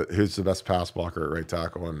find who's the best pass blocker at right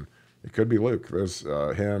tackle. And it could be Luke. There's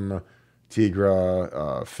him,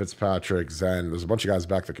 Tigra, Fitzpatrick, Zen. There's a bunch of guys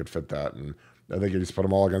back that could fit that. And I think you just put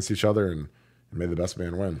them all against each other and may the best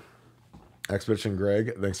man win. Expedition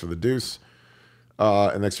Greg, thanks for the deuce.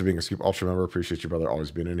 And thanks for being a Scoop Ultra member. Appreciate you, brother, always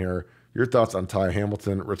being in here. Your thoughts on Ty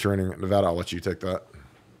Hamilton returning Nevada? I'll let you take that.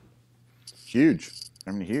 Huge.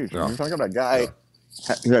 Huge. Yeah. You're talking about a guy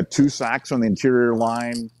who had 2 sacks on the interior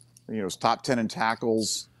line. Was top 10 in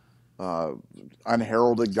tackles.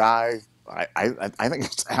 Unheralded guy. I think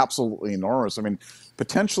it's absolutely enormous.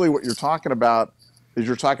 Potentially what you're talking about is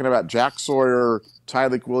Jack Sawyer,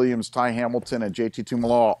 Tyleek Williams, Ty Hamilton, and JT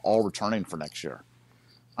Tumaloa all returning for next year.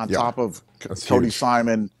 On top of Cody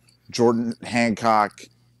Simon, Jordan Hancock,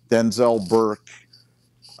 Denzel Burke.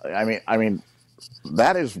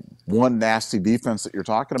 That is one nasty defense that you're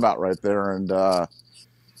talking about right there. And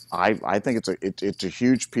I think it's a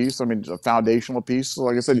huge piece. A foundational piece. So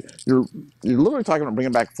like I said, you're literally talking about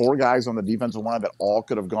bringing back 4 guys on the defensive line that all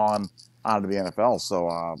could have gone onto the NFL. So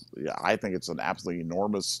I think it's an absolutely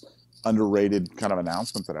enormous, underrated kind of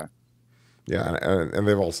announcement today. Yeah, and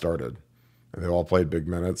they've all started. And they've all played big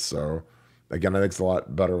minutes. So again, I think it's a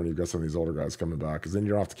lot better when you've got some of these older guys coming back, because then you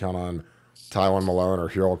don't have to count on Tywan Malone or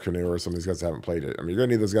Hero Canoe or some of these guys that haven't played it. You're going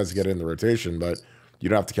to need those guys to get in the rotation, but you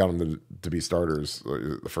don't have to count them to be starters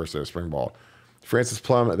the first day of spring ball. Francis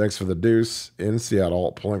Plum, thanks for the deuce. In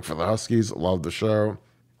Seattle, pulling for the Huskies. Love the show.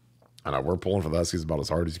 And we're pulling for the Huskies about as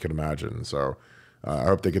hard as you can imagine. So I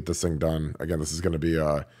hope they get this thing done. Again, this is going to be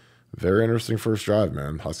a very interesting first drive,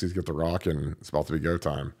 man. Huskies get the rock, and it's about to be go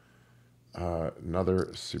time. Another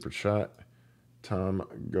super chat. Tom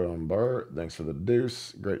Gombar, thanks for the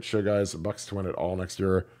deuce. Great show, guys. Bucks to win it all next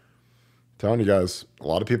year. Telling you guys, a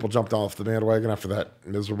lot of people jumped off the bandwagon after that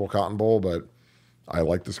miserable Cotton Bowl, but I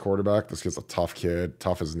like this quarterback. This kid's a tough kid,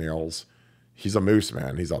 tough as nails. He's a moose,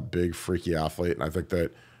 man. He's a big, freaky athlete, and I think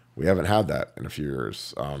that we haven't had that in a few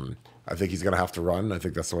years. I think he's going to have to run. I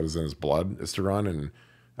think that's what is in his blood, is to run, and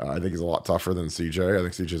I think he's a lot tougher than CJ. I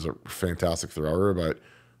think CJ's a fantastic thrower, but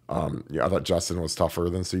I thought Justin was tougher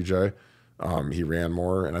than CJ. He ran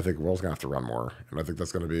more, and I think Will's going to have to run more, and I think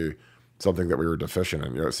that's going to be something that we were deficient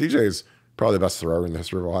in. CJ's probably the best thrower in the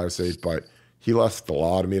history of Ohio State, but he left a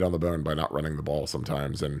lot of meat on the bone by not running the ball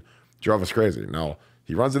sometimes, and drove us crazy. Now,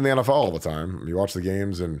 he runs in the NFL all the time. You watch the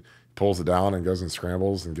games and pulls it down and goes and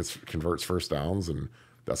scrambles and converts first downs, and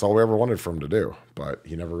that's all we ever wanted for him to do, but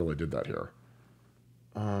he never really did that here.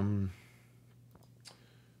 All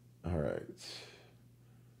right.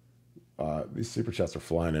 These super chats are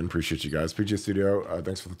flying in. Appreciate you guys. PG Studio,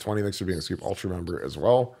 thanks for the 20. Thanks for being a Scoop Ultra member as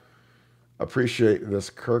well. Appreciate this.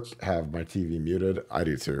 Kirk, have my TV muted. I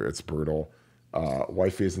do too. It's brutal.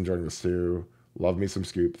 Wifey is enjoying this too. Love me some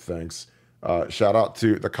Scoop. Thanks. Shout out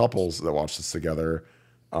to the couples that watched this together.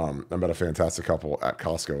 I met a fantastic couple at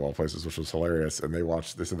Costco, of all places, which was hilarious. And they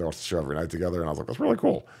said they watched the show every night together. And I was like, that's really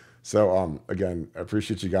cool. So, again, I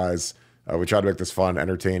appreciate you guys. We try to make this fun,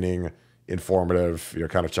 entertaining, informative,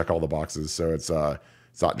 kind of check all the boxes. So it's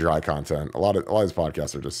not dry content. A lot of these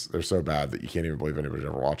podcasts they're so bad that you can't even believe anybody's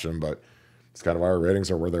ever watch them, but it's kind of why our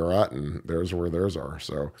ratings are where they're at, and theirs are where theirs are.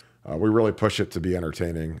 So we really push it to be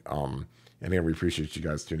entertaining. And again, we appreciate you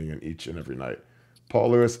guys tuning in each and every night.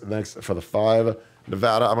 Paul Lewis, thanks for the 5.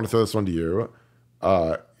 Nevada, I'm going to throw this one to you.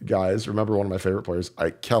 Guys, remember one of my favorite players,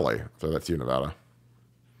 Ike Kelly. Throw that to you, Nevada.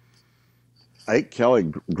 Ike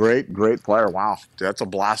Kelly, great player. Wow, that's a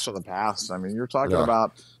blast from the past. You're talking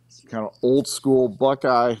about kind of old school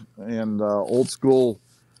Buckeye and old school.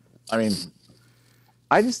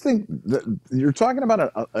 I just think that you're talking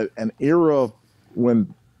about an era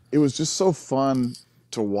when it was just so fun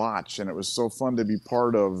to watch, and it was so fun to be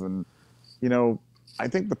part of. And, I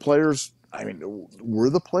think the players, were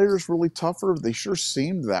the players really tougher? They sure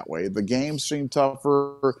seemed that way. The game seemed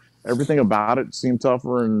tougher. Everything about it seemed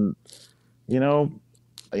tougher. And,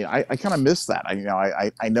 I kind of miss that.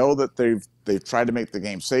 I know that they've tried to make the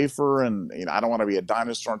game safer, and I don't want to be a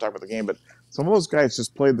dinosaur and talk about the game, but some of those guys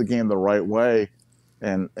just played the game the right way,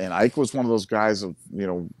 and Ike was one of those guys of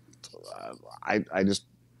I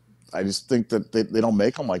just think that they don't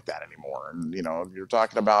make them like that anymore. And you're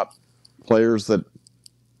talking about players that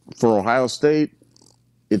for Ohio State,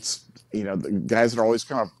 it's the guys that are always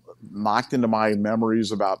kind of knocked into my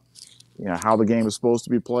memories about how the game is supposed to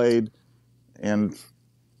be played, and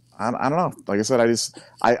I don't know. Like I said,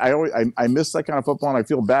 I always I miss that kind of football, and I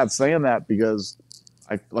feel bad saying that because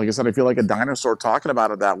like I said, I feel like a dinosaur talking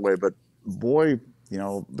about it that way. But boy,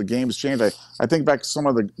 the game's changed. I think back to some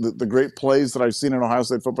of the great plays that I've seen in Ohio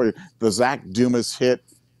State football. The Zach Dumas hit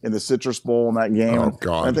in the Citrus Bowl in that game, Oh and I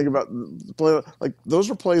God. think about like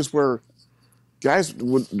those are plays where guys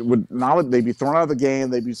would now they'd be thrown out of the game,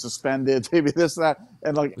 they'd be suspended, they'd be this that,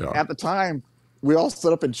 and like Yeah. at the time we all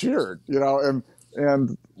stood up and cheered,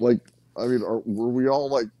 and like I mean, were we all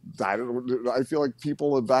like died? I feel like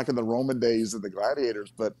people back in the Roman days and the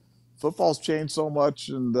gladiators, but football's changed so much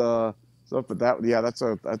and stuff. But that's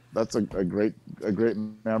a great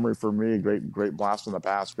memory for me. Great blast from the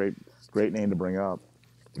past. Great name to bring up.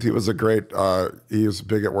 He was he was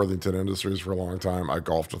big at Worthington Industries for a long time. I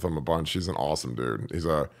golfed with him a bunch. He's an awesome dude. He's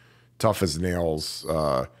a tough as nails.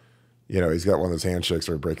 He's got one of those handshakes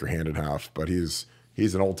where you break your hand in half, but he's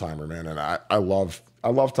an old timer, man. And I love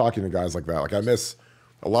talking to guys like that. Like I miss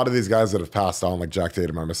a lot of these guys that have passed on, like Jack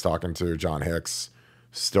Tatum. I miss talking to John Hicks,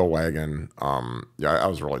 Stillwagon. I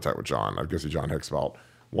was really tight with John. I'd go see John Hicks about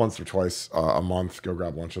once or twice a month, go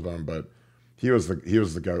grab lunch with him, but he was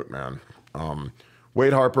the GOAT, man.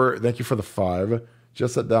 Wade Harper, thank you for the 5.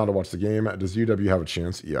 Just sat down to watch the game. Does UW have a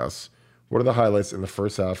chance? Yes. What are the highlights in the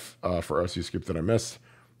first half for OSU Scoop that I missed?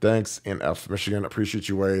 Thanks, and F. Michigan. Appreciate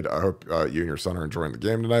you, Wade. I hope you and your son are enjoying the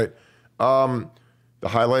game tonight. The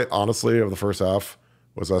highlight, honestly, of the first half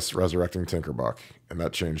was us resurrecting Tinkerbuck, and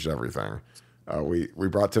that changed everything. We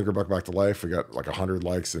brought Tinkerbuck back to life. We got like 100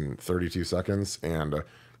 likes in 32 seconds, and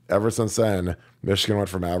ever since then, Michigan went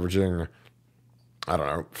from averaging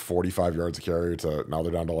 45 yards a carry to now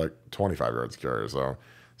they're down to like 25 yards a carry. So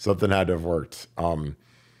something had to have worked.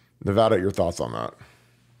 Nevada, your thoughts on that?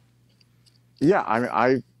 Yeah, I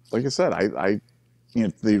mean, like I said,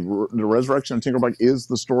 the resurrection of Tinkerbuck is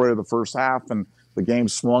the story of the first half, and the game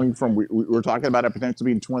swung from we were talking about it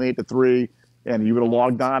potentially being 28-3, and you would have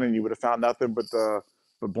logged on and you would have found nothing but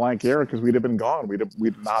blank air because we'd have been gone.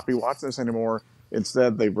 We'd not be watching this anymore.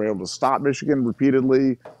 Instead, they were able to stop Michigan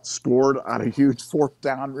repeatedly, scored on a huge 4th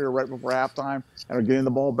down right before halftime, and are getting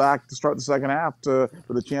the ball back to start the second half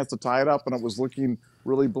with a chance to tie it up, and it was looking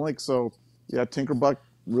really blink. So, yeah, Tinkerbuck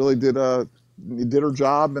really did her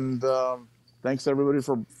job, and thanks everybody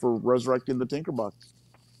for resurrecting the Tinkerbuck.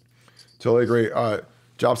 Totally agree.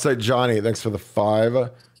 Job site Johnny, thanks for the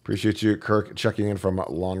 5. Appreciate you. Kirk checking in from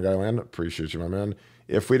Long Island. Appreciate you, my man.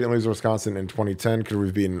 If we didn't lose Wisconsin in 2010, could we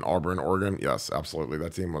have beaten Auburn, Oregon? Yes, absolutely.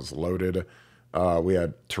 That team was loaded. We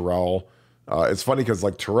had Terrell. It's funny because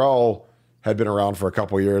like Terrell had been around for a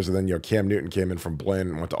couple of years, and then Cam Newton came in from Blinn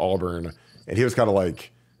and went to Auburn, and he was kind of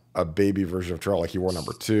like a baby version of Terrell. Like he wore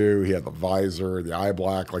number 2. He had the visor, the eye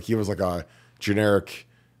black. Like he was like a generic,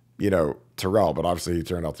 Terrell. But obviously he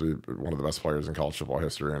turned out to be one of the best players in college football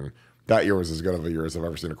history, and that year was as good of a year as I've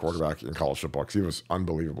ever seen a quarterback in college football because he was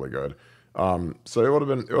unbelievably good. So it would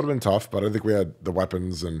have been tough, but I think we had the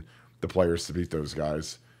weapons and the players to beat those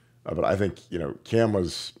guys. But I think Cam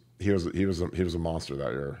was a monster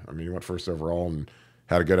that year. I mean, he went first overall and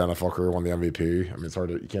had a good NFL career, won the MVP. I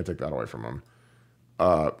mean, you can't take that away from him.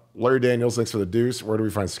 Larry Daniels, thanks for the deuce. Where do we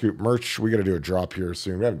find Scoop merch? We got to do a drop here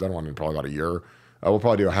soon. We haven't done one in probably about a year. We'll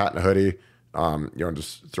probably do a hat and a hoodie.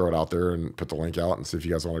 Just throw it out there and put the link out and see if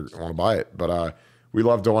you guys want to buy it. But we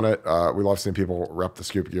love doing it. We love seeing people rep the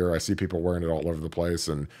Scoop gear. I see people wearing it all over the place,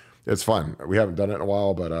 and it's fun. We haven't done it in a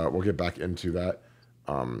while, but we'll get back into that.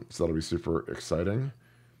 So that'll be super exciting.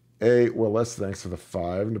 Willis, thanks for the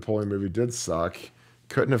 5. Napoleon movie did suck.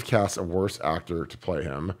 Couldn't have cast a worse actor to play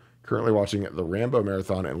him. Currently watching the Rambo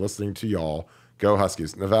Marathon and listening to y'all. Go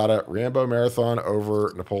Huskies. Nevada, Rambo Marathon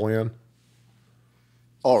over Napoleon?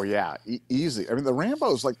 Oh, yeah, easy. I mean, the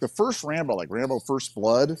Rambo's like the first Rambo, like Rambo First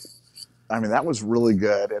Blood. I mean, that was really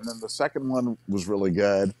good. And then the second one was really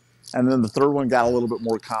good. And then the third one got a little bit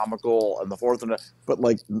more comical, and the fourth one, but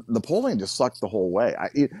like Napoleon just sucked the whole way.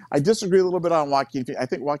 I disagree a little bit on Joaquin. I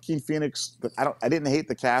think Joaquin Phoenix. I didn't hate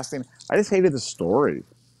the casting. I just hated the story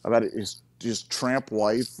about his tramp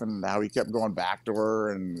wife and how he kept going back to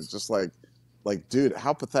her, and it's just like, dude,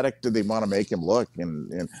 how pathetic did they want to make him look?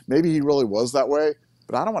 And maybe he really was that way,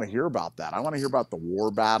 but I don't want to hear about that. I want to hear about the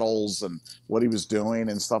war battles and what he was doing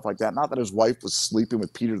and stuff like that. Not that his wife was sleeping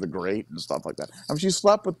with Peter the Great and stuff like that. I mean, she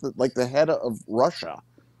slept with the head of Russia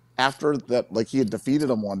after that, like he had defeated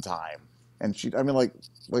him one time, and I mean, like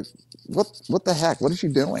what the heck? What is she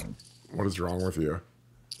doing? What is wrong with you?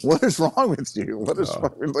 What is wrong with you? What is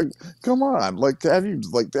like? Come on, like have you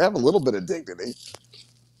like to have a little bit of dignity?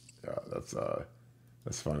 Yeah,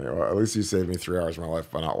 that's funny. Well, at least you saved me 3 hours of my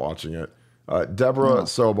life by not watching it. Deborah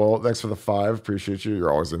Sobel, thanks for the 5. Appreciate you.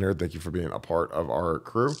 You're always in here. Thank you for being a part of our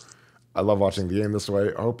crew. I love watching the game this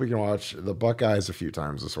way. I hope we can watch the Buckeyes a few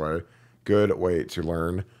times this way. Good way to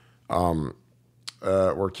learn.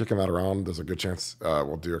 We're kicking that around. There's a good chance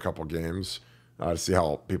we'll do a couple games to see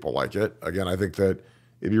how people like it. Again, I think that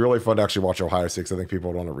it'd be really fun to actually watch Ohio State. I think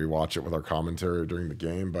people would want to rewatch it with our commentary during the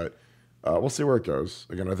game, but we'll see where it goes.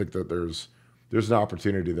 Again, I think that there's an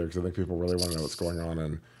opportunity there because I think people really want to know what's going on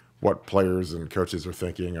and what players and coaches are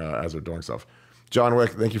thinking as they're doing stuff. John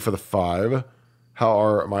Wick, thank you for the 5. How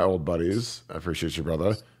are my old buddies? I appreciate you,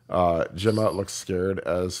 brother. Gemma looks scared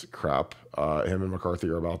as crap. Him and McCarthy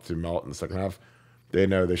are about to melt in the second half. They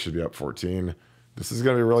know they should be up 14. This is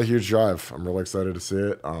going to be a really huge drive. I'm really excited to see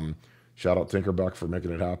it. Shout out Tinkerbuck for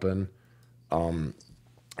making it happen.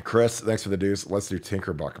 Chris, thanks for the deuce. Let's do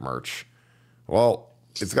Tinkerbuck merch. Well,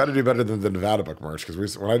 it's got to do better than the Nevada Buck merch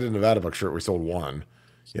because when I did Nevada Buck shirt, we sold one.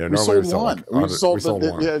 You know, normally we sold one. We sold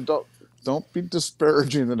one. Yeah, don't be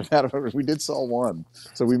disparaging the Nevada Buck. We did sell one,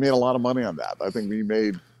 so we made a lot of money on that. I think we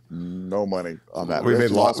made no money on that. We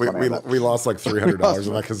lost like $300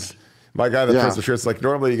 on that because my guy that prints the shirts, like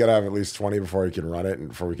normally you got to have at least 20 before you can run it and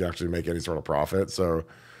before we can actually make any sort of profit. So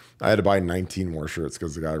I had to buy 19 more shirts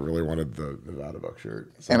because the guy really wanted the Nevada Buck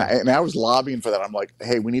shirt. So. And I was lobbying for that. I'm like,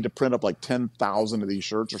 hey, we need to print up like 10,000 of these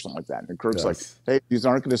shirts or something like that. And Kirk's like, hey, these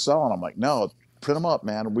aren't going to sell. And I'm like, no, print them up,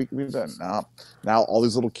 man. We've done now. All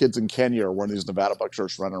these little kids in Kenya are wearing these Nevada Buck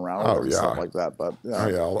shirts running around and stuff like that. But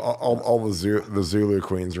all the Zulu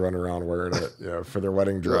queens running around wearing it. Yeah, for their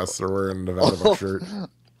wedding dress, they're wearing a Nevada Buck shirt.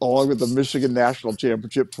 Along with the Michigan National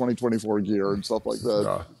Championship 2024 gear and stuff like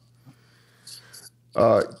that.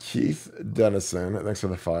 Keith Dennison, thanks for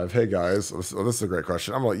the 5. Hey guys, this is a great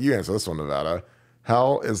question. I'm gonna let you answer this one, Nevada.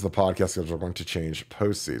 How is the podcast schedule going to change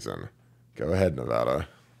postseason? Go ahead, Nevada.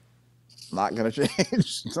 Not going to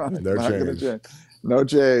change. No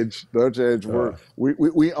change.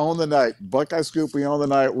 We own the night. Buckeye Scoop, we own the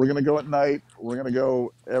night. We're going to go at night. We're going to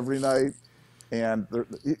go every night. And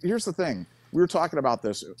here's the thing. We were talking about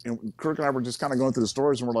this, and Kirk and I were just kind of going through the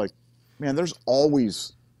stories, and we're like, man, there's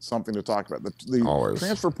always something to talk about. The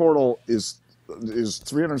transfer portal is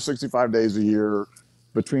 365 days a year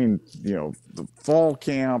between, the fall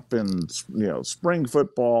camp and, spring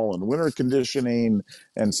football and winter conditioning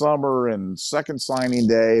and summer and second signing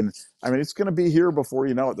day. And I mean, it's going to be here before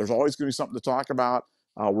you know it. There's always going to be something to talk about.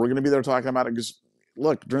 We're going to be there talking about it because,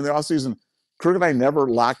 look, during the offseason, Kirk and I never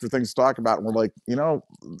lacked for things to talk about. And we're like,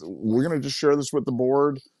 we're going to just share this with the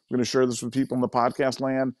board. We're going to share this with people in the podcast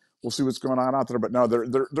land. We'll see what's going on out there. But no, there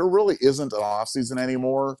really isn't an offseason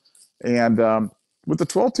anymore. And with the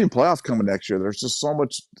 12-team playoff coming next year, there's just so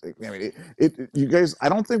much. I mean, you guys, I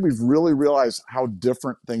don't think we've really realized how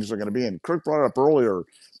different things are going to be. And Kirk brought it up earlier,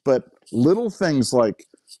 but little things like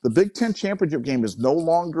the Big Ten championship game is no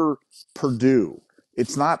longer Purdue.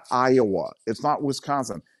 It's not Iowa. It's not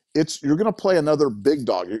Wisconsin. You're going to play another big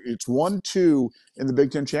dog. It's 1-2 in the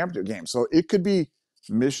Big Ten championship game. So it could be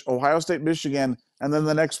Ohio State, Michigan, and then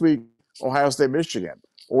the next week, Ohio State, Michigan.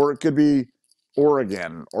 Or it could be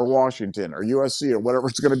Oregon or Washington or USC or whatever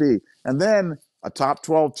it's going to be. And then a top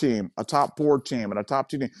 12 team, a top 4 team, and a top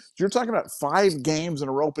 2 team. So you're talking about 5 games in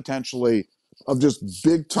a row potentially of just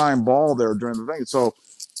big-time ball there during the thing. So,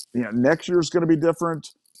 next year's going to be different.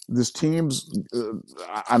 This team's,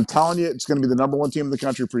 I'm telling you, it's going to be the number 1 team in the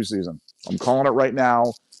country preseason. I'm calling it right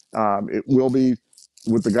now. It will be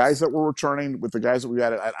with the guys that we're returning, with the guys that we've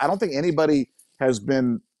added. I don't think anybody has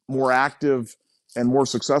been more active and more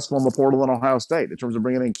successful in the portal than Ohio State in terms of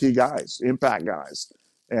bringing in key guys, impact guys.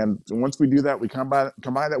 And once we do that, we combine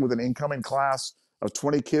that with an incoming class of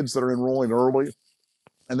 20 kids that are enrolling early,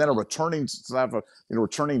 and then a returning staff of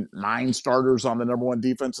returning 9 starters on the number 1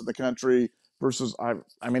 defense in the country. Versus,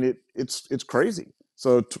 it's crazy.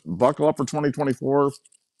 So buckle up for 2024.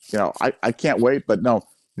 I can't wait. But no,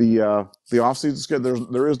 the offseason's good.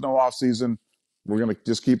 There is no offseason. We're gonna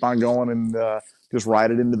just keep on going and just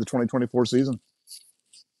ride it into the 2024 season.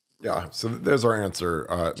 Yeah. So there's our answer.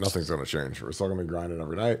 Nothing's gonna change. We're still gonna be grinding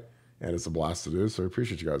every night, and it's a blast to do. So I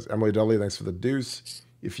appreciate you guys. Emily Dudley, thanks for the deuce.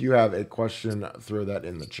 If you have a question, throw that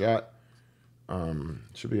in the chat.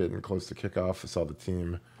 Should be getting close to kickoff. I saw the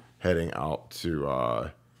team heading out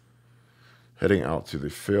to the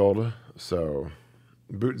field. So,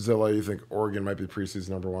 Bootzilla, you think Oregon might be preseason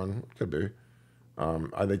number one? Could be.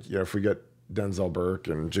 I think if we get Denzel Burke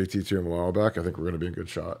and JT Tuimoloau back, I think we're going to be in good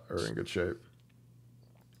shape.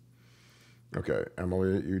 Okay,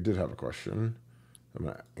 Emily, you did have a question. I'm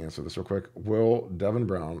going to answer this real quick. Will Devin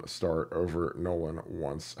Brown start over Nolan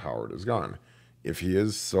once Howard is gone? If he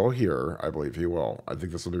is still here, I believe he will. I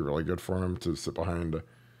think this will be really good for him to sit behind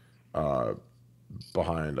Will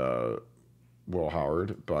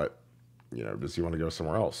Howard. But, does he want to go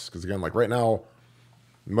somewhere else? Because, again, like right now,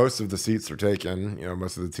 most of the seats are taken.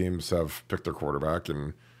 Most of the teams have picked their quarterback.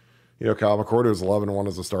 And, Kyle McCord was 11-1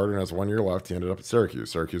 as a starter and has 1 year left. He ended up at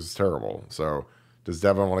Syracuse. Syracuse is terrible. So does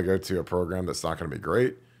Devin want to go to a program that's not going to be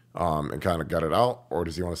great and kind of gut it out? Or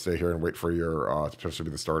does he want to stay here and wait for a year to potentially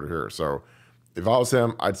be the starter here? So if I was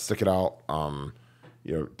him, I'd stick it out,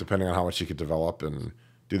 depending on how much he could develop and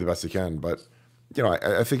do the best he can. But,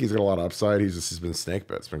 I think he's got a lot of upside. He's been snake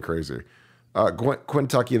bit. It's been crazy.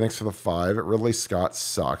 Quintucky, thanks for the 5. Ridley Scott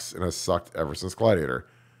sucks and has sucked ever since Gladiator.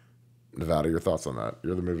 Nevada, your thoughts on that?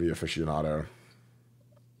 You're the movie aficionado.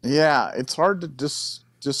 Yeah, it's hard to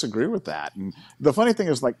disagree with that. And the funny thing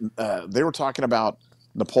is, like, they were talking about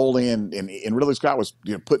Napoleon, and Ridley Scott was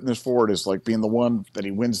putting this forward as like being the one that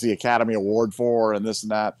he wins the Academy Award for, and this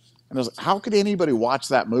and that. And I was like, how could anybody watch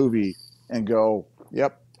that movie and go,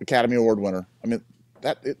 "Yep, Academy Award winner"? I mean,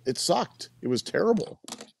 it sucked. It was terrible.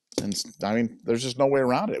 And I mean, there's just no way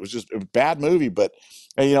around it. It was just a bad movie. But,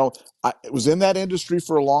 I was in that industry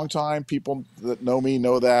for a long time. People that know me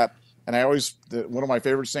know that. And one of my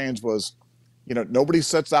favorite sayings was, nobody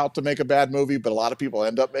sets out to make a bad movie, but a lot of people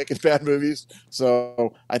end up making bad movies.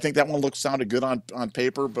 So I think that one sounded good on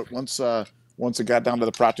paper. But once it got down to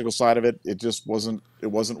the practical side of it, it just wasn't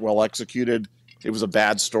well executed. It was a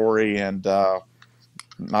bad story and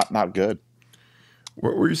not good.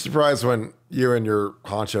 Were you surprised when you and your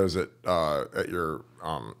honchos at your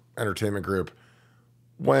entertainment group,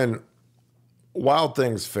 when Wild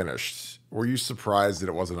Things finished, were you surprised that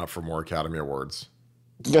it wasn't up for more Academy Awards?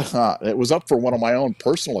 It was up for one of my own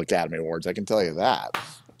personal Academy Awards. I can tell you that.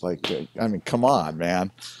 Like, I mean, come on,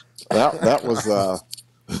 man. That was I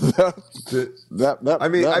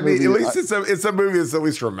mean, at least it's a movie that's at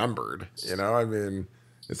least remembered. I mean,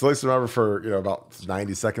 it's at least remembered for about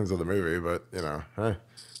 90 seconds of the movie, but at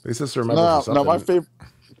least it's remembered for something. No,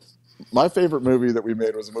 my favorite movie that we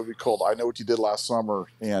made was a movie called I Know What You Did Last Summer,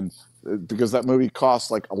 and because that movie cost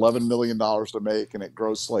like $11 million to make, and it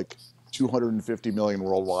grossed like $250 million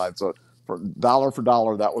worldwide. So for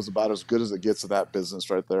dollar, that was about as good as it gets of that business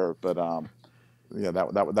right there. But yeah,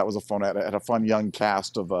 that was a fun. Had a fun young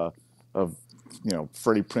cast of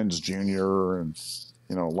Freddie Prinze Jr. and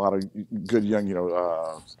a lot of good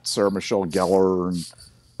young Sarah Michelle Gellar,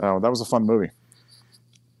 and that was a fun movie.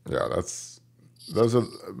 Yeah,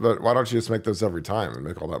 but why don't you just make those every time and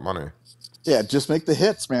make all that money? Yeah, just make the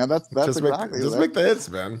hits, man. That's exactly. Just make the hits,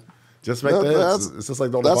 man. Just make the hits. It's just like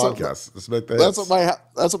the podcast. Just make the hits.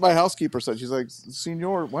 That's what my housekeeper said. She's like,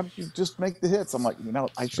 "Senor, why don't you just make the hits?" I'm like,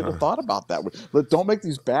 I should have thought about that. But don't make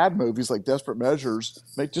these bad movies like Desperate Measures.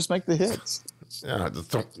 Just make the hits. Yeah, just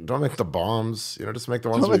don't make the bombs. Just make the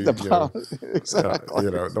ones exactly.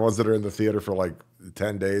 The ones that are in the theater for like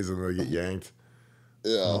 10 days and they get yanked.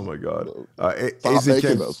 Yeah. Oh my God. Stop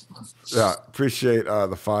making those. Yeah, appreciate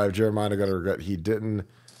the 5. Jeremiah, I got to regret he didn't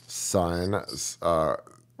sign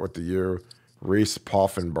with the U. Reese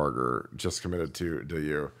Poffenbarger just committed to the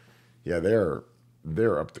U. Yeah, they're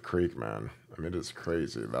up the creek, man. I mean, it's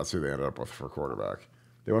crazy. That's who they ended up with for quarterback.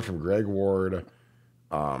 They went from Greg Ward.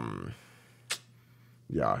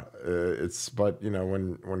 Yeah, but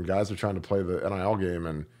when guys are trying to play the NIL game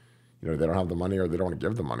and they don't have the money or they don't want to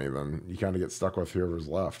give the money, then you kind of get stuck with whoever's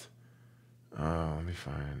left. Let me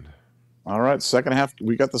find. All right, second half.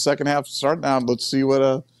 We got the second half starting now. Let's see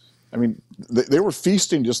what. I mean, they were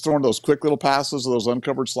feasting, just throwing those quick little passes to those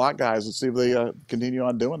uncovered slot guys. Let's see if they continue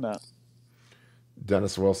on doing that.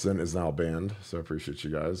 Dennis Wilson is now banned, so I appreciate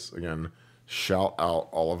you guys. Again, shout out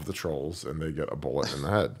all of the trolls, and they get a bullet in the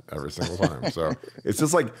head every single time. So it's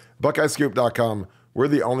just like BuckeyeScoop.com. We're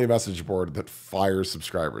the only message board that fires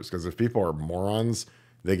subscribers, because if people are morons,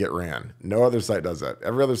 they get ran. No other site does that.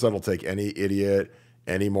 Every other site will take any idiot,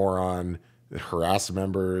 any moron, harass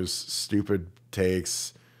members, stupid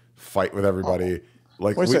takes, fight with everybody.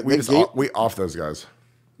 Like we off those guys.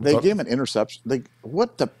 They gave him an interception.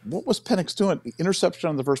 What was Penix doing? Interception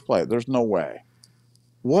on the first play. There's no way.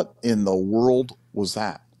 What in the world was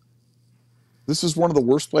that? This is one of the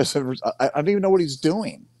worst plays I've ever. I don't even know what he's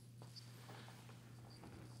doing.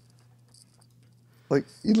 Like,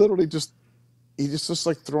 he literally just he just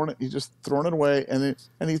like throwing it. He's just throwing it away, and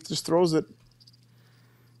he just throws it.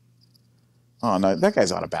 Oh no, that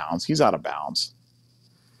guy's out of bounds. He's out of bounds.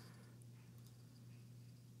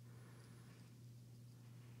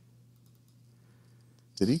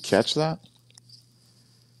 Did he catch that?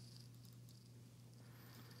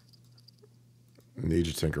 Need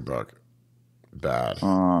you, Tinkerbuck. Bad.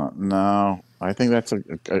 No. I think that's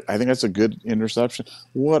a good interception.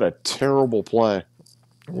 What a terrible play.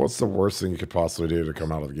 What's the worst thing you could possibly do to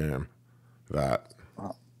come out of the game? That.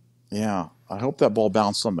 Yeah. I hope that ball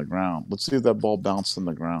bounced on the ground. Let's see if that ball bounced on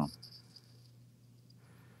the ground.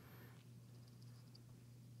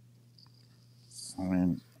 I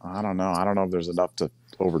mean, I don't know. I don't know if there's enough to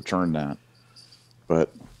overturn that.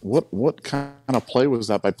 But what kind of play was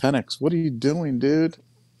that by Penix? What are you doing, dude?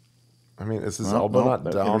 I mean, is his elbow not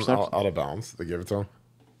down out of bounds? They gave it to him?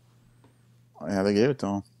 Yeah, they gave it to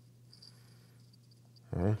him.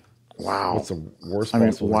 Huh? Wow. What's the worst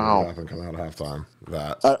possible thing that happened coming out of halftime?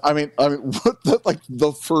 That. I mean, what like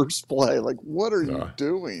the first play? Like, what are you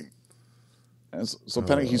doing? And so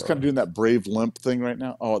Penix, he's kind of doing that brave limp thing right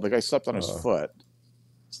now. Oh, the guy stepped on his foot.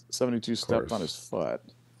 72 stepped on his foot.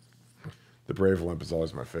 The brave limp is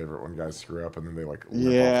always my favorite when guys screw up and then they like limp off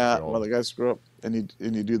the field. Well, the guys screw up and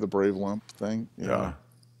you do the brave limp thing. Yeah.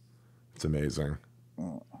 It's amazing.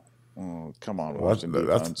 Oh, come on,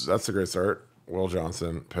 that's a great start. Will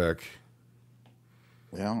Johnson pick.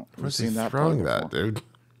 Yeah, we've seen that throwing that, dude.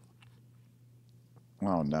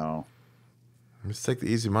 Oh no. Just take the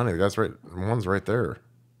easy money. The guy's right. One's right there.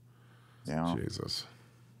 Yeah. Jesus.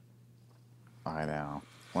 I know.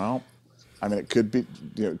 Well, I mean, it could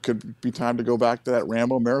be time to go back to that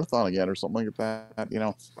Rambo marathon again or something like that.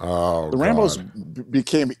 Oh, the Rambos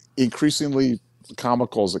became increasingly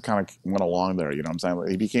comical as it kind of went along there. You know what I'm saying?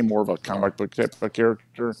 He became more of a comic book type of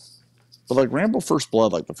character. But like Rambo First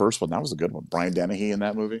Blood, like the first one, that was a good one. Brian Dennehy in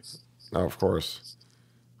that movie. Oh, of course.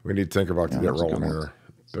 We need Tinkerbuck to get rolling here,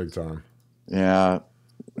 big time. Yeah,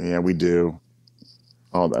 we do.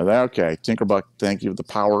 Oh, okay. Tinkerbuck, thank you. The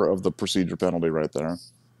power of the procedure penalty right there.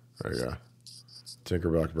 There you go.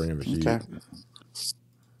 Tinkerbuck bringing the heat. Okay.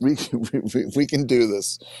 We can do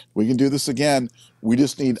this. We can do this again. We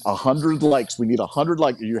just need 100 likes. We need 100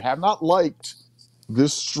 likes. If you have not liked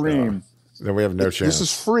this stream, then we have no chance. This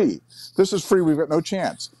is free. This is free. We've got no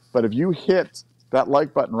chance. But if you hit that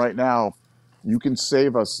like button right now, you can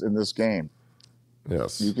save us in this game.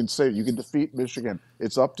 Yes. You can defeat Michigan.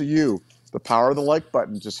 It's up to you. The power of the like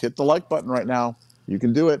button. Just hit the like button right now. You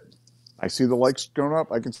can do it. I see the lights going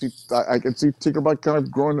up. I can see Tinkerbuck kind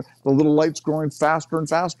of growing. The little lights growing faster and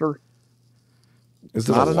faster. Is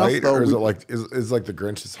it not a light, or is it like is like the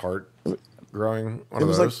Grinch's heart growing? One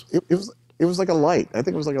of those. It was like a light. I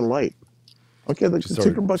think it was like a light. Okay, the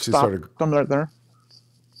Tinkerbuck stopped coming right there.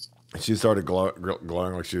 She started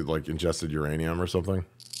glowing like she like ingested uranium or something.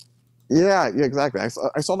 Yeah, exactly. I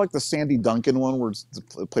saw like the Sandy Duncan one where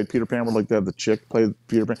it played Peter Pan, where like the chick played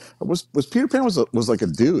Peter Pan. Was Peter Pan was like a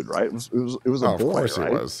dude, right? It was a boy, of course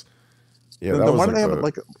right? It was. Yeah, then why do they have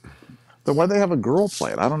then why do they have a girl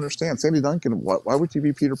play it? I don't understand. Sandy Duncan, why would you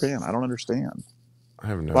be Peter Pan? I don't understand. I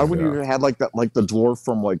have no idea. Why wouldn't you have had like that, like the dwarf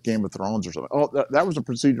from like Game of Thrones or something? Oh, that was a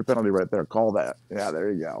procedure penalty right there. Call that. Yeah,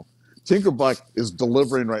 there you go. Tinkerbuck is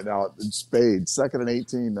delivering right now in spades. 2nd and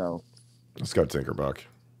 18 now. Let's go, Tinkerbuck.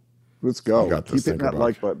 Let's go. Keep hitting that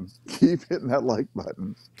like button. Keep hitting that like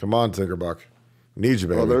button. Come on, Tinkerbuck. Need you,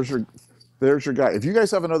 baby. Oh, there's your guy. If you guys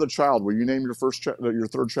have another child, will you name your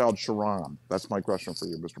third child Sharon? That's my question for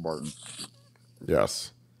you, Mr. Barton.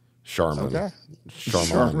 Yes. Charmin. Okay.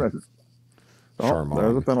 Charmin.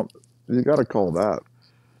 There's a penalty. You got to call that.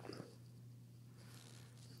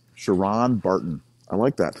 Sharon Barton. I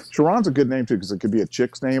like that. Sharon's a good name too, because it could be a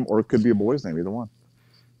chick's name or it could be a boy's name, either one.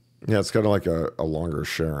 Yeah, it's kind of like a longer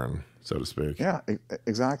Sharon, so to speak. Yeah,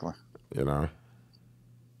 exactly. You know?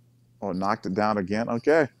 Oh, knocked it down again.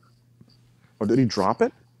 Okay. Oh, did he drop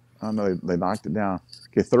it? Oh, no, they knocked it down.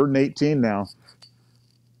 Okay, 3rd and 18 now.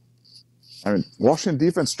 I mean, Washington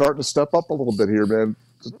defense starting to step up a little bit here, man.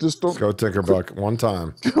 Just don't. Let's go, Tinkerbuck. One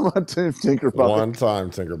time. Come on, Tinkerbuck. One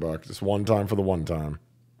time, Tinkerbuck. Just one time for the one time.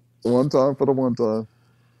 One time for the one time.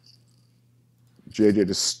 JJ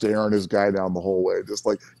just staring his guy down the whole way. Just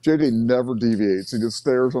like JJ never deviates. He just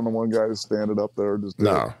stares on the one guy who's standing up there. Just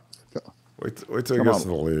wait till he gets to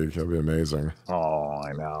the league. It'll be amazing. Oh,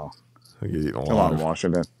 I know. Come on,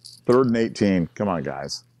 Washington. 3rd and 18. Come on,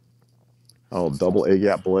 guys. Oh, double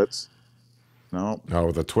A-gap blitz. No. Oh,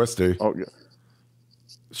 with a twisty. Oh, yeah.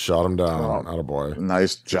 Shot him down. Attaboy.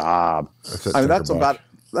 Nice job.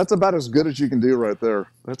 That's about as good as you can do right there.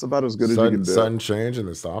 That's about as good as you can do. Sudden change and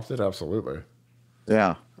they stopped it? Absolutely.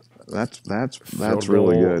 Yeah. That's Field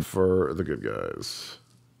really goal good. for the good guys.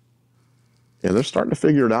 Yeah, they're starting to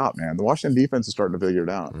figure it out, man. The Washington defense is starting to figure it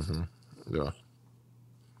out. Yeah.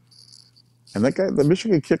 And that guy, the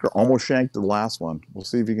Michigan kicker, almost shanked the last one. We'll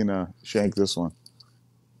see if he can shank this one.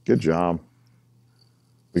 Good job.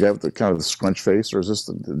 The guy with the kind of the scrunch face, or is this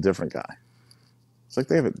the different guy? It's like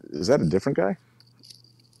they have is that a different guy?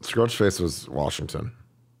 Scrunch face was Washington.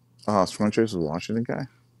 Scrunch face was a Washington guy?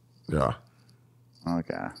 Yeah.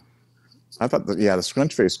 Okay. I thought the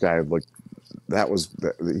scrunch face guy looked,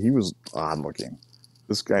 he was odd looking.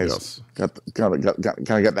 This guy's got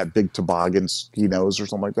that big toboggan ski nose or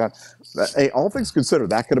something like that. Hey, all things considered,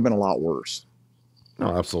 that could have been a lot worse.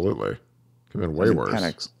 No, absolutely. Could have been way worse.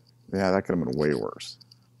 Penix. Yeah, that could have been way worse.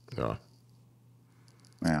 Yeah.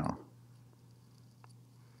 Yeah.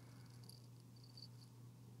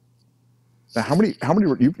 Now, how many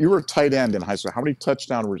you were a tight end in high school? How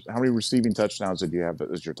many receiving touchdowns did you have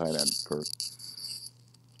as your tight end, Kurt?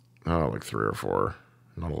 Oh, like 3 or 4.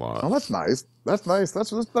 Not a lot. Oh, that's nice. That's nice.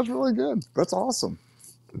 That's really good. That's awesome.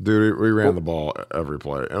 Dude, we ran the ball every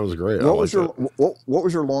play. It was great. What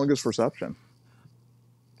was your longest reception?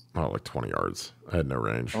 Oh, like 20 yards. I had no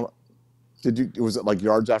range. Oh, was it like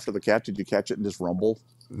yards after the catch? Did you catch it and just rumble?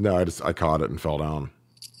 No, I caught it and fell down.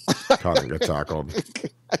 Caught it and got tackled.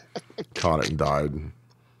 Caught it and died.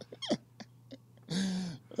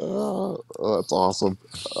 Oh, that's awesome.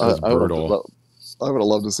 It was brutal. I would have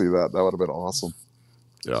loved to see that. That would have been awesome.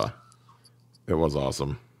 Yeah. It was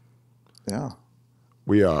awesome. Yeah.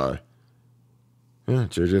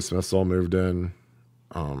 JJ Smith's all moved in.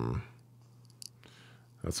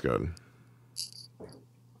 That's good.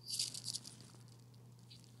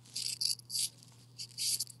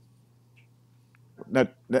 Now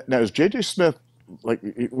is JJ Smith, like,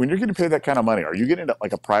 when you're getting paid that kind of money, are you getting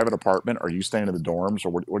like a private apartment? Or are you staying in the dorms, or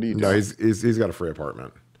what do you do? No, he's got a free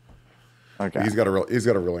apartment. Okay. He's got a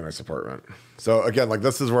really nice apartment. So again, like,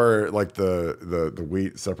 this is where like the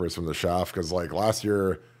wheat separates from the chaff, because like last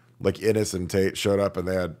year, like Ennis and Tate showed up and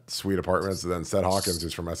they had sweet apartments, and then Seth Hawkins,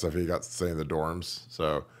 who's from SFE, got to stay in the dorms.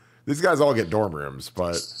 So these guys all get dorm rooms,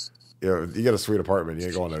 but you get a sweet apartment, you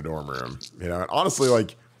ain't going to a dorm room. And honestly,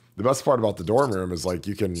 like, the best part about the dorm room is like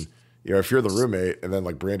you can, if you're the roommate and then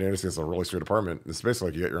like Brandon Anderson gets a really sweet apartment, it's basically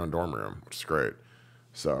like you get your own dorm room, which is great.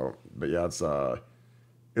 So, but yeah, it's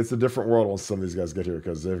a different world once some of these guys get here,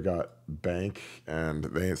 because they've got bank and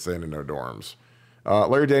they ain't staying in no dorms.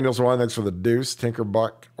 Larry Daniels won. Thanks for the deuce. Tinker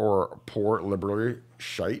Buck or poor liberally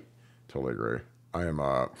shite. Totally agree. I'm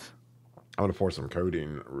gonna pour some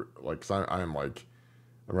codeine, like, 'cause I'm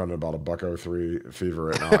running about a $1.03 fever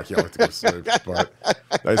right now. I can't wait to go to sleep. But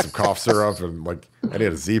I need some cough syrup, and like I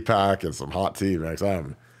need a Z-Pack and some hot tea, man.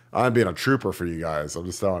 'Cause I'm being a trooper for you guys. I'm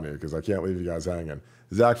just telling you, because I can't leave you guys hanging.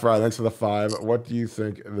 Zach Fry, thanks for the 5. What do you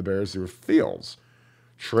think the Bears do with Fields?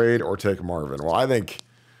 Trade or take Marvin? Well, I think,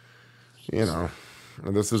 and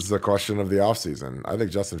this is the question of the offseason. I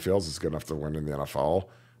think Justin Fields is good enough to win in the NFL.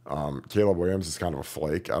 Caleb Williams is kind of a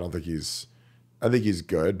flake. I think he's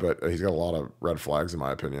good, but he's got a lot of red flags in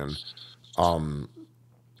my opinion.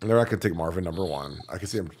 They're not going to take Marvin number 1. I can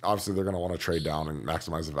see him. Obviously, they're going to want to trade down and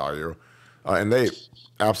maximize the value. And they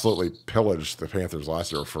absolutely pillaged the Panthers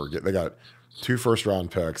last year. They got 2 first-round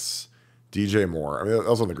picks, DJ Moore. I mean, that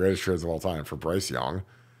was one of the greatest trades of all time for Bryce Young.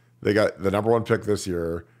 They got the number 1 pick this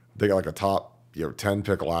year. They got like a top 10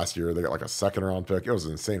 pick last year. They got like a second-round pick. It was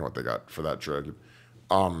insane what they got for that trade.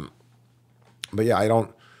 But yeah, I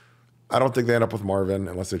don't think they end up with Marvin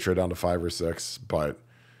unless they trade down to 5 or 6. But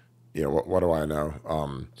what do I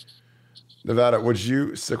know? Nevada, would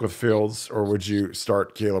you stick with Fields, or would you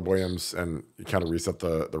start Caleb Williams and kind of reset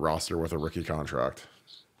the roster with a rookie contract?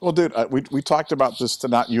 Well, dude, we talked about this.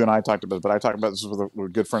 Not you and I talked about it, but I talked about this with a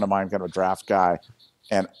good friend of mine, kind of a draft guy,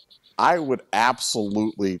 and I would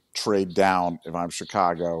absolutely trade down if I'm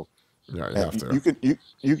Chicago. Yeah, you have to.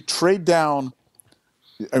 You trade down.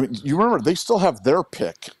 I mean, you remember they still have their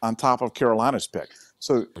pick on top of Carolina's pick,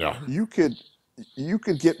 so yeah. you could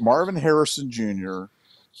get Marvin Harrison Jr.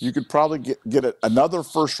 You could probably get another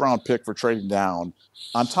first-round pick for trading down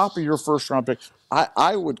on top of your first-round pick.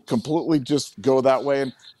 I would completely just go that way.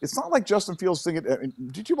 And it's not like Justin Fields thinking, I mean,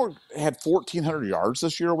 DJ Moore had 1,400 yards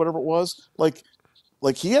this year or whatever it was. Like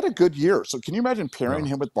he had a good year. So can you imagine pairing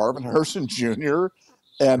him with Marvin Harrison Jr.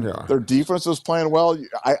 and their defense was playing well?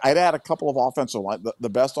 I'd add a couple of offensive line, the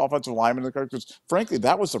best offensive linemen in the country, because frankly,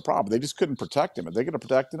 that was the problem. They just couldn't protect him. If they could have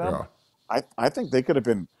protected him, I think they could have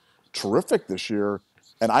been terrific this year.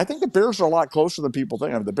 And I think the Bears are a lot closer than people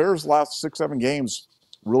think. I mean, the Bears' last 6-7 games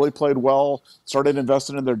really played well, started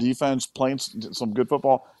investing in their defense, playing some good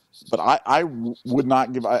football. But I would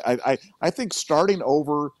not give – I think starting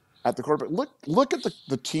over at the quarterback. Look at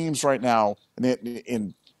the teams right now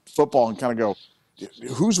in football and kind of go,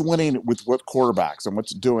 who's winning with what quarterbacks and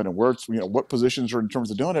what's doing and where it's, what positions are in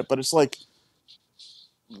terms of doing it. But it's like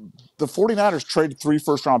the 49ers traded 3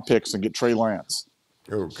 first-round picks and get Trey Lance.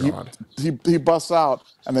 Oh God. He busts out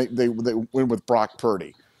and they win with Brock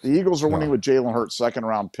Purdy. The Eagles are winning with Jalen Hurts,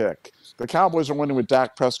 2nd-round pick. The Cowboys are winning with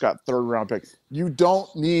Dak Prescott, 3rd-round pick. You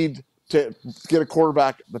don't need to get a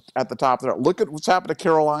quarterback at the top there. Look at what's happened to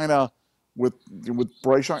Carolina with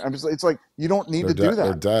Bryce Young. I mean, it's like you don't need to do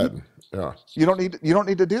that. They're dead. You don't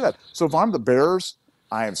need to do that. So if I'm the Bears,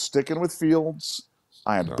 I am sticking with Fields.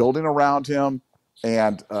 I am building around him,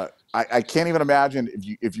 and I can't even imagine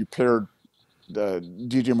if you paired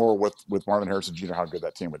DJ Moore with Marvin Harrison Jr., how good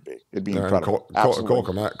that team would be. It'd be incredible. Cole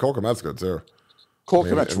Kmet's good too. Cole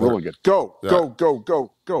Kmet's really good. Go.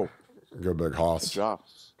 Good big hoss.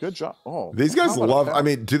 Good job. Oh, these guys love. I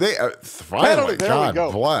mean, do they finally? God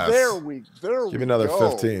bless. There we Give me another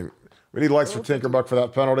 15. We need likes for Tinkerbuck for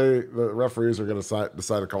that penalty. The referees are going to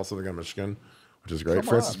decide to call something on Michigan, which is great.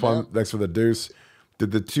 Francis Plum, thanks for the deuce.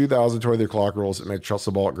 Did the 2023 clock rules make trust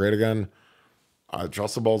the ball great again?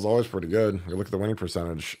 Trust the ball is always pretty good. You look at the winning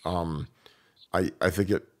percentage. I think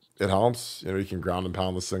it helps. You can ground and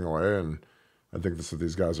pound this thing away, and I think that's what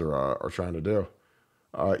these guys are trying to do.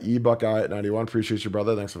 Buckeye at 91. Appreciate you,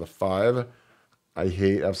 brother. Thanks for the 5.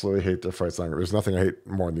 I absolutely hate their fight song. There's nothing I hate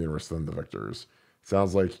more in the universe than the victors.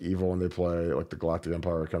 Sounds like evil when they play, like the Galactic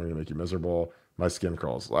Empire coming to make you miserable. My skin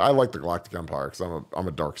crawls. I like the Galactic Empire because I'm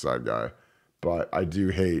a dark side guy, but I do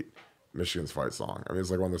hate Michigan's fight song. I mean,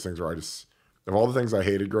 it's like one of those things where of all the things I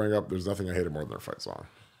hated growing up, there's nothing I hated more than their fight song.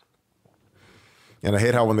 And I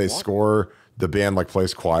hate how when they score, the band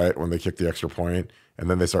plays quiet when they kick the extra point, and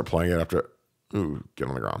then they start playing it after. Ooh, get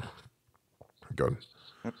on the ground. Good.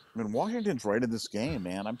 I mean, Washington's right in this game,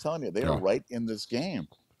 man. I'm telling you, they are right in this game.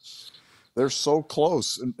 They're so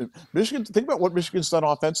close. And Michigan, think about what Michigan's done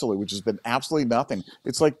offensively, which has been absolutely nothing.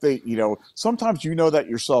 It's like sometimes that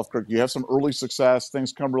yourself, Kirk. You have some early success,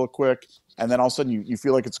 things come real quick, and then all of a sudden you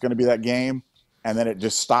feel like it's going to be that game, and then it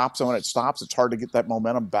just stops. And when it stops, it's hard to get that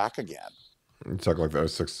momentum back again. You talk like the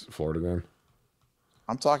 06 Florida game?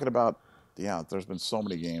 I'm talking about, there's been so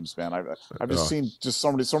many games, man. I've just seen just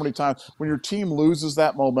so many times when your team loses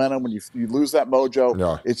that momentum, when you lose that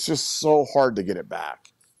mojo, it's just so hard to get it back.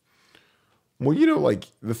 Well,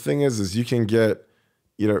 the thing is you can get,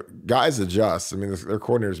 guys adjust. I mean, their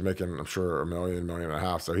coordinator's making, I'm sure, $1 million, $1.5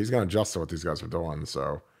 million. So he's going to adjust to what these guys are doing.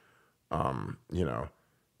 So,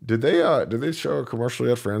 did they show a commercial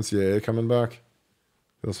yet for NCAA coming back?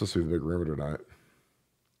 That's supposed to be the big rumor tonight.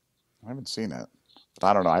 I haven't seen it, but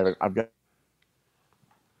I don't know. I've got.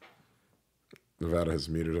 Nevada has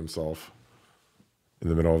muted himself in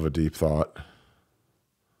the middle of a deep thought.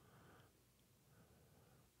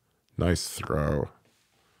 Nice throw.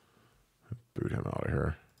 Boot him out of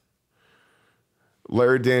here.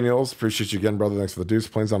 Larry Daniels, appreciate you again, brother. Thanks for the deuce.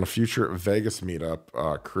 Plans on a future Vegas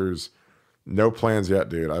meetup cruise. No plans yet,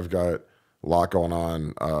 dude. I've got a lot going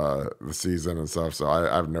on the season and stuff, so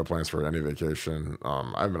I have no plans for any vacation.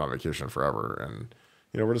 I've been on vacation forever, and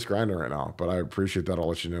we're just grinding right now. But I appreciate that. I'll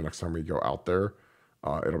let you know next time we go out there.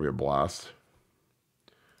 It'll be a blast.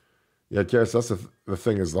 Yeah, Karis, that's the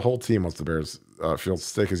thing is the whole team wants the Bears field to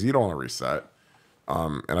stay because you don't want to reset.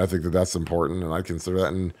 And I think that's important, and I consider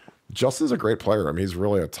that. And Justin's a great player. I mean, he's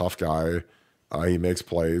really a tough guy. He makes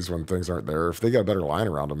plays when things aren't there. If they got a better line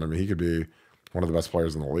around him, I mean, he could be one of the best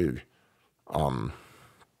players in the league.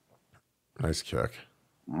 Nice kick.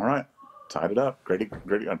 All right. Tied it up. Grady,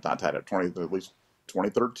 not tied up, at least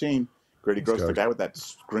 2013. Grady Gross, the guy with that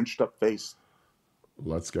scrunched up face.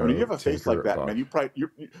 Let's go. When you have a face like that, man, you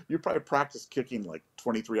probably practice kicking like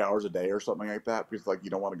 23 hours a day or something like that because you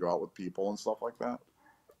don't want to go out with people and stuff like that.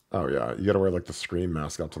 Oh yeah, you got to wear the Scream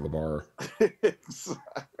mask out to the bar.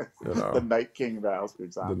 The Night King mask,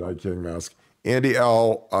 exactly. The Night King mask. Andy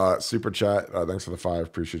L, super chat. Thanks for the 5.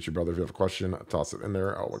 Appreciate you, brother. If you have a question, toss it in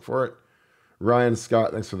there. I'll look for it. Ryan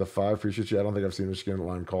Scott, thanks for the 5. Appreciate you. I don't think I've seen Michigan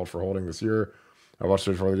line called for holding this year. I watched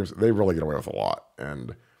it for the games. They really get away with a lot,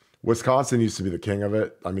 and Wisconsin used to be the king of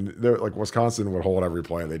it. I mean, they're Wisconsin would hold every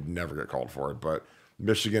play and they'd never get called for it. But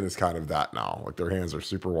Michigan is kind of that now. Their hands are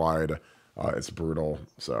super wide. It's brutal.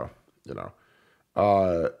 So, M.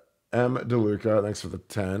 DeLuca, thanks for the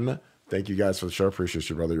 10. Thank you guys for the show. Appreciate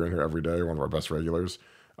you, brother. You're in here every day. One of our best regulars.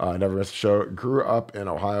 Never missed a show. Grew up in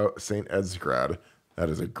Ohio, St. Ed's grad. That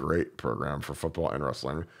is a great program for football and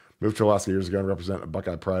wrestling. Moved to Alaska years ago and represent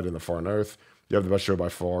Buckeye Pride in the far north. You have the best show by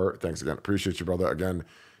far. Thanks again. Appreciate you, brother. Again,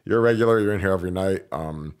 you're a regular. You're in here every night.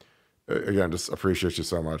 Again, just appreciate you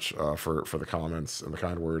so much for the comments and the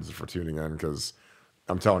kind words and for tuning in because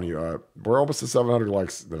I'm telling you, we're almost to 700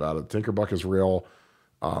 likes, Nevada. Tinkerbuck is real.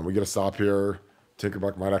 We get to stop here.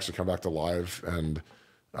 Tinkerbuck might actually come back to live and,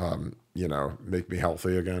 make me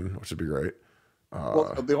healthy again, which would be great.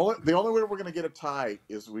 Well, the only way we're going to get a tie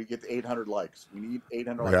is we get to 800 likes. We need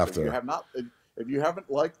 800 We likes. have to. If you haven't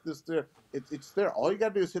liked this, it's there. All you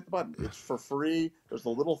got to do is hit the button. It's for free. There's a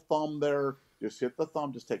little thumb there. Just hit the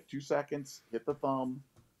thumb. Just take 2 seconds. Hit the thumb.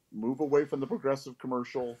 Move away from the progressive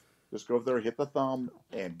commercial. Just go over there, hit the thumb,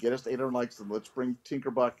 and get us to 800 likes, and let's bring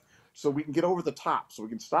Tinkerbuck so we can get over the top, so we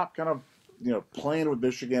can stop kind of playing with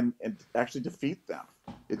Michigan and actually defeat them.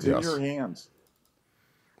 It's in your hands.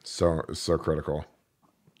 So critical.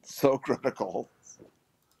 So critical.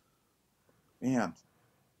 Man,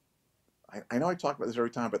 I know I talk about this every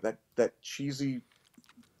time, but that cheesy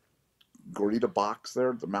gordita box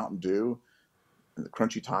there, the Mountain Dew, and the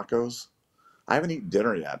crunchy tacos. I haven't eaten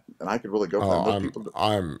dinner yet, and I could really go for them.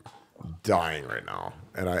 I'm dying right now,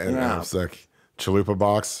 and I'm sick. Chalupa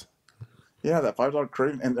box. Yeah, that $5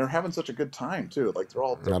 craving, and they're having such a good time too. Like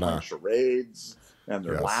they're playing charades, and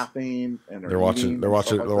they're laughing, and they're watching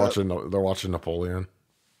Napoleon.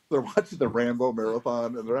 They're watching the Rambo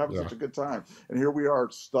marathon, and they're having such a good time. And here we are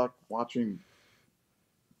stuck watching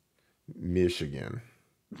Michigan.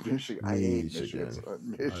 I hate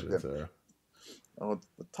Michigan. Oh,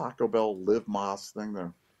 the Taco Bell Live Moss thing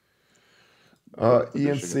there.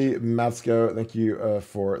 ENC Matsko, thank you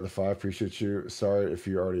for the 5. Appreciate you. Sorry if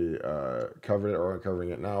you already covered it or aren't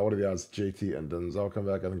covering it now. What are the odds JT and Denzel come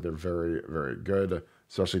back? I think they're very, very good,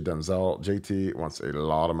 especially Denzel. JT wants a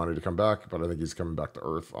lot of money to come back, but I think he's coming back to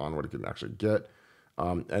earth on what he can actually get.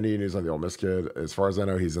 Any news on the Ole Miss kid? As far as I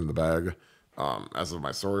know, he's in the bag, as of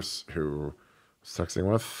my source who I was texting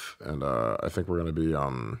with, and I think we're going to be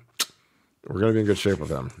in good shape with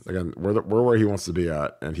him. Again, we're where he wants to be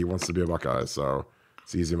at, and he wants to be a Buckeye, so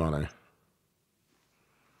it's easy money.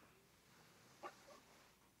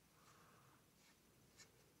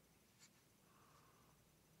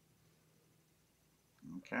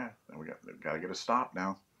 Okay, then we got to get a stop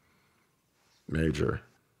now. Major.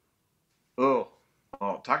 Oh,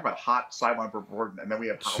 talk about hot sideline report, and then we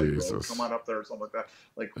have Holly Rowe come on up there or something like that.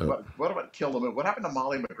 Like, what about Kill the Move? What happened to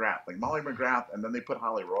Molly McGrath? Like Molly McGrath, and then they put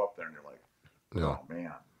Holly Rowe up there, and you're like, oh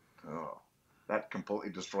man, that completely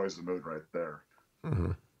destroys the mood right there.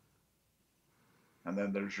 Mm-hmm. And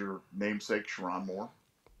then there's your namesake, Sharon Moore.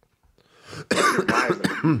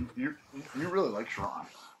 you really like Sharon.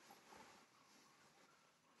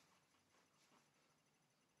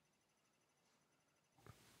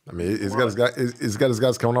 I mean, he's got his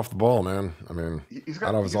guys coming off the ball, man. I mean, I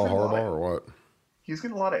don't know if it's all horrible or what. He's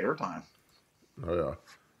getting a lot of airtime. Oh yeah,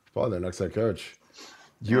 probably their next head coach.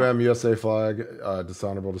 USA flag,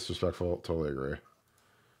 dishonorable, disrespectful. Totally agree.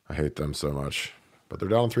 I hate them so much, but they're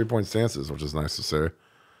down 3-point stances, which is nice to see.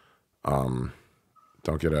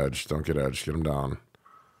 Don't get edged. Get them down.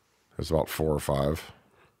 There's about 4 or 5.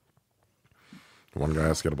 One guy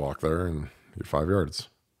has to get a block there and get 5 yards.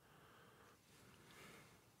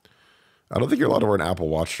 I don't think you're allowed to wear an Apple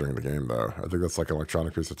Watch during the game, though. I think that's like an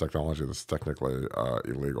electronic piece of technology that's technically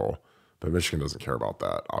illegal. But Michigan doesn't care about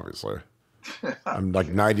that, obviously. I'm like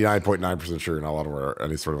 99.9% sure you're not allowed to wear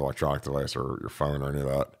any sort of electronic device or your phone or any of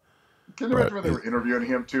that. Can you imagine when they were interviewing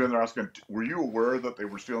him, too, and they're asking, were you aware that they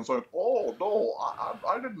were stealing signs? Oh, no,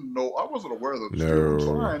 I didn't know. I wasn't aware that they were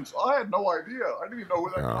stealing signs. I had no idea. I didn't even know who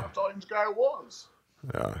that Italians guy was.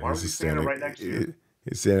 Yeah. Why was he standing right next to you?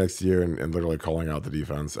 He's standing next to you and literally calling out the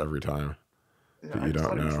defense every time. Yeah, but you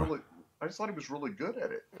don't know. I just thought he was really good at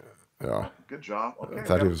it. Yeah. Good job. Okay, I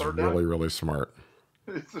thought he was really, really smart.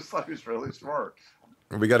 I just thought he was really smart.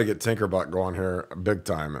 We got to get Tinkerbuck going here big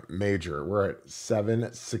time. Major. We're at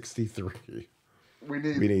 763. We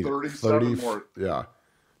need 37 more. Yeah.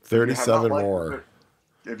 37 more.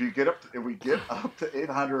 If we get up to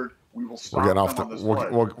 800, we will stop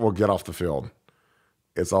we'll get off the field.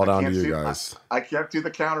 It's all down to you guys. I can't do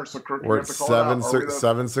the counter, so Kirk, we're at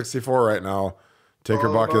 764 right now.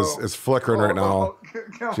 Tinkerbuck is flickering right now.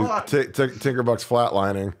 Tinkerbuck's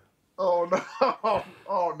flatlining. Oh no!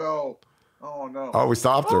 Oh no! Oh no! Oh, we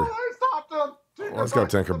stopped her. Oh, I stopped him. Let's go,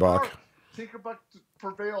 Tinkerbuck. Tinkerbuck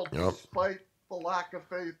prevailed despite the lack of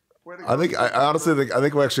faith. I honestly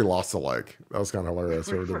think we actually lost a leg. That was kind of hilarious.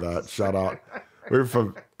 Whoever did that. Shout out.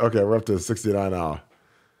 We're up to 69 now.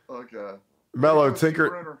 Okay. Mello,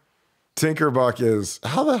 Tinkerbuck is,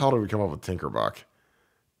 how the hell did we come up with Tinkerbuck?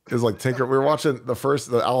 It's like we were watching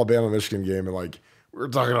the Alabama Michigan game, and like we were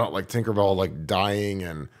talking about like Tinkerbell like dying,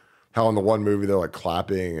 and how in the one movie they're like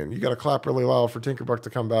clapping, and you got to clap really loud for Tinkerbuck to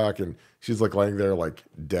come back, and she's like laying there like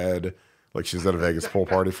dead, like she's at a Vegas pool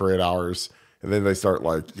party for 8 hours, and then they start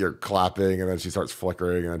like you're clapping, and then she starts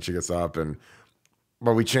flickering, and then she gets up,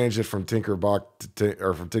 but we changed it from Tinkerbell to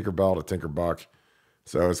Tinkerbuck,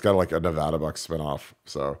 so it's got like a Nevada Buck spinoff.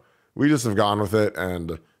 So we just have gone with it,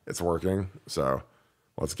 and it's working. So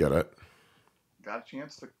let's get it. Got a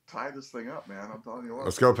chance to tie this thing up, man. I'm telling you what.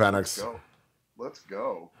 Let's go, Penix. Let's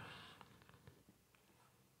go.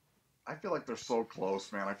 I feel like they're so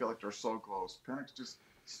close, man. I feel like they're so close. Penix, just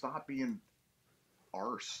stop being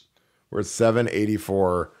arse. We're at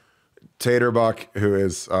 784. Taterbuck, who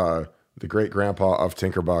is the great grandpa of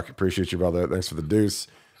Tinkerbuck. Appreciate you, brother. Thanks for the deuce.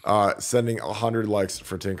 Sending 100 likes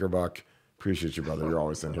for Tinkerbuck. Appreciate you, brother. You're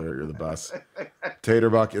always in here. You're the best.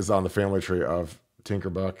 Taterbuck is on the family tree of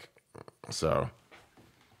Tinkerbuck. So,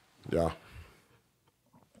 yeah.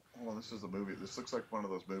 Oh, this is a movie. This looks like one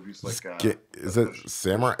of those movies. Like, is it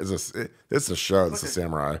Samurai? This is a show. This is a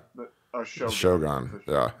Samurai. Shogun. Shogun.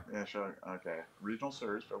 Yeah. Yeah, Shogun. Okay. Regional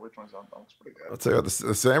series, but which one's on? That looks pretty good. I'll tell you what, the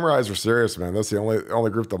Samurais were serious, man. That's the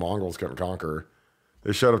only group the Mongols couldn't conquer.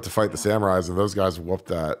 They showed up to fight the Samurais, and those guys whooped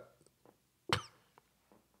that.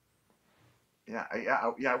 Yeah.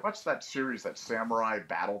 I watched that series, that Samurai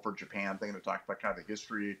Battle for Japan thing that talked about kind of the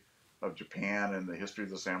history of Japan and the history of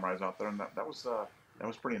the samurais out there, and that was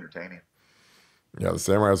pretty entertaining. Yeah, the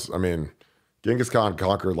samurais. I mean, Genghis Khan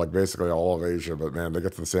conquered like basically all of Asia, but man, they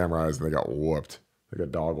get to the samurais and they got whooped. They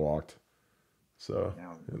got dog walked. So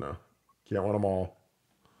can't win them all.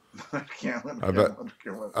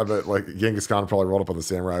 I bet like Genghis Khan probably rolled up on the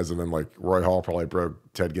samurais, and then like Roy Hall probably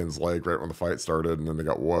broke Ted Ginn's leg right when the fight started, and then they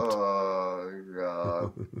got whooped. Oh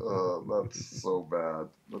God, that's so bad.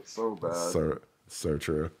 That's so bad. So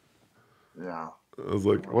true. Yeah. I was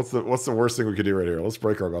like, what's the worst thing we could do right here? Let's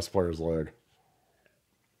break our best player's leg.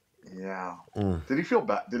 Yeah. Did he feel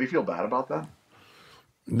bad? Did he feel bad about that?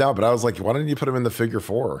 No, but I was like, why didn't you put him in the figure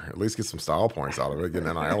 4? At least get some style points out of it. Get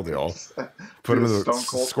an NIL deal. Put him in the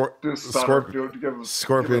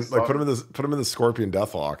Scorpion. Like put him in the Scorpion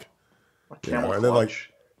Deathlock.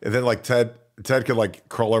 And then Ted could like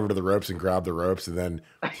crawl over to the ropes and grab the ropes, and then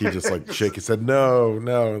he just like shake his head, no,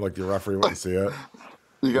 and like the referee wouldn't see it.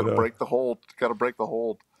 You got to break the hold.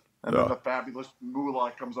 And then the fabulous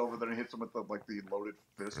Moolah comes over there and hits him with the loaded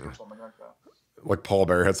fist or something like that. Like Paul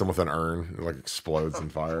Bear hits him with an urn, it like explodes in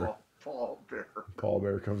fire. Paul Bear. Paul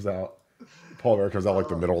Bear comes out. Like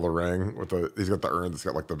the middle of the ring he's got the urn that's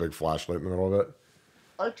got like the big flashlight in the middle of it.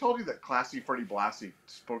 I told you that Classy Freddie Blassie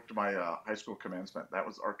spoke to my high school commencement. That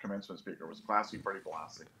was our commencement speaker. Was Classy Freddie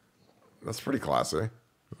Blassie. That's pretty classy.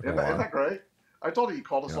 Isn't that great? I told you he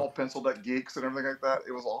called us all pencil neck geeks and everything like that.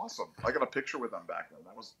 It was awesome. I got a picture with him back then.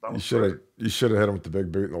 That was you should have hit him with the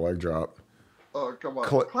big boot and the leg drop. Oh, come on.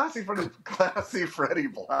 Classy Freddie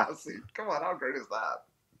Blassie. Come on, how great is that?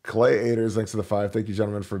 Clay Aders, thanks to the 5. Thank you,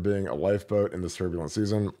 gentlemen, for being a lifeboat in this turbulent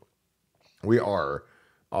season. We are.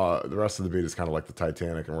 The rest of the beat is kind of like the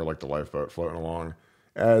Titanic, and we're like the lifeboat floating along.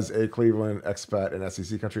 As a Cleveland expat in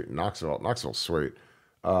SEC country, Knoxville's sweet.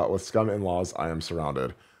 With scum in-laws, I am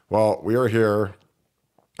surrounded. Well, we are here,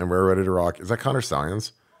 and we're ready to rock. Is that Connor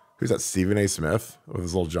Stallions? Who's that? Stephen A. Smith with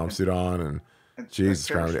his little jumpsuit on, and Jesus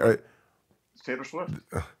Christ. Taylor Swift.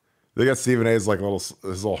 They got Stephen A's like his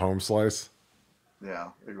little home slice. Yeah,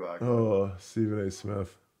 exactly. Oh, Stephen A.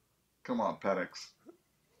 Smith. Come on, Penix.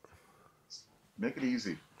 Make it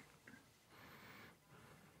easy.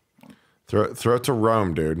 Throw it to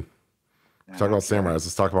Rome, dude. Yeah, talk about samurais.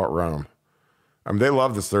 Let's talk about Rome. I mean, they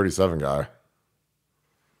love this 37 guy.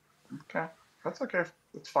 Okay, that's okay.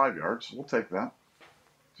 It's 5 yards. We'll take that.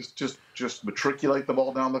 Just matriculate the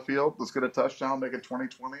ball down the field. Let's get a touchdown, make it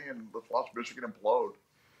 20-20, and let's watch Michigan implode.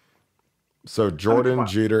 So Jordan,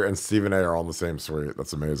 Jeter, and Stephen A. are all in the same suite.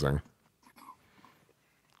 That's amazing.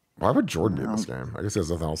 Why would Jordan be in this game? I guess he has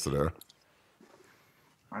nothing else to do.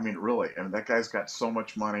 I mean, really. I mean, that guy's got so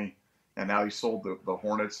much money, and now he sold the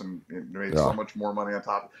Hornets and made so much more money on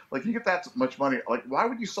top. Like, you get that much money. Like, why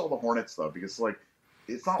would you sell the Hornets, though? Because, like,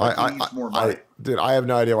 it's not like he needs more money. Dude, I have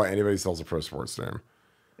no idea why anybody sells a pro sports team.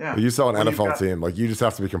 Yeah. But you sell an NFL team, like, you just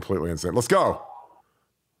have to be completely insane. Let's go.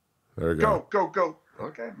 There you go. Go.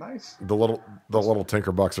 Okay, nice. The little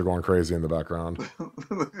Tinker Bucks are going crazy in the background.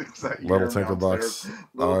 Little Tinker Bucks.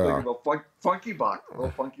 Funky Buck.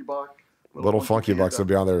 Little Funky Buck. Little Funky Bucks will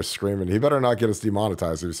be on there screaming. He better not get us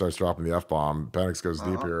demonetized if he starts dropping the F-bomb. Penix goes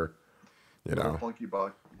deep here. Little Funky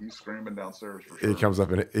Buck. He's screaming downstairs for sure. He comes up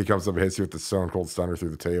and hits you with the Stone Cold Stunner through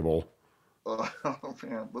the table. Oh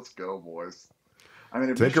man, let's go, boys. I mean,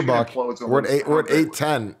 if Tinker Buck. We're at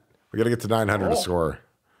 810. We got to get to 900 to score.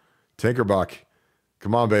 Tinker Buck.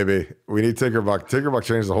 Come on, baby. We need Tinker Buck. Tinker Buck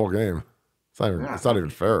changed the whole game. It's not even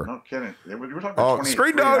fair. No kidding. We were talking about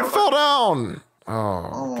screen dog fell down. Oh,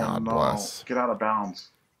 Oh God no! bless. Get out of bounds.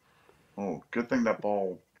 Oh, good thing that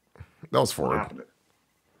ball. That was What forward. happened?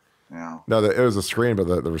 Yeah. No, it was a screen, but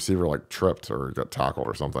the receiver like tripped or got tackled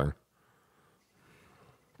or something.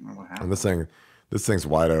 What And happened? this thing's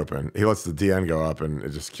wide open. He lets the DN go up, and it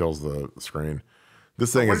just kills the screen.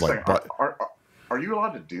 This So thing wait is a second. like, but Are you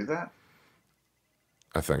allowed to do that?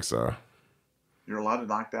 I think so. You're allowed to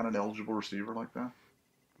knock down an eligible receiver like that?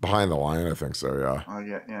 Behind the line, I think so.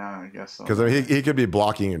 Yeah. Yeah, I guess so. Because I mean, he could be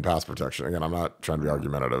blocking in pass protection. Again, I'm not trying to be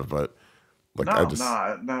argumentative, but like I No, just,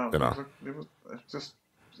 no. you know, It's just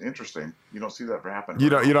interesting. You don't see that happen. you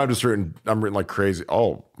very know, often. I'm just rooting. I'm rooting like crazy.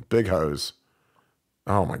 Oh, big hose.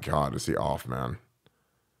 Oh my God, is he off, man?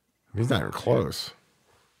 He's not even close.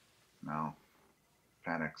 No.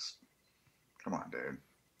 Panics. Come on, dude.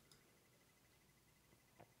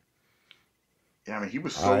 Yeah, I mean, he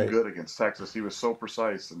was so good against Texas. He was so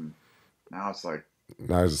precise, and now it's like,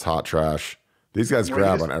 Now he's just hot trash. These guys well,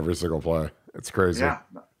 grab on every single play. It's crazy. yeah,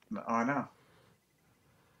 no, I know.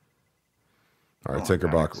 All right, Oh, take her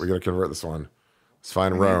buck. panics. We got to convert this one. Let's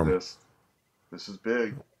find We need Rome. this. This is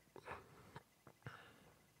big.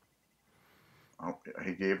 Oh,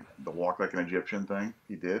 he gave the walk like an Egyptian thing.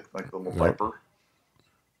 He did, like the little viper.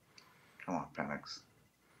 Come on, Penix.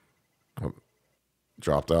 Oh,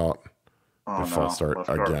 dropped out. Oh, The false start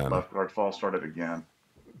again. Left guard false started again.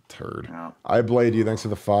 Turd. Yeah. I blade you. Thanks for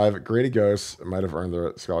the 5. Grady Ghost might have earned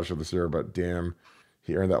the scholarship this year, but damn,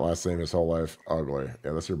 he earned that last name his whole life. Ugly.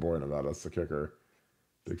 Yeah, that's your boy Nevada. That's the kicker.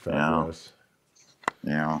 Big fat gross.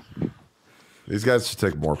 Yeah. These guys should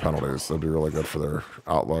take more penalties. That'd be really good for their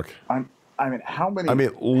outlook. I mean, how many? I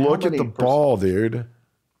mean, look at the ball, dude.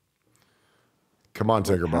 Come on,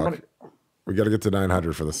 take her buck. We got to get to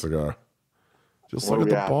 900 for this to go. Just look at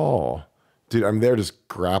the ball. Dude, I mean, they're just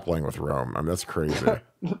grappling with Rome. I mean, that's crazy.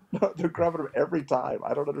 No, they're grabbing him every time.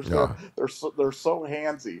 I don't understand. Yeah. They're so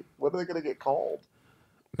handsy. When are they going to get called?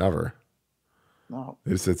 Never. No.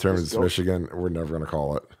 They just determined it's Michigan. We're never going to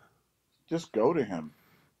call it. Just go to him.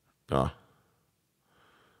 No.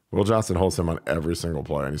 Will Johnson holds him on every single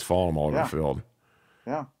play, and he's following him all over the field.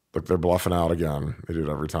 Yeah. Look, they're bluffing out again. They do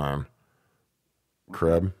it every time.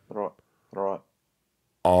 Crib. Throw it.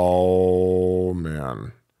 Oh,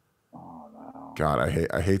 man. Oh, no. God,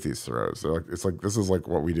 I hate these throws. It's like this is like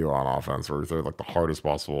what we do on offense, where we throw like the hardest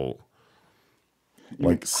possible,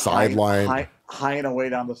 like sideline, high and away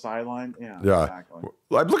down the sideline. Yeah, exactly.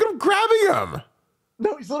 Like, look at him grabbing him.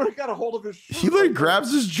 No, he's literally got a hold of his shirt. He literally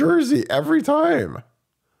grabs his jersey every time.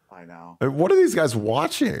 I know. And what are these guys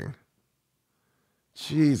watching?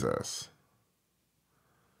 Jesus.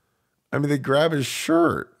 I mean, they grab his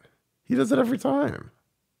shirt. He does it every time.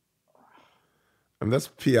 I mean, that's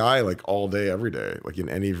PI like all day, every day, like in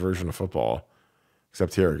any version of football,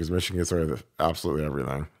 except here, because Michigan gets away with absolutely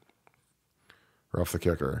everything. We're off the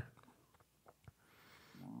kicker.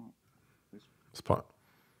 Spot.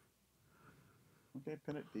 Okay,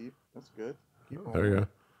 pin it deep. That's good. There you go.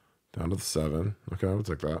 Down to the 7. Okay, we'll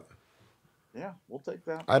take that. Yeah, we'll take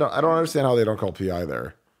that. I don't understand how they don't call PI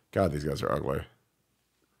there. God, these guys are ugly.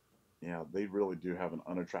 Yeah, they really do have an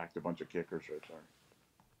unattractive bunch of kickers right there.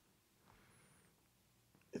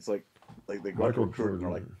 It's like they go to recruit and they're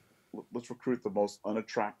like, let's recruit the most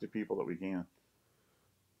unattractive people that we can.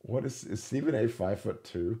 What is Stephen A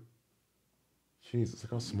 5'2"? Jesus,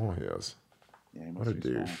 look how small he is. Yeah, he what a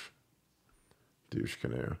douche. Small. Douche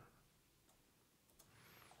canoe.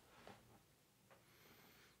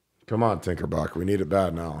 Come on, Tinkerbuck. We need it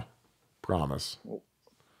bad now. Promise. Well,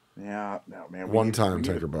 yeah, no, man. One time,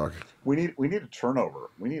 Tinkerbuck. We need a turnover.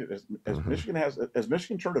 We need has Michigan has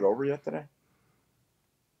Michigan turned it over yet today?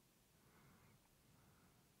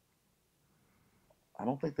 I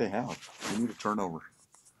don't think they have. We need a turnover.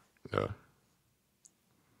 Yeah.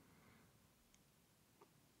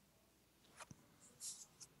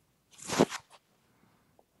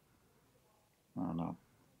 I don't know.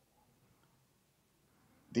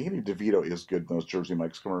 Danny DeVito is good in those Jersey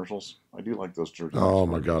Mike's commercials. I do like those Jersey Mike's commercials.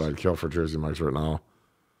 My God, I'd kill for Jersey Mike's right now.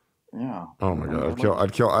 Yeah. Oh my God,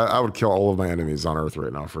 I would kill all of my enemies on earth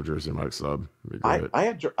right now for Jersey Mike's sub. I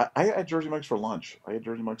had Jersey Mike's for lunch. I had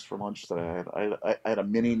Jersey Mike's for lunch that I had a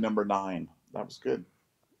mini number 9. That was good.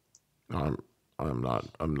 I'm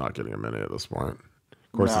not getting a mini at this point.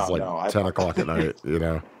 Of course, it's like 10 o'clock at night. You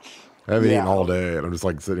know, I haven't eaten all day, and I'm just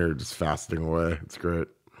like sitting here just fasting away. It's great.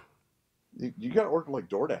 You got to order like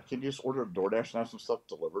DoorDash. Can you just order a DoorDash and have some stuff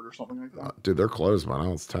delivered or something like that? Dude, they're closed by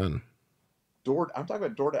now. It's 10. I'm talking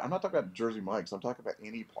about DoorDash. I'm not talking about Jersey Mike's. I'm talking about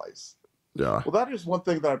any place. Yeah. Well, that is one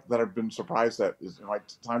thing that I've been surprised at is in my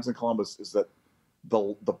times in Columbus is that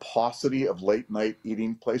the paucity of late night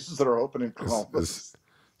eating places that are open in Columbus.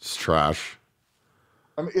 It's trash.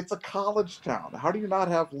 I mean, it's a college town. How do you not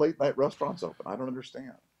have late night restaurants open? I don't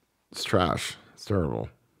understand. It's trash. It's terrible.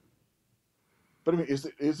 But I mean, is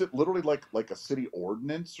it literally like a city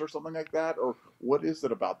ordinance or something like that, or what is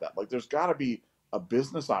it about that? Like, there's got to be a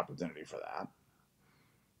business opportunity for that.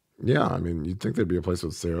 Yeah, I mean, you'd think there'd be a place that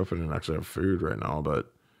would stay open and actually have food right now,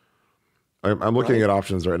 but I'm looking at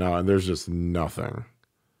options right now, and there's just nothing.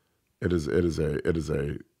 It is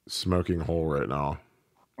a smoking hole right now.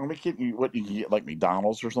 I mean, what you can get like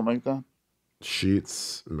McDonald's or something like that?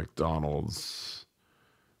 Sheets, McDonald's.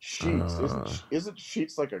 Sheets isn't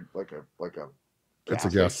Sheets like a It's a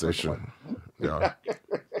gas station. Yeah.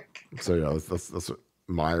 So yeah, that's what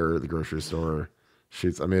Meyer, the grocery store.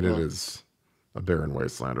 Sheets. I mean, it is a barren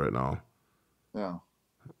wasteland right now. Yeah.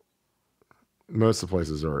 Most of the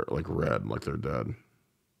places are like red, like they're dead.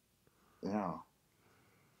 Yeah.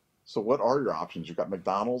 So what are your options? You've got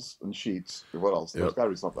McDonald's and Sheets. What else? There's got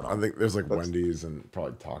to be something else. I think there's like Wendy's and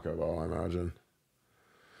probably Taco Bell, I imagine.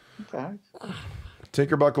 Okay.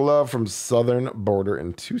 Tinkerbuck Love from Southern Border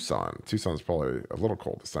in Tucson. Tucson's probably a little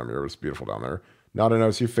cold this time of year, but it's beautiful down there. Not an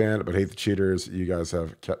OSU fan, but hate the cheaters. You guys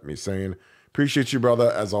have kept me sane. Appreciate you, brother,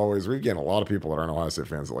 as always. We get a lot of people that aren't Ohio State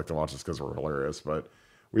fans that like to watch us because we're hilarious, but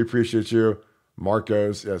we appreciate you.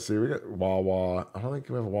 Marcos. Yeah, see, we got Wawa. I don't think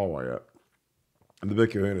we have a Wawa yet. And the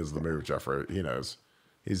big kahuna is the move, Jeffrey. He knows.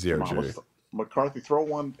 He's the OG. McCarthy, throw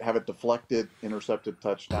one, have it deflected, intercepted,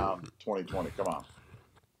 touchdown, 2020. Come on.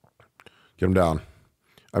 Get him down.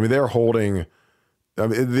 I mean, they're holding. I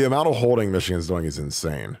mean, the amount of holding Michigan's doing is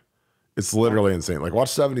insane. It's literally insane. Like, watch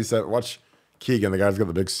 77. Watch Keegan. The guy's got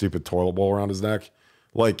the big, stupid toilet bowl around his neck.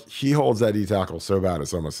 Like, he holds that D tackle so bad,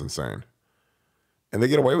 it's almost insane. And they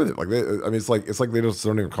get away with it. Like, it's like they just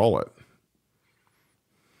don't even call it.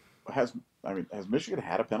 Has Michigan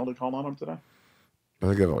had a penalty called on them today? I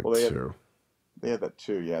think they had like two. They had that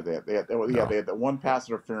too. Yeah, they had that one pass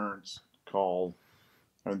interference called.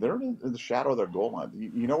 I mean, they're in the shadow of their goal line.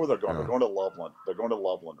 You know where they're going. Yeah. They're going to Loveland. They're going to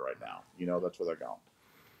Loveland right now. You know that's where they're going.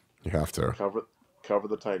 You have to cover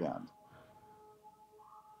the tight end.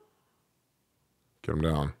 Get him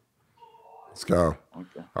down. Let's go.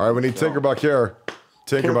 Okay. All right, we need Tinkerbuck here.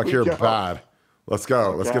 Tinkerbuck here bad. Let's go.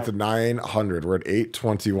 Okay. Let's get to 900. We're at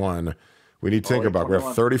 821. We need Tinkerbuck. We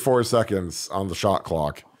have 34 seconds on the shot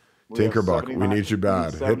clock. Tinkerbuck, we need you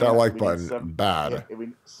bad. Hit that like button. Bad. Yeah,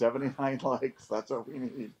 79 likes. That's what we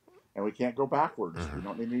need. And we can't go backwards. We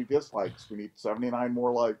don't need any dislikes. We need 79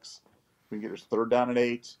 more likes. We can get us 3rd down and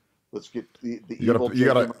 8. Let's get the evil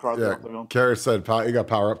J.J. McCarthy off the field. Carrie said, you got to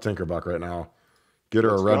power up Tinkerbuck right now. Get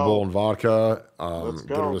her a Red Bull and vodka.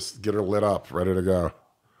 Get her lit up, ready to go.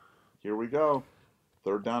 Here we go.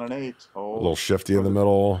 3rd down and 8. Oh, a little shifty in the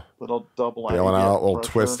middle. Little double. Bailing out. A little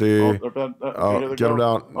twisty. Get him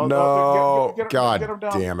down. No. God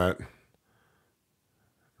damn it.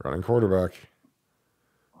 Running quarterback.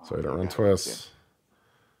 So you don't run twists.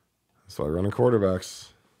 That's why running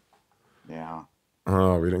quarterbacks. Yeah.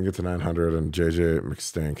 Oh, we didn't get to 900, and JJ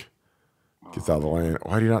McStink gets out of the lane.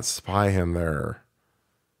 Why do you not spy him there?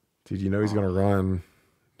 Dude, you know he's going to run.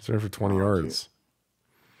 He's running for 20 yards.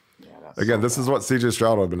 Again, this is what CJ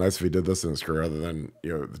Stroud would have been nice if he did this in his career, other than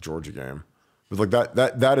the Georgia game. But like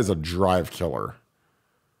that is a drive killer.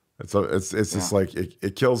 It's just like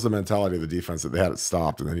it kills the mentality of the defense that they had it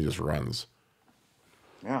stopped, and then he just runs.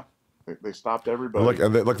 Yeah, they stopped everybody.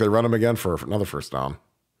 Look, they run him again for another 1st down.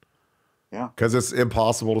 Yeah, because it's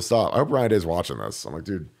impossible to stop. I hope Ryan Day's watching this. I'm like,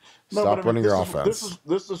 dude, stop running your offense.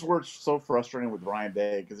 This is where it's so frustrating with Ryan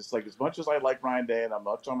Day, because it's like, as much as I like Ryan Day and I'm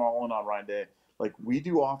all in on Ryan Day, like, we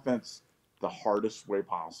do offense the hardest way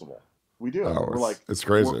possible. We do. We're like, it's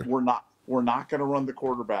crazy. We're not going to run the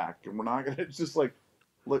quarterback, and we're not going to. It's just like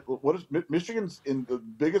what is Michigan's in the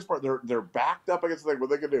biggest part? They're backed up against the thing. What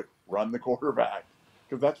they can do? Run the quarterback,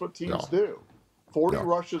 because that's what teams do. 40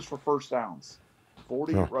 rushes for 1st downs.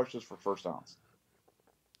 40 rushes for 1st downs.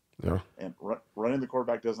 Yeah. And running the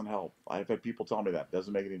quarterback doesn't help. I've had people tell me that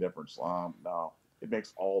doesn't make any difference. No, it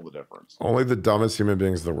makes all the difference. Only the dumbest human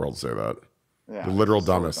beings in the world say that. Yeah, the literal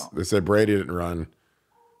dumbest. They say Brady didn't run.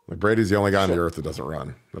 Like, Brady's the only guy on the earth that doesn't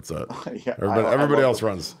run. That's it. Everybody else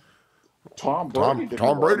runs. Tom Brady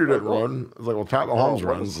didn't run. It's like, well, Pat Mahomes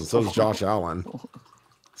runs, and so does Josh Allen.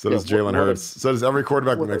 So does Jalen Hurts. So does every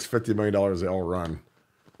quarterback that makes $50 million. They all run.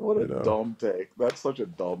 What a dumb take. That's such a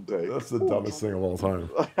dumb take. That's the dumbest thing of all time.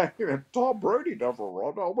 Tom Brady never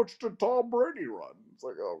run. How much did Tom Brady run? It's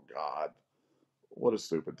like, oh, God. What a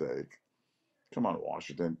stupid take. Come on,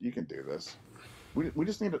 Washington. You can do this. We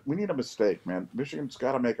just need a mistake, man. Michigan's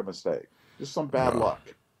got to make a mistake. Just some bad luck.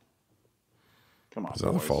 Come on,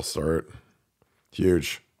 another false start.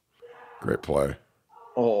 Huge. Great play.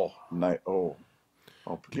 Oh, nice. Oh.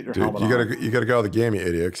 Oh, get your Dude, helmet on. you gotta go out of the game, you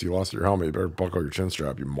idiot. 'Cause you lost your helmet. You better buckle your chin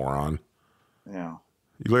strap, you moron. Yeah.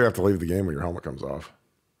 You literally have to leave the game when your helmet comes off.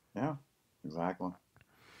 Yeah. Exactly.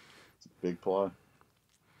 It's a big play.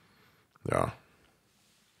 Yeah.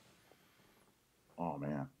 Oh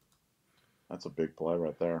man, that's a big play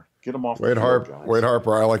right there. Get him off Wade the field, guys. Wade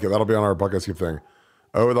Harper, I like it. That'll be on our bucket scoop thing.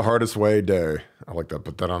 Oh, the hardest way day. I like that.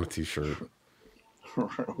 Put that on a t-shirt.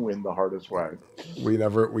 Win the hardest way. We're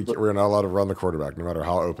not allowed to run the quarterback, no matter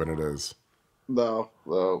how open it is. No,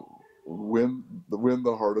 win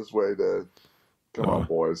the hardest way to. Come on,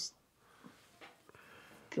 boys.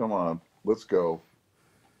 Come on, let's go.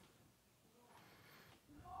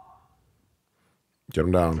 Get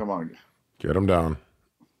him down. Come on. Get him down.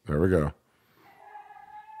 There we go.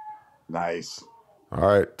 Nice. All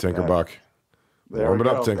right, Tinkerbuck. Warm it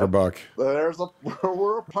up, Tinkerbuck.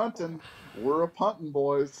 We're a punting. We're a punting,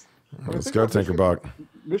 boys. Let's go, Tinkerbuck.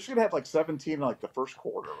 Michigan had like 17 in like the first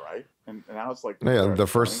quarter, right? And now it's like the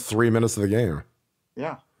first 3 minutes of the game.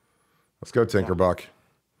 Yeah. Let's go, Tinkerbuck.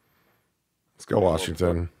 Let's go,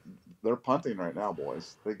 Washington. They're punting right now,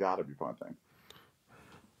 boys. They got to be punting.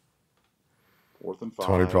 4th and 5.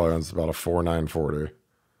 20 probably runs about a 4.9 40.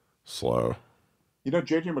 Slow. You know,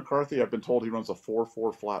 J.J. McCarthy, I've been told he runs a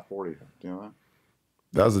 4.4 flat 40. Do you know that?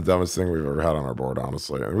 That was the dumbest thing we've ever had on our board,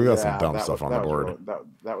 honestly. And we got some dumb stuff on the board.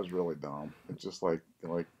 That was really dumb. It's just like,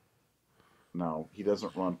 no, he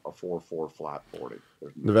doesn't run a 4.4 flat 40.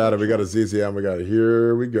 Nevada, we got a ZZM. We got a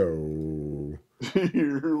here we go.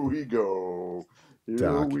 Here we go.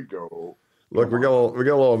 Here we go. Look, we got a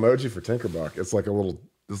little emoji for Tinkerbuck. It's like a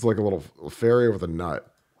little fairy with a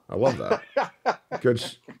nut. I love that.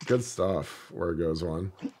 Good stuff. Where it goes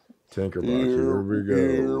one. Tinkerbuck. Here we go.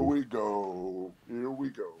 Here we go. Here we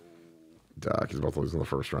go. Dak, he's about to lose in the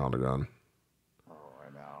first round again. Oh, I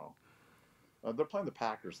know. They're playing the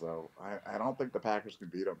Packers, though. I don't think the Packers can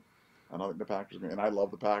beat them. I don't think the Packers can. And I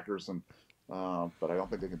love the Packers, but I don't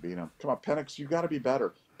think they can beat them. Come on, Penix, you got to be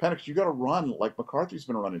better. Penix, you got to run like McCarthy's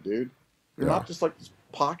been running, dude. You're not just like this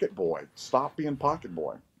pocket boy. Stop being pocket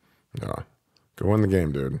boy. Yeah. Go win the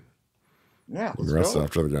game, dude. Yeah, let's rest go.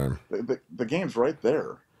 After the game. The game's right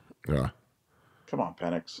there. Yeah. Come on,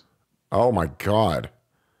 Penix. Oh, my God.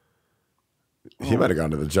 He might have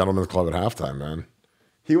gone to the gentleman's club at halftime, man.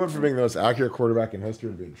 He went from being the most accurate quarterback in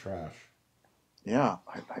history to being trash. Yeah,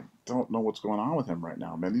 I don't know what's going on with him right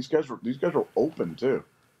now, man. These guys are open, too.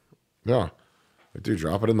 Yeah. Dude,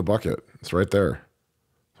 drop it in the bucket. It's right there.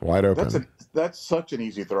 It's wide open. That's such an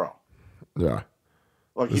easy throw. Yeah.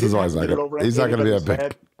 Like, this is why he's not going to be a big...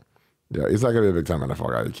 Head. Yeah, he's not going to be a big-time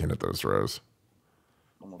NFL guy. You can't hit those throws.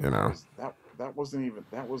 Oh you know? That wasn't even...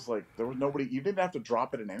 That was like... There was nobody... You didn't have to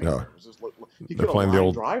drop it in anywhere. Yeah. It was just... He could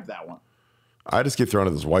have drive that one. I just keep throwing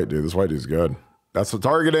at this white dude. This white dude's good. That's the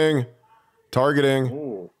targeting. Targeting.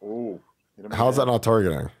 Ooh. How's that not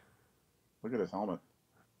targeting? Look at his helmet.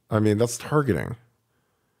 I mean, that's targeting.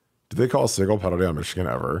 Did they call a single penalty on Michigan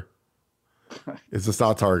ever? It's just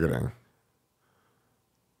not targeting.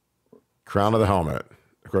 Crown of the helmet.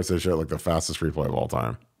 Of course, they show like the fastest replay of all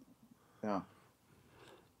time. Yeah.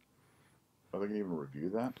 Are they going to even review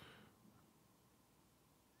that?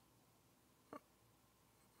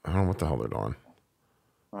 I don't know what the hell they're doing.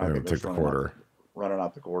 I think take the quarter. Running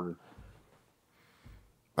out the quarter.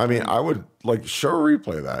 I mean, I would like show a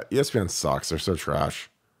replay of that. ESPN sucks. They're so trash.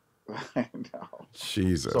 I know.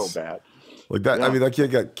 Jesus. So bad. Like that. Yeah. I mean, that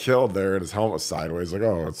kid got killed there and his helmet was sideways. Like,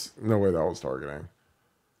 oh, it's no way that was targeting.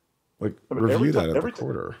 Like, review that at the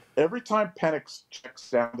quarter. Every time Penix checks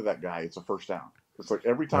down to that guy, it's a first down. It's like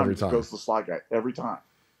every time he goes to the slide guy. Every time.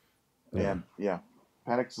 Yeah. And yeah,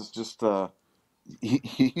 Penix is just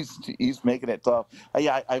he's making it tough.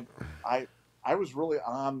 I was really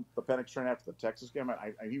on the Penix train after the Texas game.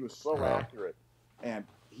 He was so accurate, and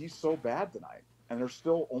he's so bad tonight. And they're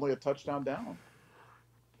still only a touchdown down.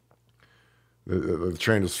 The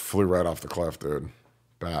train just flew right off the cliff, dude.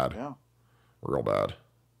 Bad. Yeah. Real bad.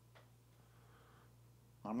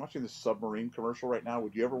 I'm watching this submarine commercial right now.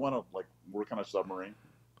 Would you ever want to work on a submarine?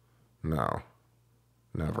 No.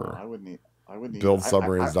 Never. I wouldn't.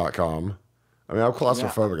 Buildsubmarines.com. I mean, I'm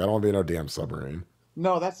claustrophobic. I don't want to be in no damn submarine.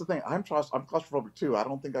 No, that's the thing. I'm claustrophobic too. I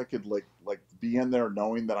don't think I could be in there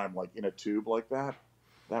knowing that I'm in a tube like that.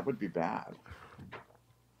 That would be bad.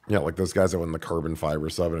 Yeah, like those guys that went in the carbon fiber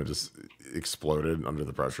sub and it just exploded under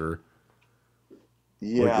the pressure.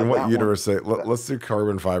 Yeah. Like in what universe say? Let's do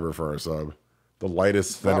carbon fiber for our sub. The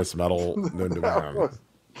lightest, thinnest metal known to man.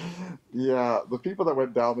 Yeah, the people that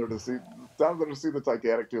went down there to see the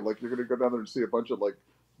Titanic too. Like you're gonna go down there and see a bunch of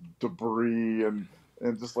debris and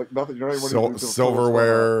and just like nothing. You're not even ready to do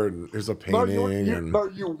Silverware, and there's a painting, and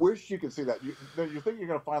you wish you could see that. You think you're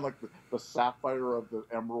gonna find like the sapphire of the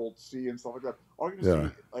Emerald Sea and stuff like that. All you're gonna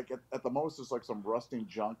see, like at the most, is like some rusting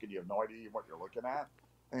junk, and you have no idea what you're looking at.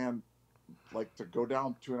 And like to go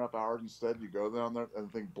down 2.5 hours instead, you go down there and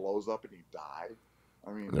the thing blows up and you die.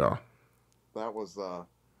 I mean, that was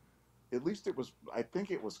at least it was. I think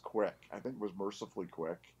it was quick. I think it was mercifully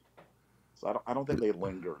quick. So I don't think they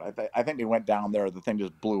lingered. I think they went down there. The thing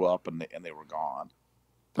just blew up and they were gone.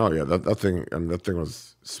 Oh yeah, that thing. I mean, that thing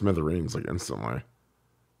was smithereens like instantly.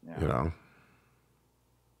 Yeah. You know.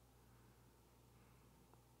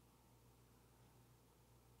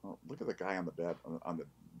 Well, look at the guy on the bed on the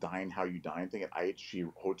dine how you dine thing at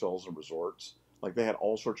IHG hotels and resorts. Like they had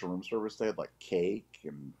all sorts of room service. They had like cake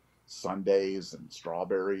and sundaes and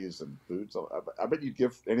strawberries and food. So I bet you'd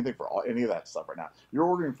give anything for any of that stuff right now. You're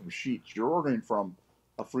ordering from Sheets. You're ordering from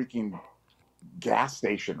a freaking gas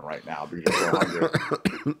station right now because you're hungry.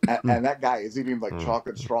 and that guy is eating like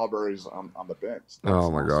chocolate strawberries on the bench. Oh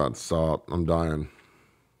my God, stop. I'm dying.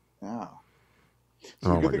 Yeah.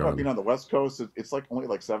 So the good thing about being on the West Coast, it's like only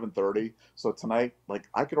like 7:30. So tonight, like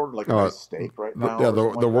I could order like a nice steak right now. Yeah,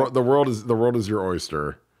 the world is your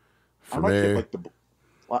oyster. For me,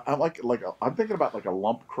 I'm thinking about like a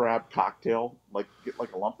lump crab cocktail. Like get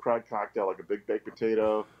like a lump crab cocktail, like a big baked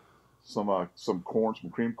potato, some corn,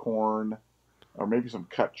 some cream corn, or maybe some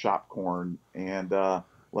cut chopped corn, and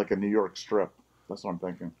like a New York strip. That's what I'm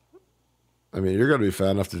thinking. I mean, you're gonna be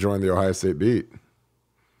fat enough to join the Ohio State beat.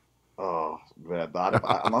 Oh man,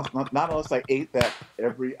 not unless I ate that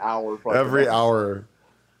every hour. Every hour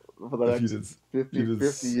for the next 50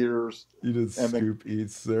 years. You did scoop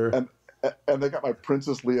eats there. And they got my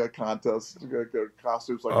Princess Leia contest. Their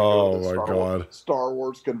costumes like Star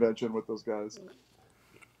Wars convention with those guys.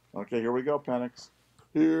 Okay, here we go, Penix.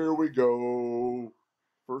 Here we go.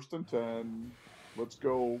 1st and 10. Let's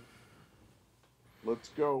go. Let's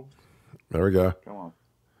go. There we go. Come on.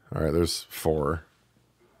 All right, there's 4.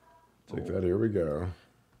 Take that. Here we go.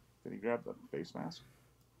 Did he grab the face mask?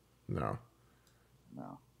 No.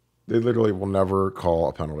 No. They literally will never call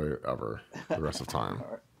a penalty ever the rest of time.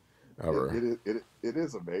 Ever. It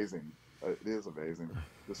is amazing. It is amazing.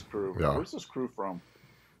 This crew. Yeah. Where's this crew from?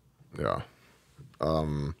 Yeah.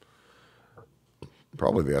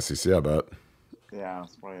 Probably the SEC, I bet. Yeah,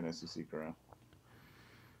 it's probably an SEC crew.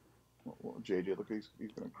 Well, JJ, look, he's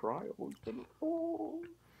gonna cry.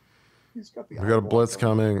 He's got the. We got a blitz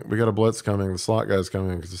coming. We got a blitz coming. The slot guy's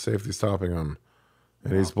coming because the safety's stopping him,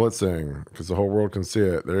 and he's blitzing because the whole world can see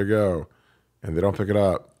it. There you go, and they don't pick it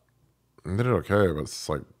up. And they did okay, but it's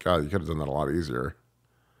like, God, you could have done that a lot easier.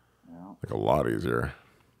 Yeah. Like a lot easier.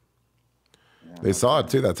 Yeah, they saw it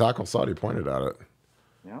too. That tackle saw it. He pointed at it.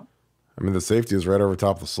 Yeah. I mean, the safety is right over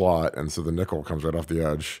top of the slot, and so the nickel comes right off the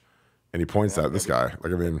edge, and he points at this guy.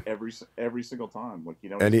 Like, I mean, every single time, like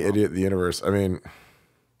any idiot in the universe. I mean,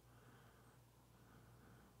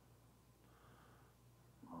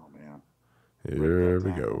 oh man, here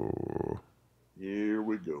we go. Here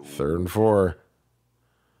we go. 3rd and 4.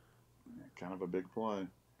 Kind of a big play.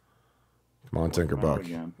 Come on,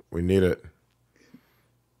 Tinkerbuck. We need it.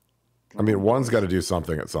 I mean, one's got to do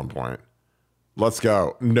something at some point. Let's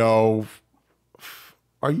go. No.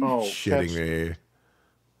 Are you shitting me?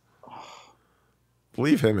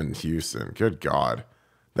 Leave him in Houston. Good God.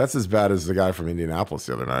 That's as bad as the guy from Indianapolis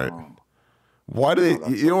the other night. Why do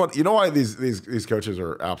they, you know what? You know why these coaches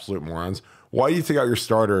are absolute morons? Why do you take out your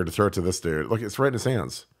starter to throw it to this dude? Look, it's right in his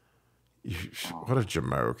hands. What a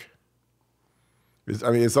jamoke.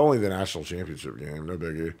 I mean, it's only the national championship game. No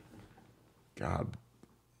biggie. God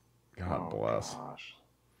bless. Gosh.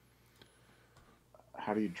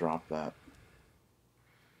 How do you drop that?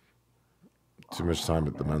 Too much time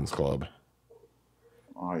at the men's club.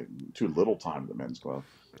 Too little time at the men's club.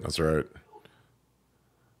 That's right.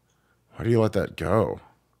 Why do you let that go?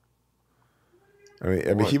 I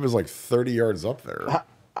mean, he was like 30 yards up there.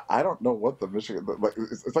 I don't know what the Michigan. Like,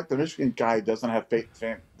 it's like the Michigan guy doesn't have faith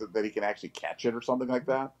that he can actually catch it or something like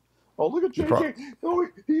that. Oh, look at JJ.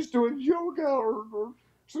 He's doing yoga or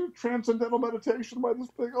transcendental meditation by this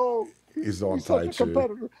thing. Oh, he's on such a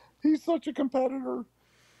competitor. He's such a competitor.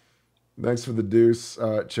 Thanks for the deuce,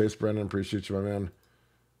 Chase Brennan. Appreciate you, my man.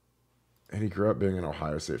 And he grew up being an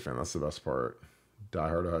Ohio State fan. That's the best part.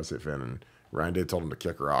 Diehard Ohio State fan. And Ryan Day told him to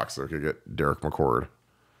kick rocks so he could get Derek McCord.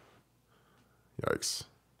 Yikes.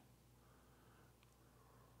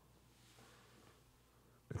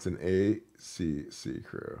 It's an ACC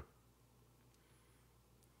crew.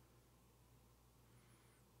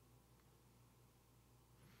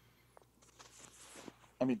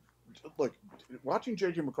 I mean, look, watching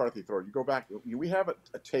JJ McCarthy throw. You go back. We have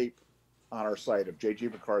a tape on our site of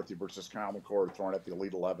JJ McCarthy versus Kyle McCord throwing at the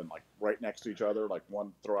Elite 11, like right next to each other, like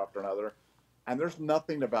one throw after another. And there's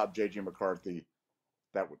nothing about JJ McCarthy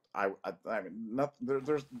that would I mean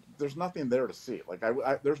there's nothing there to see. Like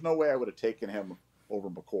there's no way I would have taken him over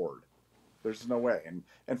McCord. There's no way.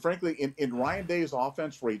 And frankly, in Ryan Day's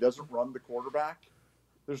offense where he doesn't run the quarterback,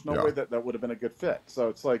 there's no way that would have been a good fit. So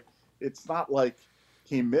it's like it's not like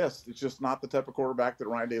he missed. It's just not the type of quarterback that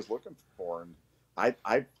Ryan Day is looking for. And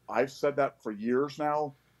I've said that for years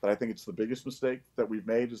now. That I think it's the biggest mistake that we've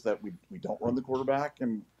made is that we don't run the quarterback.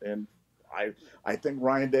 And I think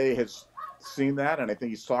Ryan Day has seen that, and I think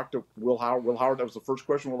he's talked to Will Howard. Will Howard, that was the first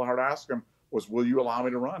question Will Howard asked him was, "Will you allow me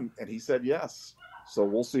to run?" And he said yes. So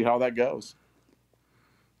we'll see how that goes.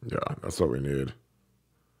 Yeah, that's what we need.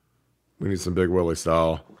 We need some Big Willie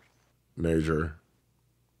style, major.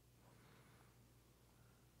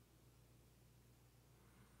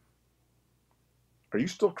 Are you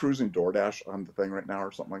still cruising DoorDash on the thing right now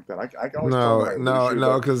or something like that? I always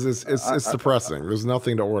no, because it's depressing. There's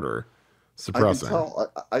nothing to order. It's depressing. I can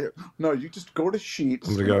tell. No, you just go to Sheets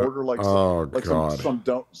and order like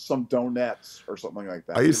some donuts or something like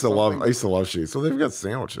that. I used to love Sheets. So they've got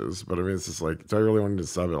sandwiches, but I mean, it's just like, do I really want to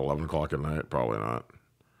sub at 11 o'clock at night? Probably not.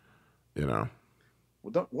 You know.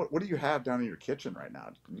 Well, what do you have down in your kitchen right now?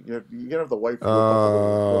 You gotta have the wife whip up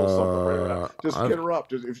a little something right now. Just get her up.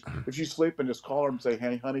 Just if she's sleeping, just call her and say,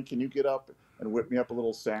 "Hey, honey, can you get up and whip me up a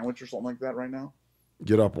little sandwich or something like that right now?"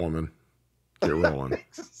 Get up, woman. Get rolling.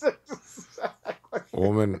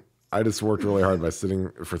 Woman, I just worked really hard by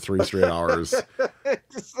sitting for 3 straight hours.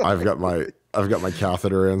 I've got my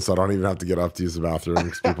catheter in, so I don't even have to get up to use the bathroom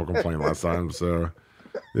because people complained last time. So,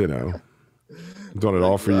 you know, I'm doing it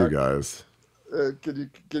all for you guys. Can you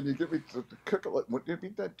get me to cook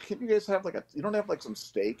it? Can you guys have you don't have like some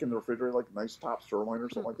steak in the refrigerator, like a nice top sirloin or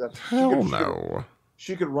something like that? Hell no.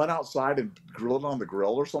 She could run outside and grill it on the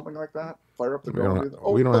grill or something like that. Fire up the grill.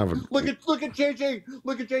 We don't have a look at JJ.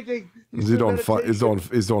 Look at JJ. He's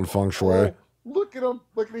doing feng shui. Oh, look at him.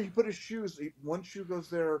 Look at him. He put his shoes. One shoe goes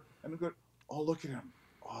there, and look at him.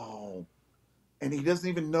 Oh, and he doesn't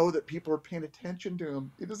even know that people are paying attention to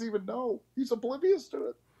him. He doesn't even know. He's oblivious to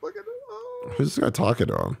it. Look at him. Oh. Who's this guy talking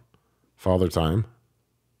to him? Father Time.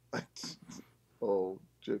 Oh,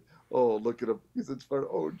 look at him. He's inspired.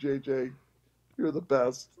 Oh, JJ, you're the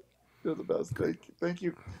best. You're the best. Thank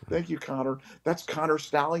you, Connor. That's Connor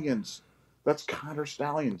Stallions.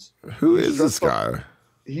 Who is this guy?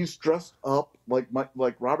 He's dressed up like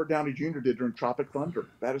Robert Downey Jr. did during Tropic Thunder.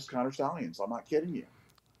 That is Connor Stallions. I'm not kidding you.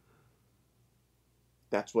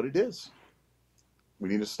 That's what it is. We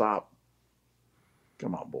need to stop.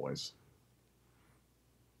 Come on, boys.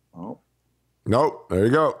 Oh. Nope. There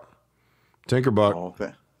you go. Tinkerbuck. Oh,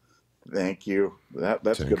 thank you.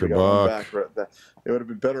 That's good. Tinkerbuck. It would have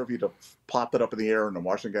been better if he'd have popped it up in the air and the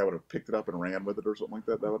Washington guy would have picked it up and ran with it or something like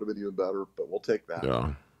that. That would have been even better, but we'll take that.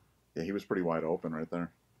 Yeah. Yeah, he was pretty wide open right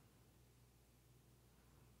there.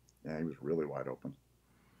 Yeah, he was really wide open.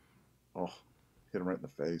 Oh, hit him right in the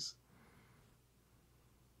face.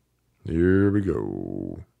 Here we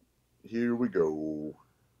go.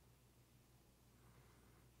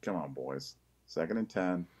 Come on, boys. 2nd and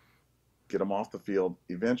 10. Get them off the field.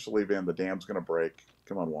 Eventually, Van, the dam's going to break.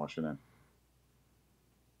 Come on, Washington.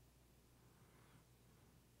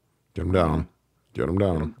 Get him down. Get him.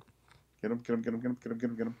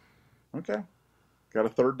 Okay. Got a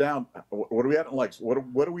 3rd down. What are we at in likes?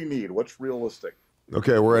 What do we need? What's realistic?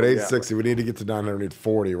 Okay, we're at 860. We need to get to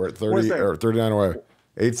 940. We're at 30 or 39 away.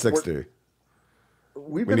 860.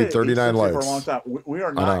 We need 39 likes for a long time. We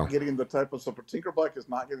are not getting the type of support. Tinkerbuck is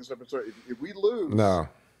not getting the type of support. If we lose,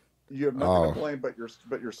 you have nothing to blame but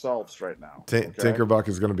yourselves right now. Tinkerbuck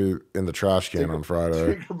is going to be in the trash can on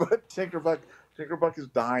Friday. Tinkerbuck is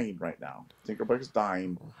dying right now. Tinkerbuck is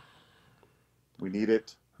dying. We need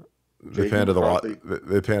it. They pander the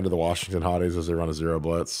Washington Hotties as they run a 0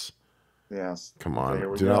 blitz. Yes. Come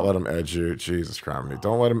on. Do not let him edge you. Jesus Christ.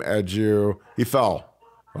 Don't let him edge you. He fell.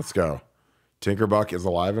 Let's go. Tinkerbuck is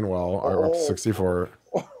alive and well. Up to 64.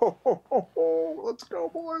 Let's go,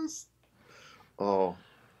 boys. Oh,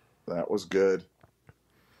 that was good.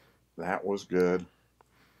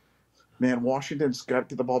 Man, Washington's got to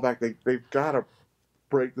get the ball back. They've got to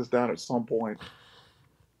break this down at some point.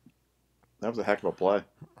 That was a heck of a play.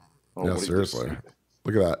 Oh, yeah, seriously.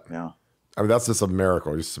 Look at that. Yeah. I mean, that's just a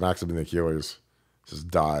miracle. He smacks him in the Achilles. Just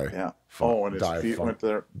die. Yeah. And his feet went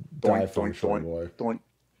there. Doink, doink, doink, doink.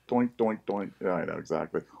 Doink, doink, doink. Yeah, I know,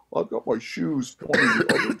 exactly. I've got my shoes pointing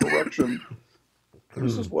the other direction.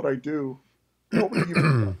 This is what I do. Nobody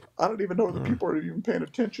even. I don't even know that people are even paying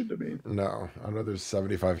attention to me. No, I know there's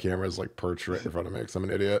 75 cameras like perched right in front of me because I'm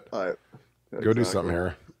an idiot. Yeah, Go do something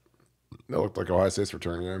here. That looked like Ohio State's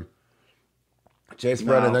return game. Chase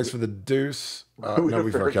Brennan, thanks for the deuce. No,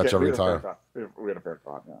 we catch every time. We had a fair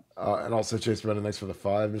caught, yeah. And also Chase Brennan, thanks for the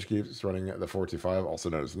 5. Michigan keeps running the 4-2-5, also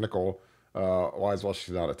known as nickel. Why is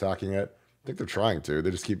Washington not attacking it? I think they're trying to.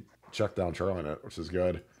 They just keep check down Charlie it, which is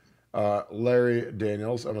good. Larry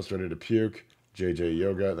Daniels, almost ready to puke. JJ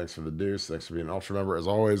Yoga, thanks for the deuce. Thanks for being an ultra member as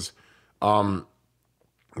always. Yeah,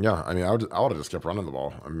 I mean, I would have just kept running the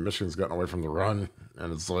ball. I mean, Michigan's gotten away from the run,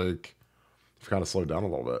 and it's like they've kind of slowed down a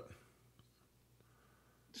little bit.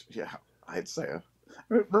 Yeah, I'd say.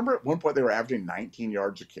 Remember at one point they were averaging 19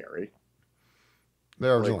 yards a carry. They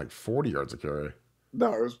were averaging like 40 yards a carry.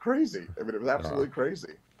 No, it was crazy. I mean, it was absolutely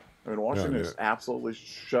crazy. I mean, Washington has absolutely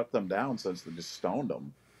shut them down since they just stoned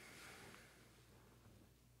them.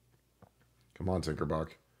 Come on,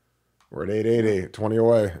 Tinkerbuck. We're at 880, 20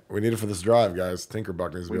 away. We need it for this drive, guys.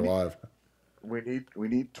 Tinkerbuck needs to be alive. We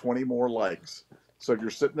need 20 more likes. So if you're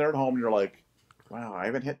sitting there at home and you're like, wow, I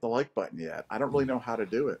haven't hit the like button yet. I don't really know how to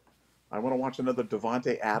do it. I want to watch another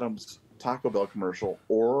Devontae Adams Taco Bell commercial,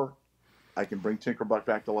 or I can bring Tinkerbuck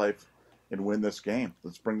back to life and win this game.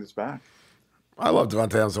 Let's bring this back. I love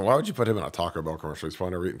Devontae Adams. Why would you put him in a Taco Bell commercial? He's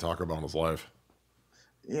probably never eaten Taco Bell in his life.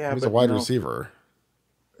 Yeah, he's a wide receiver.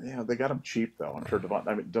 Yeah, they got him cheap though. I'm sure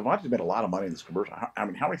Devontae's made a lot of money in this commercial. I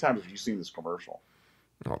mean, how many times have you seen this commercial?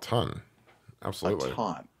 Oh, a ton. Absolutely. A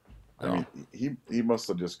ton. Yeah. I mean, he must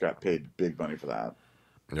have just got paid big money for that.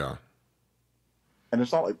 Yeah. And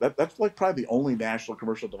it's not like that. That's like probably the only national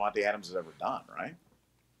commercial Devontae Adams has ever done, right?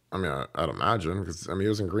 I mean, I'd imagine because he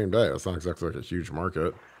was in Green Bay. That's not exactly like a huge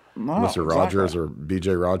market. No, Mr. Rogers or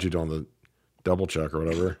BJ Raji doing the double check or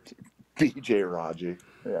whatever. BJ Raji,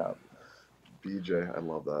 yeah. BJ, I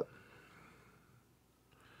love that.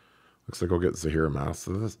 Looks like we'll get Zahir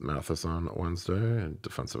Mathis on Wednesday at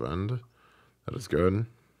defensive end. That is good.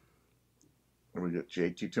 And we get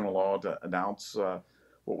JT Tuimoloau to announce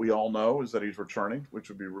what we all know is that he's returning, which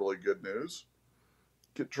would be really good news.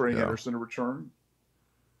 Get Trey Henderson to return.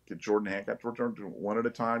 Get Jordan Hancock to return. Do one at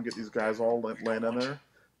a time. Get these guys all laying in there.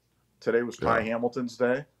 Today was Ty Hamilton's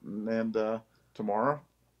day, and tomorrow,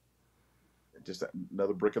 just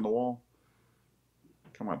another brick in the wall.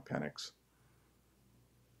 Come on, Penix.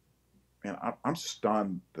 Man, I'm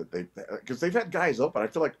stunned that because they've had guys open. I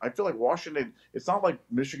feel like Washington. It's not like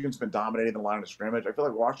Michigan's been dominating the line of scrimmage. I feel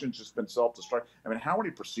like Washington's just been self-destruct. I mean, how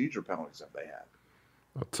many procedure penalties have they had?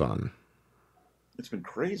 A ton. It's been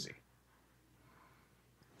crazy.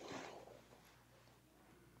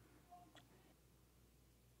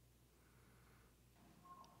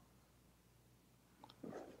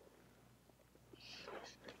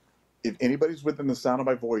 If anybody's within the sound of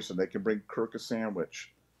my voice and they can bring Kirk a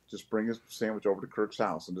sandwich, just bring his sandwich over to Kirk's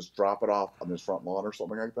house and just drop it off on his front lawn or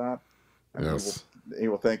something like that. Yes. He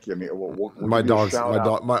will thank you. I mean, we'll my dogs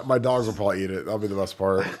will probably eat it. That'll be the best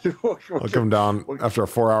part. I'll come down after a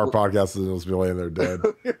 4-hour podcast and they'll just be laying there dead.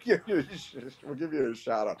 We'll give you a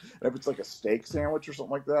shout out. And if it's like a steak sandwich or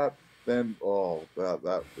something like that, then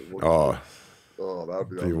that would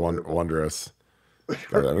be wondrous.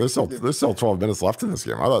 There's still 12 minutes left in this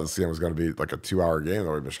game. I thought this game was going to be like a 2-hour game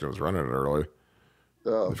the way Michigan was running it early.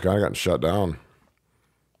 They've kind of gotten shut down.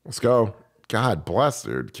 Let's go. God bless,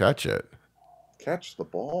 dude. Catch it. Catch the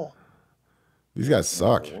ball. These guys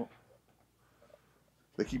suck.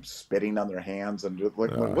 They keep spitting on their hands and just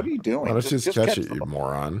like, what are you doing? Let's just catch it, you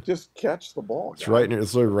moron. Just catch the ball. It's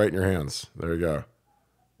literally right in your hands. There you go.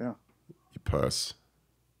 Yeah. You puss.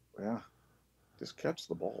 Yeah. Just catch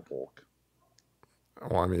the ball, Polk.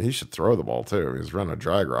 Well, I mean, he should throw the ball too. He's running a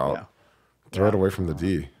drag route. Yeah. Throw it away from the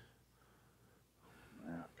D.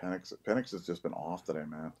 Yeah, Penix has just been off today,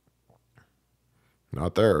 man.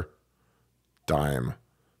 Not there. Dime.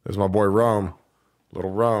 There's my boy Rome. Little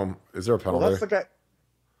Rome. Is there a penalty? Well, that's the guy.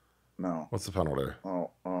 No. What's the penalty? Oh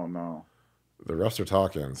no. The refs are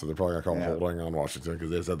talking, so they're probably going to call holding on Washington because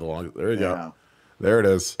they said the long. There you go. There it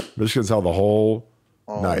is. Michigan's held the whole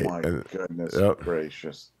night. Oh, my goodness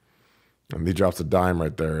gracious. And he drops a dime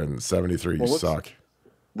right there, and 73, you suck.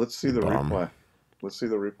 Let's see the replay. Let's see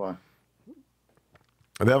the replay.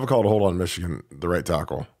 And they have a call to hold on Michigan, the right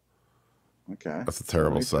tackle. Okay. That's a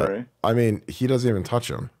terrible set. I mean, he doesn't even touch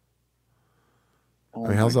him. I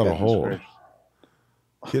mean, how's that a hold?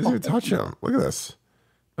 He doesn't even touch him. Look at this.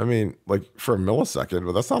 I mean, like for a millisecond,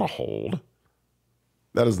 but that's not a hold.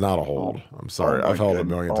 That is not a hold. I'm sorry. I've held a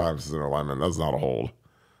million times as an alignment. That's not a hold.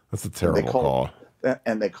 That's a terrible call.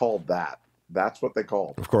 And they called that. That's what they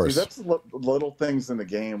called. Of course. See, that's the little things in the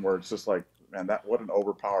game where it's just like man, what an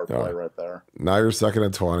overpowered play right there. Now you're 2nd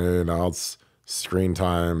and 20. Now it's screen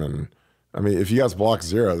time. And I mean, if you guys block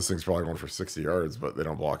 0, this thing's probably going for 60 yards, but they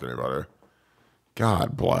don't block anybody.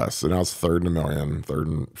 God bless. And now it's 3rd and 1,000,000, 3rd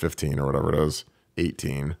and 15 or whatever it is,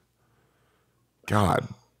 18. God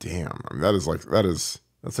damn. I mean,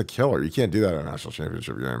 that's a killer. You can't do that in a national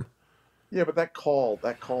championship game. Yeah, but that call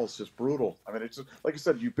is just brutal. I mean, it's just, like I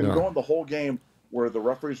said, you've been going the whole game where the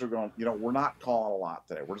referees are going, we're not calling a lot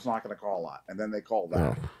today. We're just not going to call a lot. And then they call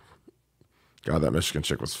that. Yeah. God, that Michigan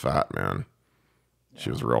chick was fat, man. She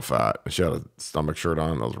was real fat. She had a stomach shirt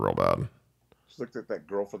on. That was real bad. She looked like that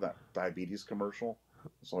girl for that diabetes commercial.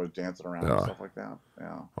 She's always dancing around and stuff like that.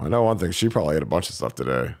 Yeah. Well, I know one thing. She probably ate a bunch of stuff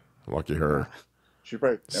today. Lucky her. She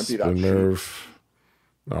probably emptied out. Spin move.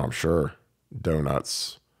 No, I'm sure.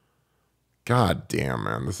 Donuts. God damn,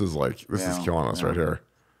 man. This is killing us right here.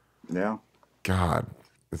 Yeah. God.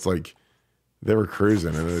 It's like they were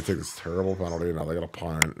cruising and then they take this terrible penalty. Now they got a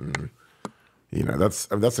punt. And,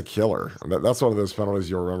 that's a killer. That's one of those penalties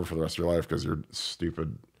you'll remember for the rest of your life because you're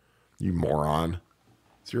stupid. You moron.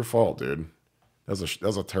 It's your fault, dude. That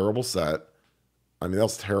was a terrible set. I mean,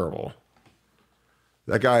 that's terrible.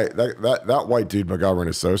 That guy, that white dude, McGovern,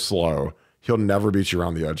 is so slow. He'll never beat you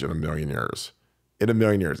around the edge in a million years. In a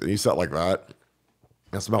million years. And you set like that,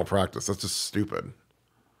 that's malpractice. That's just stupid.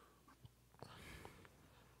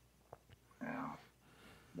 Yeah.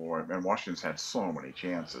 Boy, man, Washington's had so many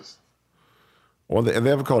chances. Well, they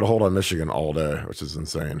haven't called a hold on Michigan all day, which is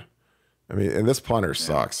insane. I mean, and this punter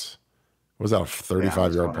sucks. What was that, a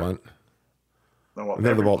 35-yard punt? No, well, they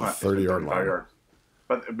have the ball at the 30-yard line.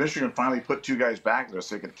 But Michigan finally put 2 guys back there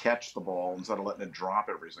so they could catch the ball instead of letting it drop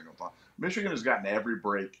every single time. Michigan has gotten every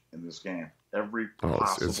break in this game. Every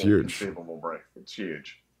possible it's huge. conceivable break. It's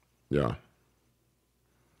huge. Yeah.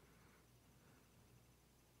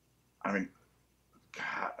 I mean,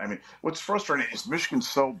 God, what's frustrating is Michigan's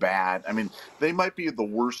so bad. I mean, they might be the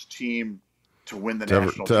worst team to win the national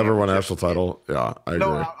championship. To ever win a national title. Yeah, I agree.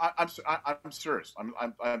 No, I'm serious.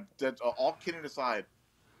 I'm dead. All kidding aside,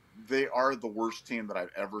 they are the worst team that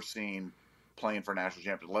I've ever seen playing for a national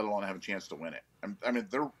championship, let alone have a chance to win it. I mean,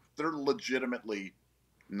 they're legitimately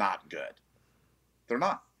not good. They're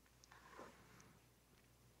not.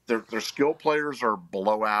 Their skill players are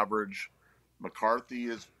below average. McCarthy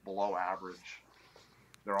is below average.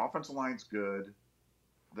 Their offensive line's good.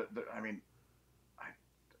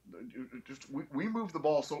 We move the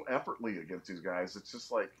ball so effortlessly against these guys. It's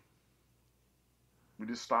just like we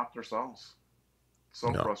just stopped ourselves.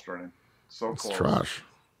 So frustrating. So it's close. Trash.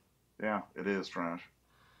 Yeah, it is trash.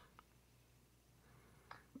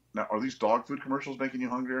 Now, are these dog food commercials making you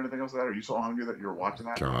hungry or anything else like that? Are you so hungry that you're watching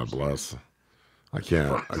that? God bless. I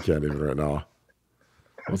can't even right now.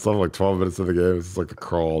 It's not like 12 minutes of the game. It's like a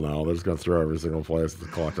crawl now. They're just gonna throw every single play as the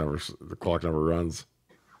clock never runs.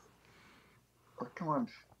 Oh, come on.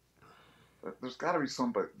 There's got to be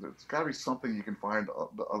somebody. There's got to be something you can find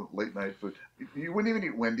late night food. You wouldn't even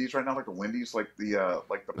eat Wendy's right now, like the Wendy's, like the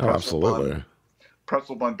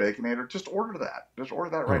pretzel bun baconator. Just order that. Just order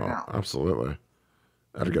that right now. Absolutely.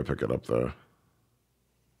 I had to go pick it up though.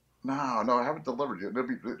 No, I haven't delivered it.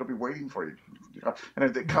 It'll be waiting for you. And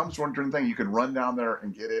if it comes during the thing, you can run down there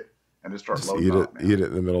and get it and just start loading up. Eat it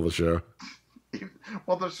in the middle of the show.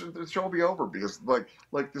 Well, the show will be over because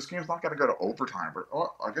like this game's not going to go to overtime.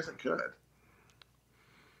 I guess it could.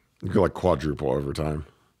 You could like quadruple overtime.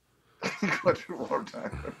 Quadruple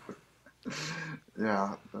overtime.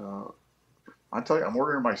 Yeah. I tell you, I'm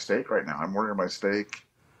ordering my steak right now. I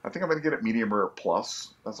think I'm going to get it medium rare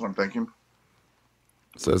plus. That's what I'm thinking.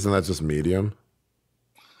 So isn't that just medium?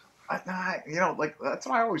 That's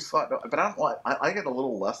what I always thought. But I don't like. I get a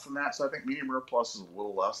little less than that. So I think medium rare plus is a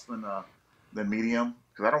little less than medium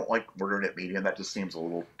because I don't like ordering it medium. That just seems a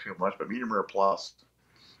little too much. But medium rare plus,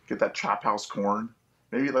 get that chop house corn,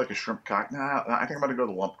 maybe like a shrimp cocktail. Nah, I think I'm going to go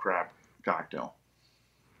the lump crab cocktail.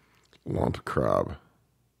 Lump crab.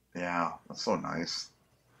 Yeah, that's so nice.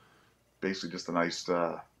 Basically, just a nice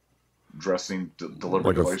dressing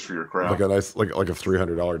delivery place for your crab. Like a nice, like a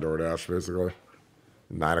 $300 DoorDash, basically.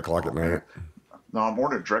 9 o'clock at night. No, I'm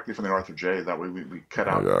ordering directly from the Arthur J. That way we cut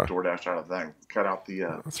out DoorDash out of the thing. Cut out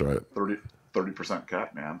the that's right. 30%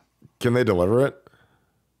 cut, man. Can they deliver it?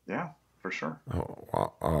 Yeah, for sure. Oh,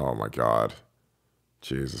 wow. Oh my God.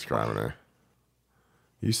 Jesus Christ.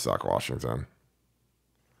 You suck, Washington.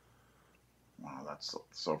 Wow, that's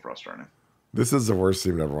so frustrating. This is the worst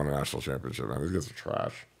team to ever won a national championship, man. These guys are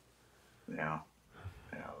trash. Yeah.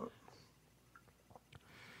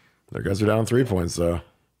 Their guys are down 3 points, though.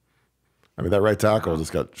 I mean, that right tackle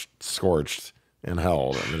just got scorched. and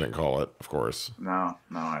held, and they didn't call it, of course. No,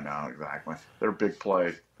 I know exactly. They're big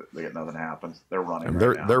play. They get nothing happens. They're running And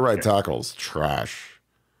right now. their right tackle's trash.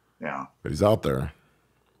 Yeah. But he's out there.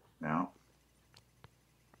 Yeah.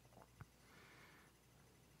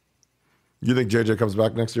 You think JJ comes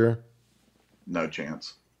back next year? No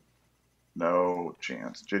chance. No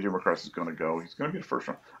chance. JJ McCarthy's going to go. He's going to be the first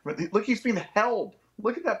round. I mean, look, he's being held.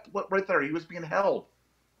 Look at that right there. He was being held.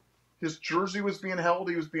 His jersey was being held.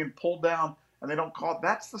 He was being pulled down, and they don't call it.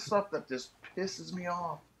 That's the stuff that just pisses me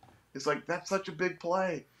off. It's like, that's such a big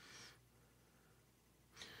play.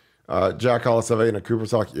 Jack Hollis, have a Cooper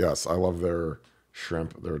Talk. Yes, I love their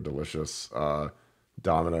shrimp. They're delicious.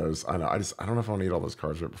 Dominoes. I know. I don't know if I want to eat all those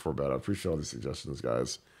carbs right before bed. I appreciate all these suggestions,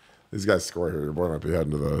 guys. These guys score here. Your boy might be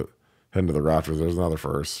heading to the Raptors. There's another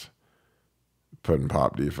first. Put and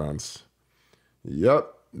pop defense.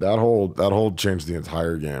 Yep, that hold changed the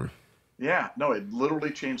entire game. Yeah, no, it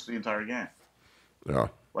literally changed the entire game. Yeah.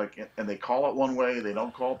 Like, and they call it one way, they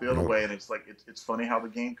don't call it the other way, and it's like it's funny how the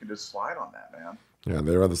game can just slide on that, man. Yeah,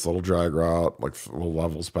 they had this little drag route, like little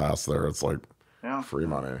levels past there. It's like free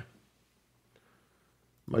money.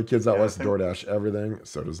 My kids out west DoorDash everything.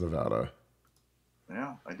 So does Nevada.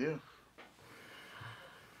 Yeah, I do.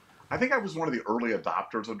 I think I was one of the early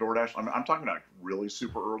adopters of DoorDash. I'm talking about really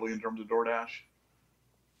super early in terms of DoorDash,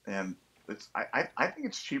 and I think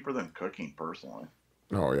it's cheaper than cooking personally.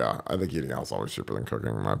 Oh yeah, I think eating out's always cheaper than cooking,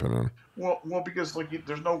 in my opinion. Well, because like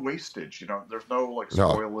there's no wastage, there's no like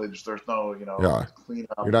spoilage, there's no clean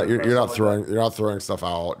up. You're not throwing stuff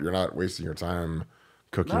out. You're not wasting your time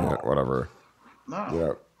cooking it, whatever.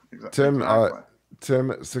 No. Yeah.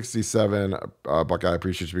 Tim 67 Buckeye, I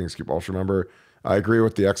appreciate you being a Scoop Ultra member. I agree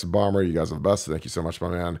with the ex-bomber. You guys are the best. Thank you so much, my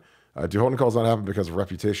man. Do holding calls not happen because of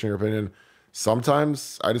reputation, in your opinion?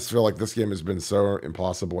 Sometimes I just feel like this game has been so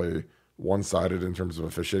impossibly one-sided in terms of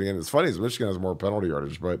officiating. And it's funny, is Michigan has more penalty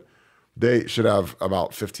yardage, but they should have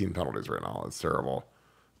about 15 penalties right now. It's terrible.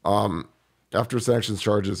 After sanctions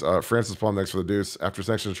charges, Francis Plum next for the deuce. After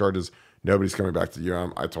sanctions charges, nobody's coming back to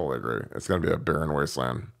UM. I totally agree. It's going to be a barren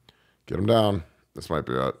wasteland. Get them down. This might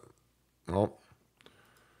be it. Well,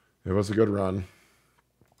 it was a good run.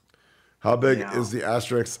 How big is the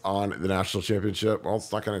asterisk on the national championship? Well,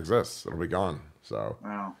 it's not going to exist. It'll be gone. So,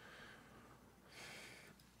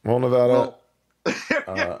 well, Nevada.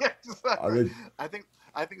 I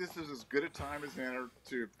think this is as good a time as any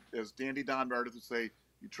as Dandy Don Meredith would say.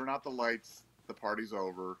 You turn out the lights, the party's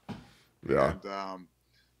over. Yeah. And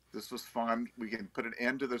this was fun. We can put an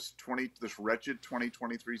end to this wretched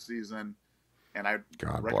 2023 season. And I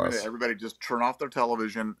recommend that everybody just turn off their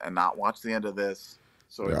television and not watch the end of this.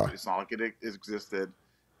 So it's not like it existed.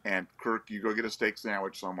 And Kirk, you go get a steak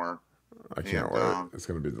sandwich somewhere. I can't wait. It's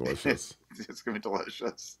going to be delicious. It's going to be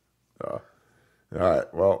delicious. All right.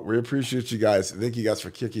 Well, we appreciate you guys. Thank you guys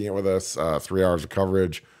for kicking it with us. 3 hours of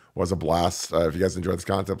coverage was a blast. If you guys enjoyed this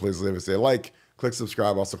content, please leave us a like, click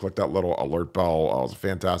subscribe. Also click that little alert bell. It was a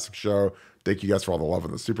fantastic show. Thank you guys for all the love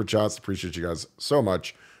in the super chats. Appreciate you guys so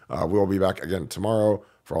much. We will be back again tomorrow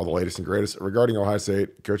for all the latest and greatest regarding Ohio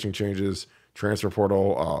State, coaching changes, transfer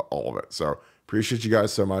portal, all of it. So appreciate you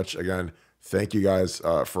guys so much. Again, thank you guys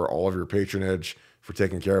for all of your patronage, for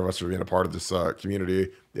taking care of us, for being a part of this community.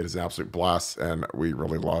 It is an absolute blast, and we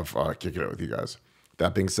really love kicking it with you guys.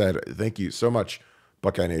 That being said, thank you so much,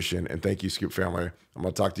 Buckeye Nation, and thank you, Scoop family. I'm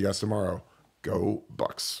going to talk to you guys tomorrow. Go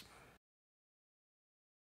Bucks.